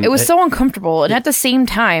on? It was so uncomfortable. And at the same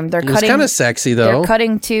time, it was kind of sexy though. They're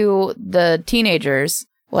cutting to the teenagers.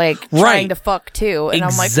 like trying to fuck too. And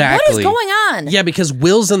exactly. I'm like, what is going on? Yeah, because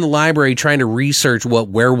Will's in the library trying to research what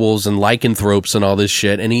werewolves and lycanthropes and all this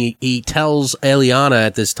shit. And he tells Eliana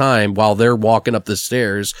at this time while they're walking up the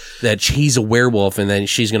stairs that he's a werewolf and then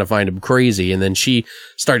she's going to find him crazy. And then she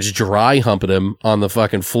starts dry humping him on the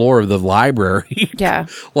fucking floor of the library. Yeah.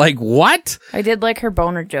 Like, what? I did like her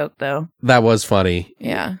boner joke though. That was funny.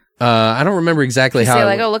 Yeah. I don't remember exactly how. Say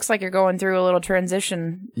like, oh, looks like you're going through a little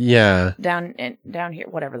transition. Yeah. Down here,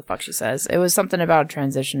 whatever the fuck she says. It was something about a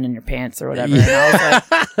transition in your pants or whatever. And I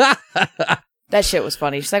was like, that shit was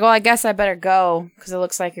funny. She's like, well, I guess I better go because it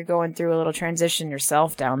looks like you're going through a little transition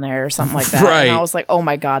yourself down there or something like that. Right. And I was like, oh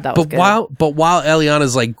my God, that was good. While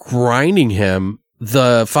Eliana's like grinding him,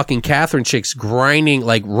 the fucking Catherine chick's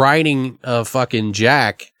riding a fucking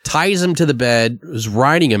Jack, ties him to the bed, is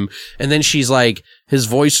riding him, and then she's like, his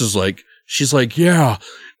voice is like, she's like, yeah,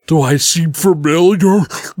 do I seem familiar?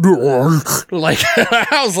 Like,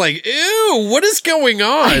 I was like, ew, what is going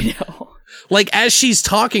on? I know. Like, as she's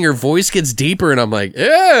talking, her voice gets deeper, and I'm like,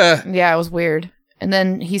 yeah. Yeah, it was weird. And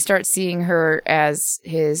then he starts seeing her as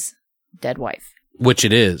his dead wife. Which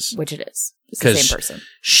it is. It's the same person.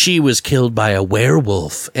 She was killed by a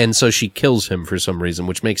werewolf, and so she kills him for some reason,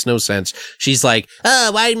 which makes no sense. She's like,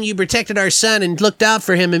 oh, why didn't you protected our son and looked out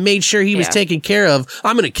for him and made sure he was taken care of?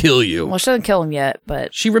 I'm going to kill you. Well, she doesn't kill him yet,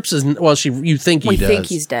 but... She rips his... Well, you think he does. We think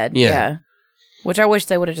he's dead, yeah. Which I wish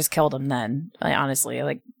they would have just killed him then, honestly.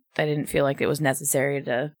 Like, I didn't feel like it was necessary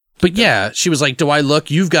to... But yeah, she was like, do I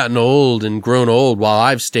look? You've gotten old and grown old while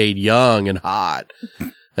I've stayed young and hot.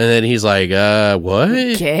 And then he's like, what?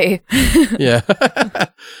 Okay. Yeah.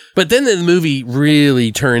 But then the movie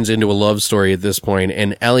really turns into a love story at this point,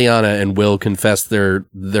 and Eliana and Will confess their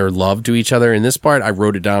love to each other. In this part, I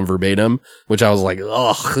wrote it down verbatim, which I was like,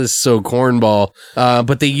 oh, this is so cornball.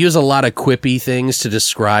 But they use a lot of quippy things to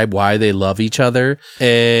describe why they love each other.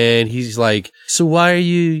 And he's like, so why are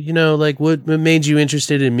you, like, what made you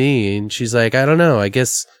interested in me? And she's like, I don't know. I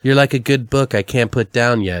guess you're like a good book I can't put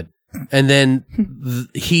down yet. And then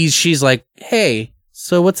she's like, hey,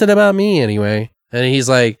 so what's it about me anyway? And he's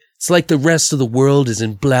like, it's like the rest of the world is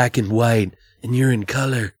in black and white and you're in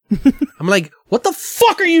color. I'm like, what the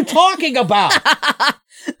fuck are you talking about?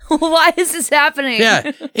 Why is this happening?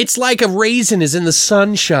 Yeah, it's like a raisin is in the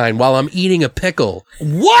sunshine while I'm eating a pickle.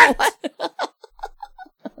 What?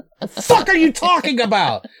 The fuck are you talking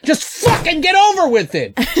about? Just fucking get over with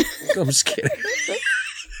it. I'm just kidding.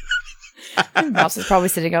 Mouse is probably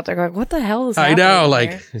sitting out there going, what the hell is happening? I know,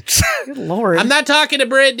 like, good Lord. I'm not talking to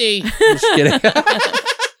Brittany. I'm just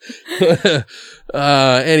kidding.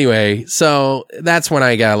 Anyway, so that's when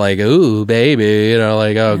I got like, ooh, baby,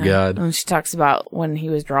 like, oh, God. And she talks about when he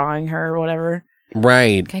was drawing her or whatever.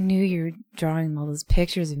 Right. Like, I knew you were drawing all those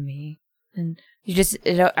pictures of me. And you just,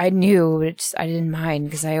 I knew, but I didn't mind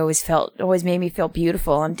because I always made me feel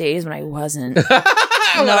beautiful on days when I wasn't. And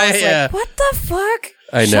I was like, what the fuck?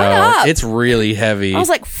 I know. Shut up. It's really heavy. I was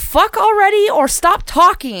like, fuck already, or stop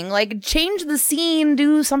talking. Like, change the scene,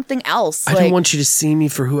 do something else. I don't want you to see me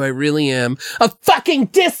for who I really am. A fucking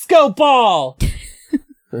disco ball!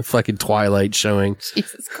 A fucking Twilight showing.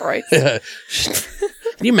 Jesus Christ. Can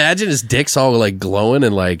you imagine his dick's all like glowing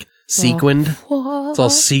and like sequined? It's all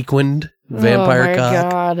sequined. Vampire cock. Oh my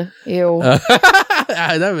God. Ew.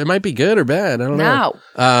 It might be good or bad. I don't know.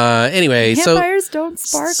 Anyway, vampires don't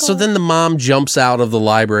sparkle. So then the mom jumps out of the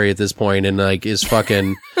library at this point and like is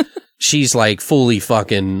fucking, she's like fully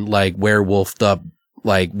fucking like werewolfed up,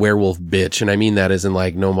 like werewolf bitch. And I mean that as in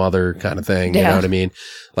like no mother kind of thing. You know what I mean?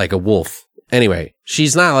 Like a wolf. Anyway,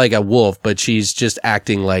 she's not like a wolf, but she's just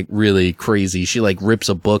acting like really crazy. She like rips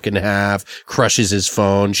a book in half, crushes his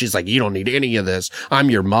phone. She's like, you don't need any of this. I'm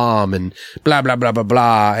your mom and blah, blah, blah, blah,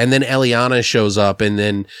 blah. And then Eliana shows up and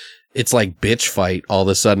then it's like bitch fight all of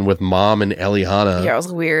a sudden with mom and Eliana. Yeah, it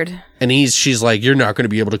was weird. And she's like, you're not going to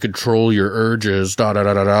be able to control your urges, da da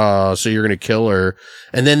da da da. So you're going to kill her.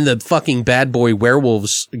 And then the fucking bad boy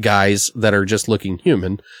werewolves guys that are just looking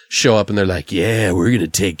human show up and they're like, yeah, we're going to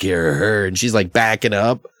take care of her. And she's like backing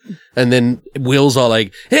up. And then Will's all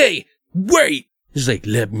like, hey, wait. He's like,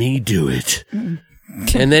 let me do it.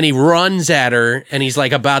 And then he runs at her and he's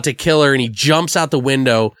like about to kill her and he jumps out the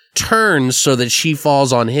window, turns so that she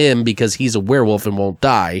falls on him because he's a werewolf and won't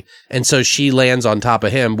die. And so she lands on top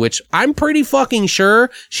of him, which I'm pretty fucking sure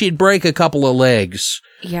she'd break a couple of legs.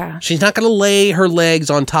 Yeah. She's not going to lay her legs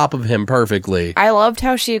on top of him perfectly. I loved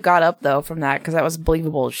how she got up though from that because that was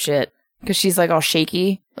believable as shit. Because she's like all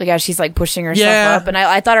shaky, like as she's like pushing herself up. And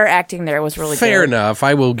I thought her acting there was really fair good. enough.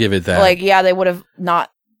 I will give it that. Like, yeah, they would have not.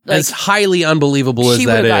 Like, as highly unbelievable as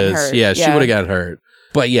that is. Hurt. Yeah, she would have gotten hurt.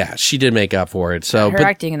 But yeah, she did make up for it. So her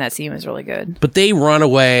acting in that scene was really good. But they run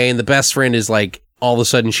away, and the best friend is like all of a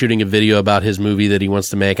sudden shooting a video about his movie that he wants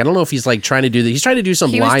to make. I don't know if he's like trying to do that. He's trying to do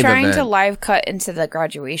some live event. He was trying to live cut into the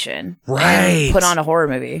graduation. Right. And put on a horror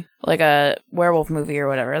movie. Like a werewolf movie or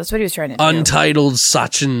whatever. That's what he was trying to do. Untitled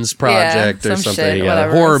Sachin's project or something. Shit,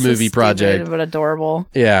 yeah, horror movie project. But adorable.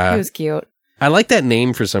 Yeah. He was cute. I like that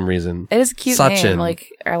name for some reason. It is a cute name. Like,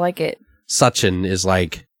 I like it. Sachin is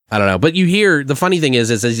like, I don't know. But you hear, the funny thing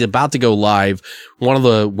is as he's about to go live, one of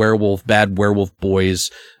the bad werewolf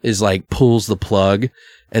boys is like, pulls the plug.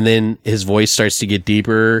 And then his voice starts to get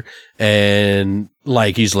deeper, and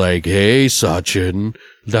like he's like, "Hey, Sachin,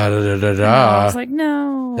 da da da da da." I was like,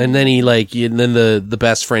 "No." And then the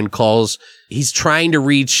best friend calls. He's trying to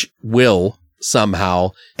reach Will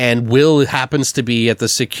somehow, and Will happens to be at the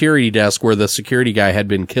security desk where the security guy had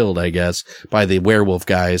been killed, I guess, by the werewolf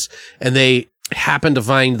guys, and they happen to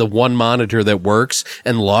find the one monitor that works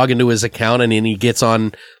and log into his account, and then he gets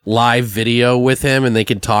on live video with him and they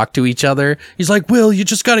can talk to each other. He's like, Will, you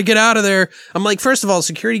just got to get out of there. I'm like, first of all,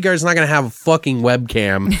 security guard's not going to have a fucking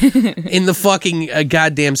webcam in the fucking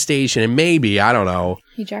goddamn station. And maybe, I don't know.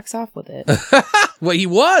 He jacks off with it. Well, he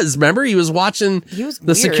was. Remember? He was watching. The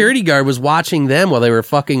weird. Security guard was watching them while they were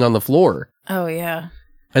fucking on the floor. Oh, yeah.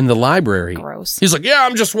 In the library. Gross. He's like, yeah,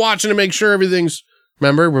 I'm just watching to make sure everything's.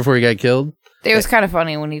 Remember? Before he got killed? It was kind of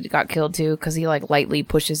funny when he got killed, too, because he, like, lightly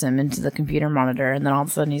pushes him into the computer monitor, and then all of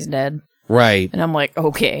a sudden he's dead. Right. And I'm like,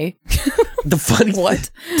 okay. The funny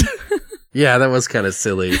What? Yeah, that was kind of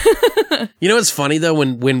silly. You know what's funny, though?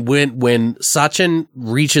 When Sachin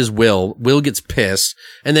reaches Will gets pissed,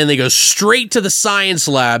 and then they go straight to the science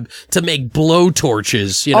lab to make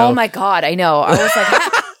blowtorches, you know? Oh, my God, I know. I was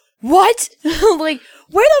like, what? Like,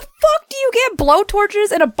 where the fuck do you get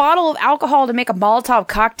blowtorches and a bottle of alcohol to make a Molotov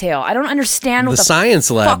cocktail? I don't understand what the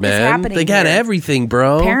science lab, fuck man. is happening They got here. everything,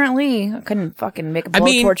 bro. Apparently, I couldn't fucking make a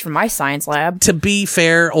blowtorch from my science lab. To be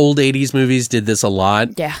fair, old 80s movies did this a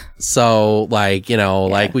lot. Yeah. So, like, you know,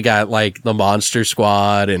 like we got like the Monster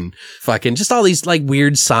Squad and fucking just all these like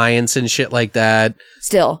weird science and shit like that.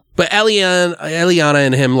 Still. But Eliana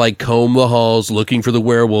and him like comb the halls looking for the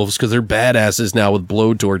werewolves because they're badasses now with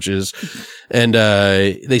blowtorches. And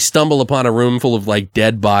they stumble upon a room full of like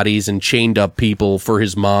dead bodies and chained up people for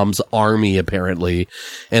his mom's army, apparently.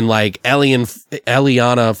 And like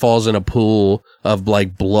Eliana falls in a pool of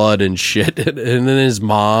like blood and shit. And then his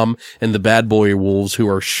mom and the bad boy wolves, who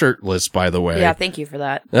are shirtless, by the way. Yeah, thank you for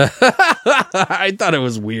that. I thought it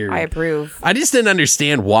was weird. I approve. I just didn't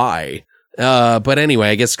understand why. But anyway,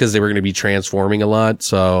 I guess because they were going to be transforming a lot.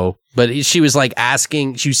 So, but she was like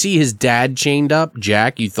asking, you see his dad chained up,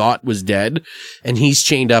 Jack, you thought was dead, and he's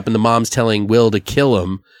chained up, and the mom's telling Will to kill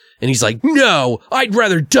him. And he's like, no, I'd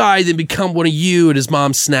rather die than become one of you. And his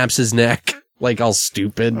mom snaps his neck, like all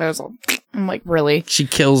stupid. I'm like, really? She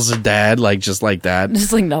kills his dad, like just like that.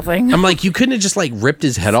 Just like nothing. I'm like, you couldn't have just like ripped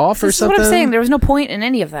his head off or something? That's what I'm saying. There was no point in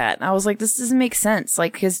any of that. I was like, this doesn't make sense.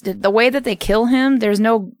 Like, the way that they kill him, there's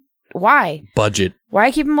no. Why? Budget.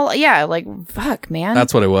 Why keep him alive? Yeah, like, fuck, man.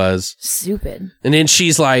 That's what it was. Stupid. And then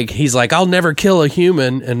he's like, I'll never kill a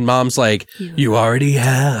human. And mom's like, you already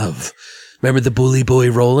have. Remember the bully boy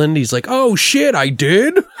Roland? He's like, oh shit, I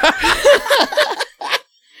did?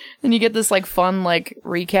 And you get this like fun, like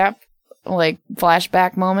recap, like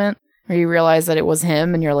flashback moment where you realize that it was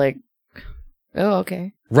him and you're like, oh,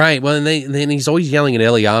 okay. Right. Well, and then he's always yelling at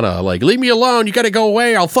Eliana, like, leave me alone. You got to go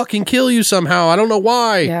away. I'll fucking kill you somehow. I don't know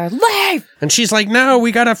why. Yeah. Leave! And she's like, no,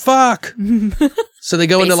 we got to fuck. So they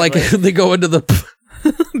go into the...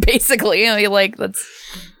 Basically, you know, like, that's...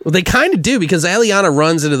 Well, they kind of do, because Eliana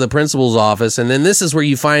runs into the principal's office, and then this is where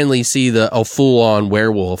you finally see a full-on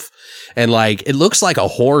werewolf. And, like, it looks like a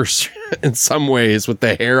horse in some ways with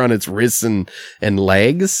the hair on its wrists and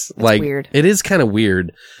legs. That's like, weird. It is kind of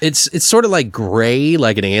weird. It's sort of like gray,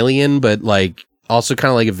 like an alien, but, like, also kind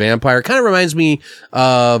of like a vampire. Kind of reminds me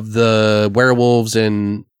of the werewolves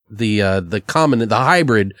in the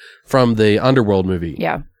hybrid from the Underworld movie.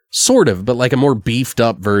 Yeah. Sort of, but like a more beefed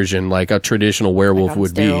up version, like a traditional werewolf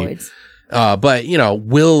would steroids. be. But, you know,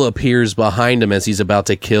 Will appears behind him as he's about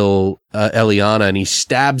to kill Eliana, and he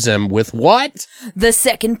stabs him with what? The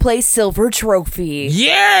second place silver trophy.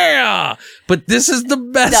 Yeah! But this is the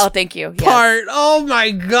best thank you. part. Yes. Oh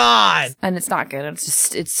my God. And it's not good.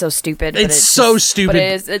 It's so stupid. It's so stupid.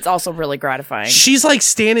 But it's also really gratifying. She's like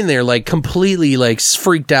standing there like completely like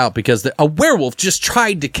freaked out because a werewolf just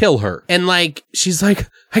tried to kill her. And like, she's like,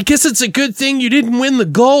 I guess it's a good thing you didn't win the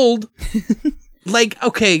gold. Like,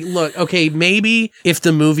 okay, maybe if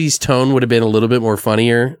the movie's tone would have been a little bit more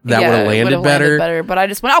funnier, that would have landed better. But I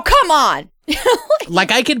just went, oh, come on!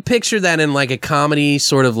 Like, I could picture that in, like, a comedy,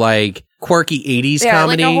 sort of, like, quirky 80s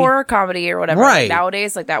comedy. Like a horror comedy or whatever. Right. Like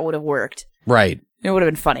nowadays, like, that would have worked. Right. It would have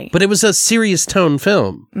been funny. But it was a serious tone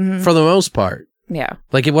film, for the most part. Yeah.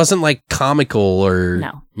 Like, it wasn't, like, comical or...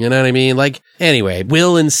 No. You know what I mean? Like, anyway,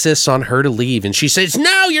 Will insists on her to leave, and she says,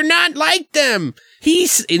 no, you're not like them!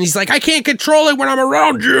 He's like, I can't control it when I'm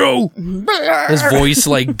around you! His voice,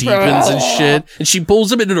 like, deepens and shit. And she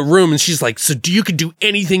pulls him into the room, and she's like, so you can do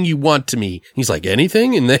anything you want to me. He's like,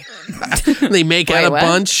 anything? And they make out a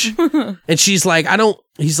bunch. And she's like,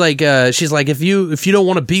 she's like, if you don't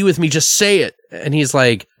want to be with me, just say it. And he's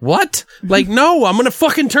like, what? Like, no, I'm gonna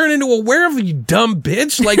fucking turn into a werewolf, you dumb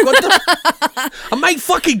bitch. Like, what the? I might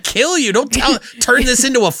fucking kill you. Don't turn this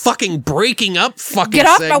into a fucking breaking up fucking Get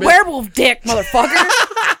off segment. my werewolf dick, motherfucker.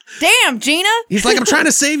 Damn, Gina. He's like, I'm trying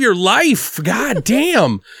to save your life. God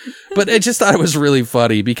damn. But I just thought it was really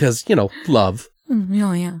funny because, love.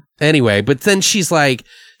 Oh, yeah. Anyway, but then she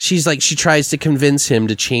tries to convince him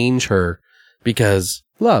to change her because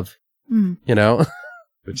love,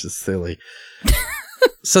 which is silly.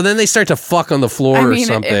 So then they start to fuck on the floor or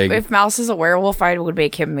something. If Mouse is a werewolf, I would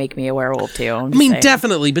make him make me a werewolf too.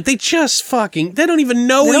 Definitely, but they just fucking, they don't even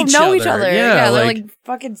know each other. Yeah, they're like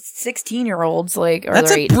fucking 16-year-olds. Like, or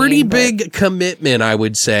that's a 18, pretty big commitment, I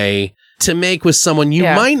would say, to make with someone you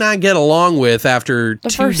might not get along with after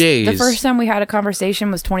 2 days. The first time we had a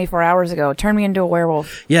conversation was 24 hours ago. Turn me into a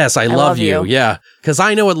werewolf. Yes, I love you. Yeah, because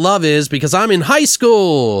I know what love is because I'm in high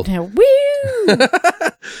school. Woo!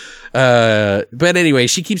 But anyway,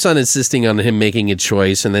 she keeps on insisting on him making a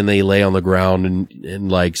choice, and then they lay on the ground and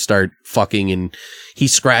like start fucking, and he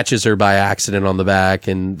scratches her by accident on the back,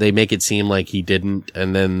 and they make it seem like he didn't,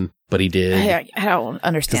 but he did. I don't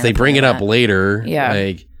understand. Because they bring it up later.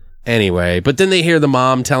 Yeah. Anyway, but then they hear the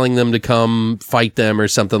mom telling them to come fight them or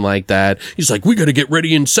something like that. He's like, we got to get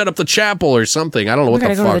ready and set up the chapel or something. I don't know what the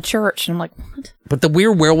fuck. We got to go to the church. And I'm like, what? But the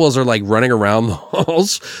weird werewolves are like running around the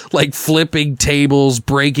halls, like flipping tables,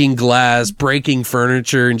 breaking glass, breaking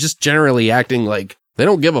furniture, and just generally acting like they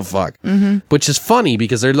don't give a fuck. Which is funny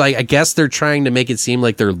because they're like, I guess they're trying to make it seem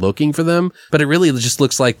like they're looking for them, but it really just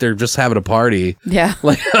looks like they're just having a party. Yeah.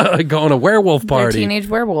 Like going a werewolf party. They're teenage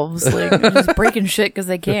werewolves. Like, they're just breaking shit because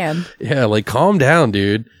they can. Yeah, like calm down,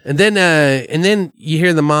 dude. And then you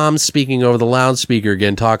hear the mom speaking over the loudspeaker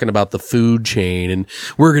again, talking about the food chain, and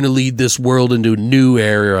we're going to lead this world into a new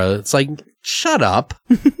era. It's like, shut up.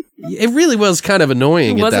 It really was kind of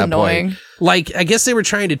annoying at that point. Like, I guess they were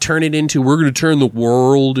trying to turn it into, we're going to turn the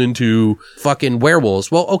world into fucking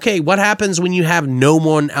werewolves. Well, okay, what happens when you have no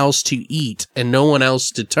one else to eat and no one else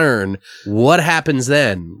to turn? What happens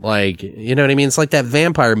then? Like, you know what I mean? It's like that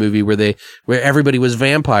vampire movie where everybody was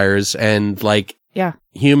vampires and like, yeah,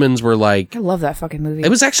 humans were like, I love that fucking movie. It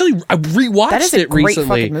was actually, I rewatched it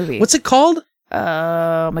recently. Fucking movie. What's it called?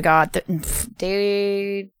 Oh my God.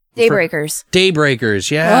 Daybreakers.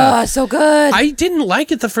 Daybreakers, yeah. Oh, so good. I didn't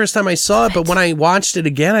like it the first time I saw it, but when I watched it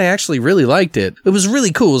again, I actually really liked it. It was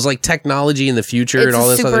really cool. It was like technology in the future and all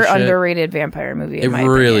this other shit. It's a super underrated vampire movie. It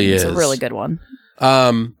really is. It's a really good one.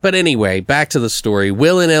 But anyway, back to the story.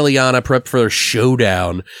 Will and Eliana prep for their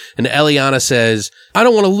showdown, and Eliana says, I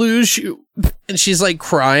don't want to lose you. And she's like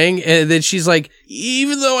crying, and then she's like,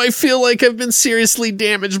 even though I feel like I've been seriously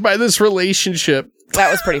damaged by this relationship. That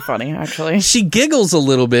was pretty funny, actually. She giggles a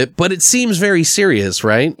little bit, but it seems very serious,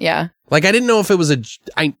 right? Yeah. Like, I didn't know if it was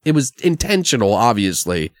it was intentional,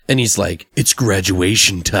 obviously. And he's like, it's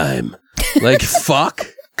graduation time. Like, fuck.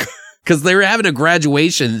 Because they were having a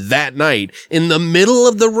graduation that night in the middle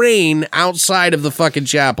of the rain outside of the fucking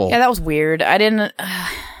chapel. Yeah, that was weird.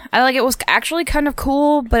 It was actually kind of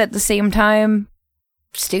cool, but at the same time,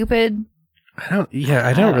 stupid.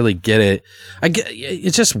 I don't really get it.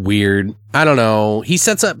 It's just weird. I don't know. He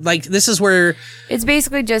sets up, like, this is where... It's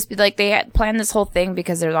basically just, like, they had planned this whole thing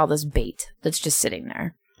because there's all this bait that's just sitting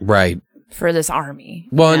there. Right. For this army.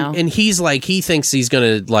 Well, and he's like, he thinks he's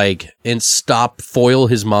going to, like, foil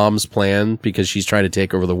his mom's plan because she's trying to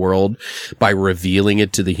take over the world by revealing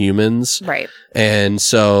it to the humans. Right. And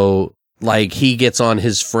so... like, he gets on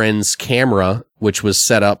his friend's camera, which was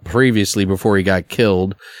set up previously before he got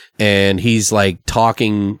killed, and he's, like,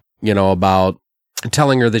 talking, about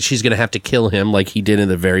telling her that she's going to have to kill him like he did in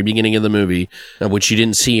the very beginning of the movie, which you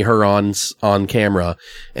didn't see her on camera.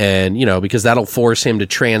 And, because that'll force him to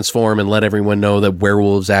transform and let everyone know that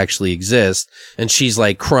werewolves actually exist. And she's,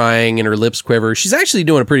 like, crying and her lips quiver. She's actually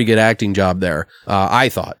doing a pretty good acting job there, I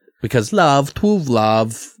thought. Because love, prove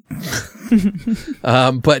love.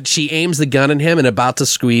 But she aims the gun at him and about to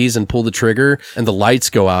squeeze and pull the trigger, and the lights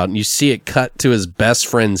go out, and you see it cut to his best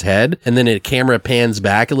friend's head, and then the camera pans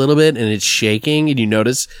back a little bit and it's shaking, and you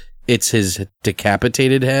notice it's his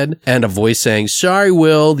decapitated head, and a voice saying, "Sorry,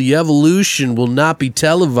 Will, the evolution will not be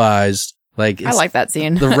televised." Like, I like that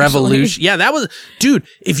scene. The revolution. Yeah, that was, dude,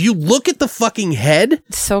 if you look at the fucking head,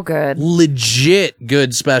 so good. Legit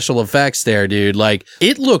good special effects there, dude. Like,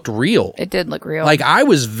 it looked real. It did look real. Like, I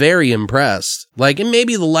was very impressed. Like, and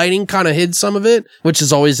maybe the lighting kind of hid some of it, which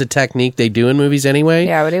is always a technique they do in movies anyway.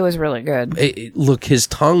 Yeah, but it was really good. Look, his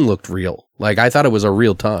tongue looked real. Like, I thought it was a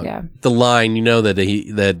real tongue. Yeah. The line, you know,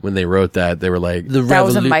 that when they wrote that, they were like, that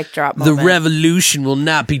was a mic drop moment. The revolution will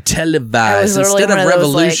not be televised. Instead of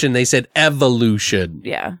revolution, they said evolution.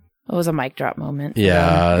 Yeah. It was a mic drop moment.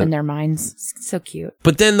 Yeah. In their minds. So cute.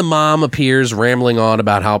 But then the mom appears rambling on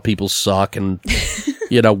about how people suck and,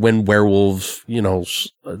 you know, when werewolves, you know,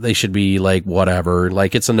 they should be like whatever.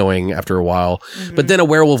 Like, it's annoying after a while. Mm-hmm. But then a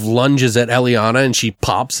werewolf lunges at Eliana and she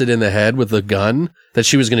pops it in the head with a gun that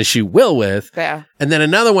she was going to shoot Will with. Yeah. And then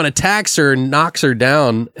another one attacks her and knocks her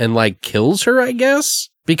down and like kills her, I guess.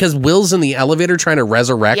 Because Will's in the elevator trying to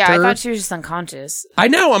resurrect her. Yeah, I thought she was just unconscious. I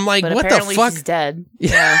know. I'm like, but what the fuck? She's dead.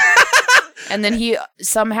 Yeah. And then he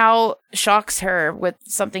somehow shocks her with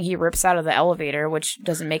something he rips out of the elevator, which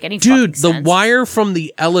doesn't make any fucking sense. Dude, the wire from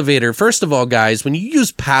the elevator. First of all, guys, when you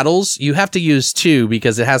use paddles, you have to use two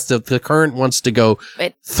because the current wants to go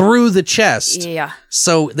through the chest. Yeah.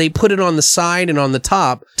 So they put it on the side and on the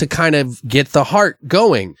top to kind of get the heart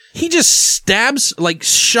going. He just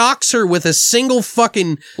shocks her with a single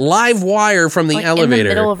fucking live wire from the elevator. In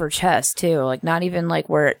the middle of her chest, too. Like, not even like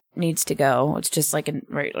where it needs to go. It's just like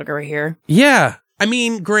right here. Yeah. I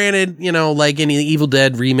mean, granted, you know, like in the Evil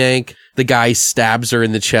Dead remake, the guy stabs her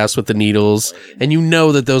in the chest with the needles, and you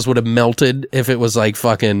know that those would have melted if it was like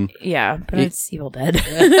fucking... Yeah, but it's Evil Dead.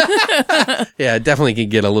 Yeah, it definitely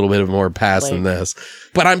could get a little bit of more pass than this.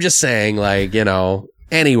 But I'm just saying, like, you know...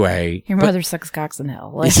 Anyway. Your mother sucks cocks in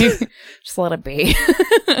hell. Like, just let it be.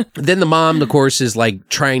 Then the mom, of course, is like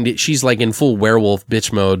she's like in full werewolf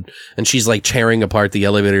bitch mode, and she's like tearing apart the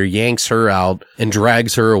elevator, yanks her out, and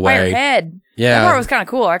drags her away. By her head. Yeah. That part was kind of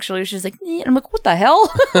cool, actually. She's like, I'm like, what the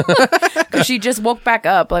hell? Because she just woke back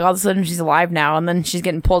up. Like, all of a sudden, she's alive now, and then she's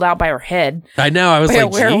getting pulled out by her head. I know. I was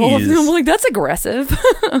like, werewolf. And I'm like, that's aggressive.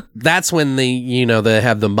 That's when they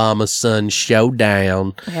have the mama-son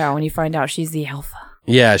showdown. Yeah, when you find out she's the alpha.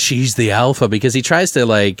 Yeah, she's the alpha because he tries to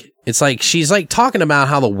like, it's like, she's like talking about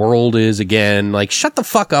how the world is again. Like, shut the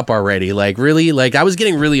fuck up already. Like, really? Like, I was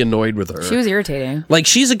getting really annoyed with her. She was irritating. Like,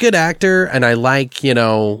 she's a good actor and I like, you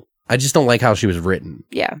know, I just don't like how she was written.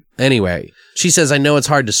 Yeah. Anyway, she says, I know it's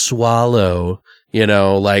hard to swallow, you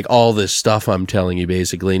know, like all this stuff I'm telling you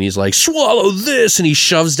basically. And he's like, swallow this. And he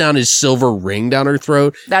shoves down his silver ring down her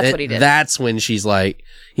throat. That's what he did. That's when he's like,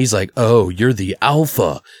 oh, you're the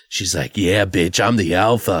alpha. She's like, yeah, bitch, I'm the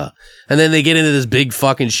alpha. And then they get into this big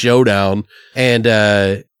fucking showdown. And,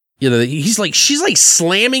 you know, she's like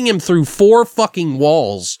slamming him through 4 fucking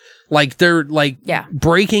walls. Like they're like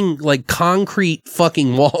breaking like concrete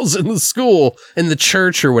fucking walls in the school, in the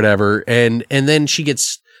church or whatever. And then she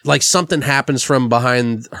gets like something happens from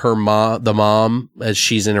behind her the mom as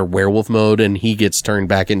she's in her werewolf mode, and he gets turned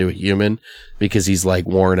back into a human because he's like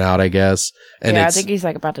worn out, I guess. And I think he's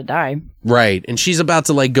like about to die. Right. And she's about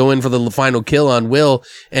to like go in for the final kill on Will,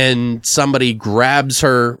 and somebody grabs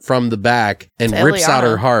her from the back and rips out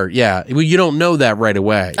her heart. Yeah. Well, you don't know that right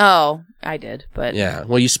away. Oh, I did, but yeah.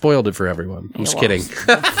 Well, you spoiled it for everyone. I'm just kidding.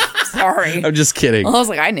 Sorry. I'm just kidding. Well, I was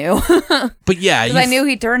like, I knew. But yeah. Because I knew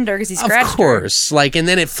he turned her because he scratched her. Of course. Like, and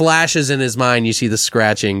then it flashes in his mind. You see the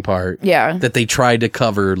scratching part. Yeah. That they tried to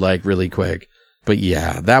cover like really quick. But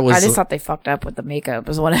yeah, that was. I just thought they fucked up with the makeup.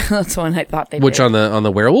 That's when I thought they. Which did. on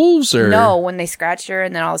the werewolves or no? When they scratched her,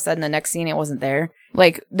 and then all of a sudden the next scene it wasn't there.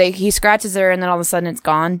 Like he scratches her, and then all of a sudden it's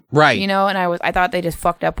gone. Right. You know, and I thought they just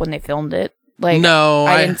fucked up when they filmed it. Like, no,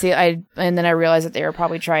 I didn't see. And then I realized that they were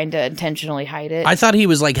probably trying to intentionally hide it. I thought he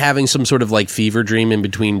was like having some sort of like fever dream in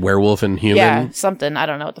between werewolf and human. Yeah, something. I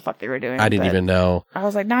don't know what the fuck they were doing. I didn't even know. I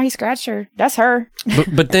was like, nah, he scratched her. That's her.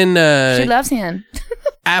 But then she loves him.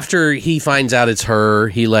 After he finds out it's her,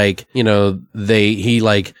 he like, you know, he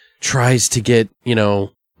like tries to get, you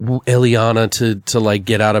know, Eliana to like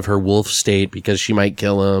get out of her wolf state because she might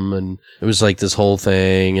kill him, and it was like this whole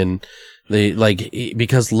thing, and they like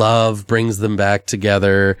because love brings them back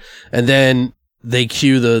together, and then they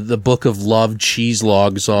cue the Book of Love cheese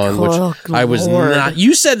log song, which I was not.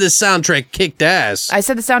 You said the soundtrack kicked ass. I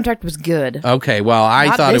said the soundtrack was good. Okay, well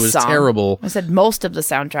I thought it was song. terrible. I said most of the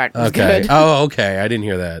soundtrack was good. Oh, okay. I didn't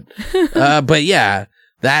hear that. But yeah,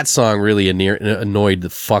 that song really annoyed the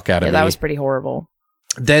fuck out of me. That was pretty horrible.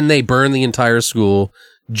 Then they burn the entire school,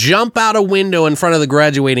 jump out a window in front of the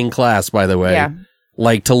graduating class, by the way. Yeah.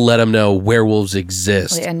 like to let him know werewolves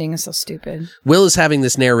exist. The ending is so stupid. Will is having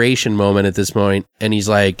this narration moment at this point, and he's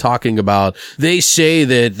like talking about, they say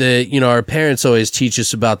that our parents always teach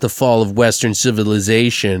us about the fall of Western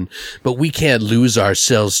civilization, but we can't lose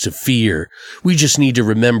ourselves to fear. We just need to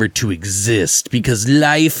remember to exist because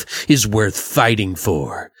life is worth fighting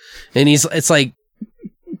for. And it's like,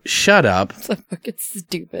 shut up. It's like fucking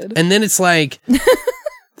stupid. And then it's like,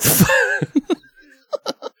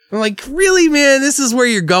 I'm like, really, man? This is where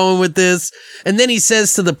you're going with this? And then he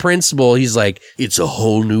says to the principal, he's like, it's a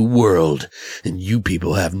whole new world, and you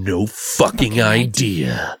people have no fucking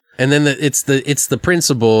idea. And then it's the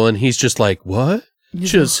principal, and he's just like, what?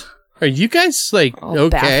 Are you guys like, all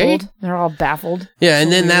okay? Baffled. They're all baffled. Yeah,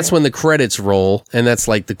 and then that's when the credits roll, and that's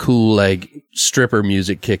like the cool, like, stripper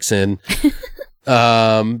music kicks in.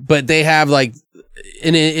 But they have like,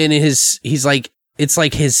 he's like, it's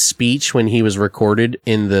like his speech when he was recorded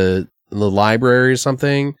in the library or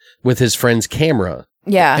something with his friend's camera.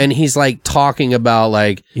 Yeah. And he's like talking about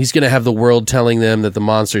like, he's going to have the world telling them that the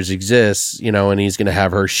monsters exist, and he's going to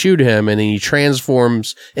have her shoot him, and then he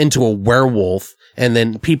transforms into a werewolf. And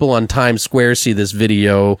then people on Times Square see this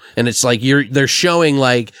video, and it's like they're showing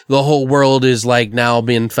like the whole world is like now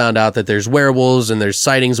being found out that there's werewolves, and there's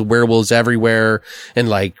sightings of werewolves everywhere, and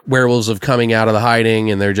like werewolves of coming out of the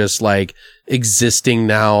hiding, and they're just like existing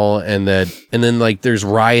now, and then like there's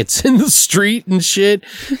riots in the street and shit,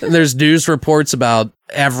 and there's news reports about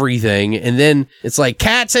everything, and then it's like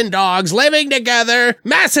cats and dogs living together,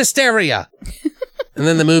 mass hysteria. And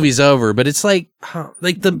then the movie's over, but it's like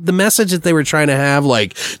the message that they were trying to have,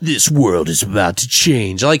 like, this world is about to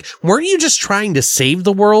change. Like, weren't you just trying to save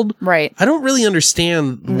the world? Right. I don't really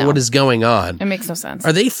understand what is going on. It makes no sense.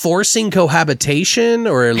 Are they forcing cohabitation,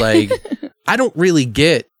 or like, I don't really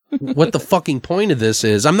get what the fucking point of this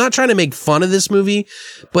is. I'm not trying to make fun of this movie,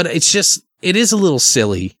 but it's just, it is a little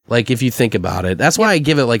silly. Like, if you think about it, that's why I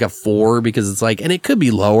give it like a 4, because it's like, and it could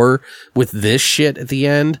be lower with this shit at the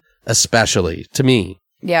end. Especially to me.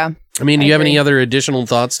 Yeah. I mean, do you have any other additional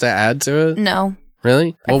thoughts to add to it? No.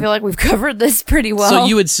 Really? I feel like we've covered this pretty well. So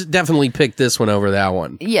you would definitely pick this one over that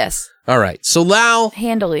one? Yes. All right. So now,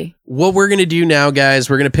 handily. What we're going to do now, guys,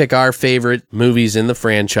 we're going to pick our favorite movies in the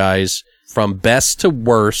franchise from best to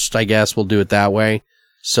worst. I guess we'll do it that way.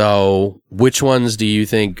 So which ones do you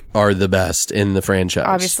think are the best in the franchise?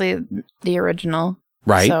 Obviously, the original.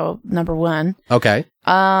 Right. So number 1. Okay.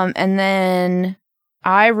 And then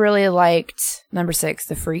I really liked number 6,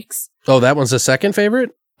 The Freaks. Oh, that one's the second favorite?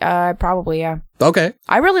 Probably, yeah. Okay.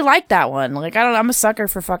 I really liked that one. Like, I'm a sucker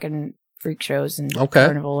for fucking freak shows and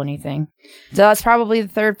carnival anything. So that's probably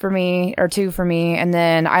the 3rd for me, or 2 for me. And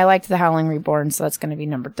then I liked The Howling Reborn, so that's going to be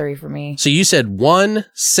number 3 for me. So you said 1,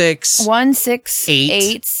 6, 1, 6,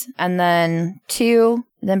 8, and then 2,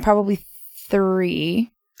 then probably 3.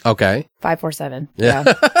 Okay. 5, 4, 7.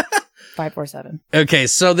 Yeah. 5, 4, 7. Okay,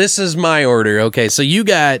 so this is my order. Okay, so you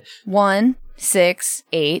got 1, 6,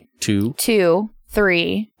 8, 2,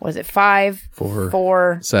 3. Was it 5,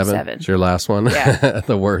 4, 7? It's your last one. Yeah,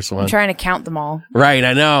 the worst one. I'm trying to count them all. Right,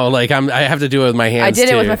 I know. Like I have to do it with my hands. I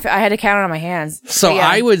did it with I had to count it on my hands. So yeah.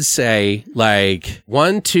 I would say like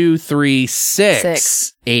 1, 2, 3,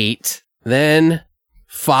 6, 8, then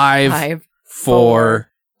 5, 4.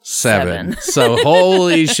 7. So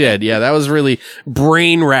holy shit. Yeah, that was really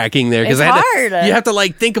brain racking there. It's hard. You have to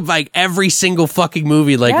like think of like every single fucking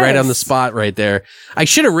movie like right on the spot right there. I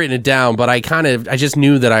should have written it down, but I just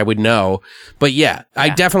knew that I would know. But yeah, I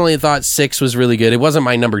definitely thought 6 was really good. It wasn't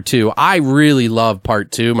my number 2. I really love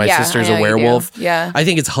part 2. My sister's a werewolf. Yeah. I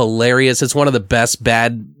think it's hilarious. It's one of the best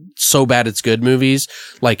so bad it's good movies.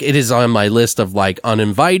 Like, it is on my list of like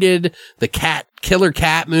Uninvited, the Killer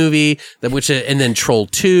Cat movie, and then Troll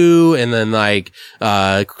 2, and then like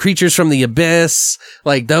Creatures from the Abyss.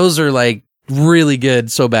 Like, those are like really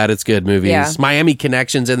good, so bad it's good movies. Yeah. Miami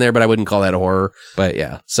Connection's in there, but I wouldn't call that a horror. But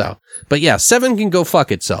yeah, 7 can go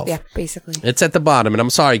fuck itself. Yeah, basically. It's at the bottom, and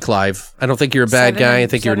I'm sorry, Clive. I don't think you're a bad guy. I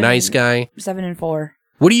think you're a nice guy. 7 and 4.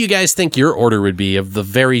 What do you guys think your order would be of the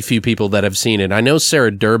very few people that have seen it? I know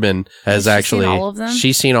Sarah Durbin has actually seen all of them?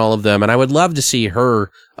 She's seen all of them, and I would love to see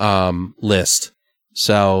her list.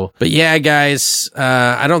 So, but yeah, guys,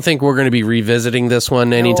 I don't think we're going to be revisiting this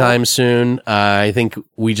one anytime soon. I think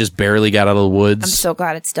we just barely got out of the woods. I'm so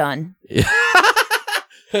glad it's done.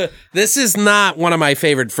 This is not one of my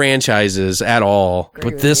favorite franchises at all,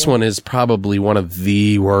 but this one is probably one of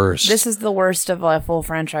the worst. This is the worst of a full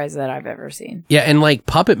franchise that I've ever seen. Yeah, and like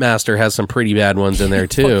Puppet Master has some pretty bad ones in there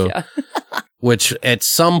too. which at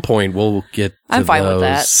some point we'll get to I'm fine those.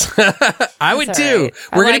 with that. I would too. Right.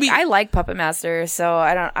 We're gonna be. I like Puppet Master, so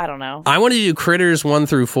I don't know. I want to do Critters 1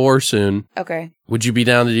 through 4 soon. Okay. Would you be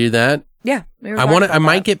down to do that? Yeah. I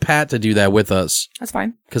might get Pat to do that with us. That's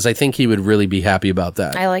fine. Because I think he would really be happy about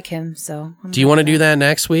that. I like him, so. Do you want to do that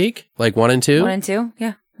next week? Like 1 and 2? 1 and 2?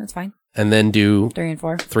 Yeah, that's fine. And then do 3 and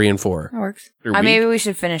 4. 3 and 4. That works. Maybe we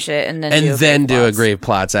should finish it and then do a Grave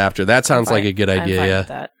Plots after. That sounds like a good idea. I'm fine yeah. with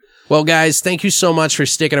that. Well, guys, thank you so much for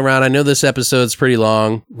sticking around. I know this episode's pretty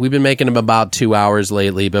long. We've been making them about 2 hours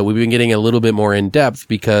lately, but we've been getting a little bit more in depth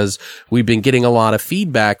because we've been getting a lot of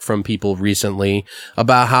feedback from people recently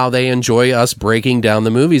about how they enjoy us breaking down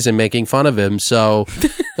the movies and making fun of him. So,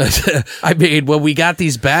 I mean, when we got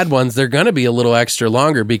these bad ones, they're going to be a little extra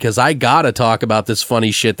longer because I got to talk about this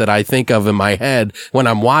funny shit that I think of in my head when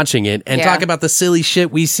I'm watching it and talk about the silly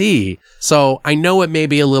shit we see. So I know it may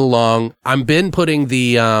be a little long. I've been putting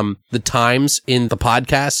the times in the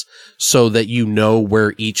podcast so that you know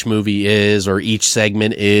where each movie is or each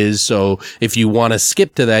segment is. So if you want to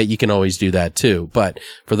skip to that, you can always do that too. But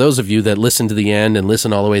for those of you that listen to the end and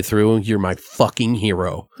listen all the way through, you're my fucking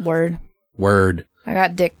hero. Word. I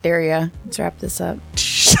got diphtheria. Let's wrap this up.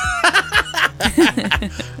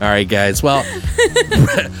 All right, guys. Well,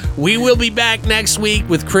 we will be back next week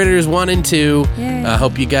with Critters 1 and 2. I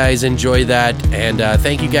hope you guys enjoy that. And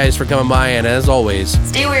thank you guys for coming by. And as always,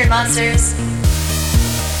 stay weird, monsters.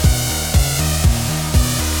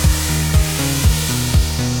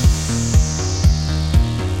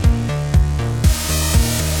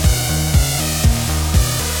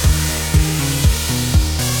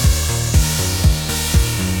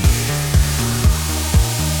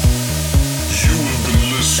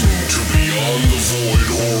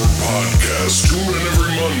 Tune in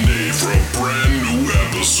every Monday for a brand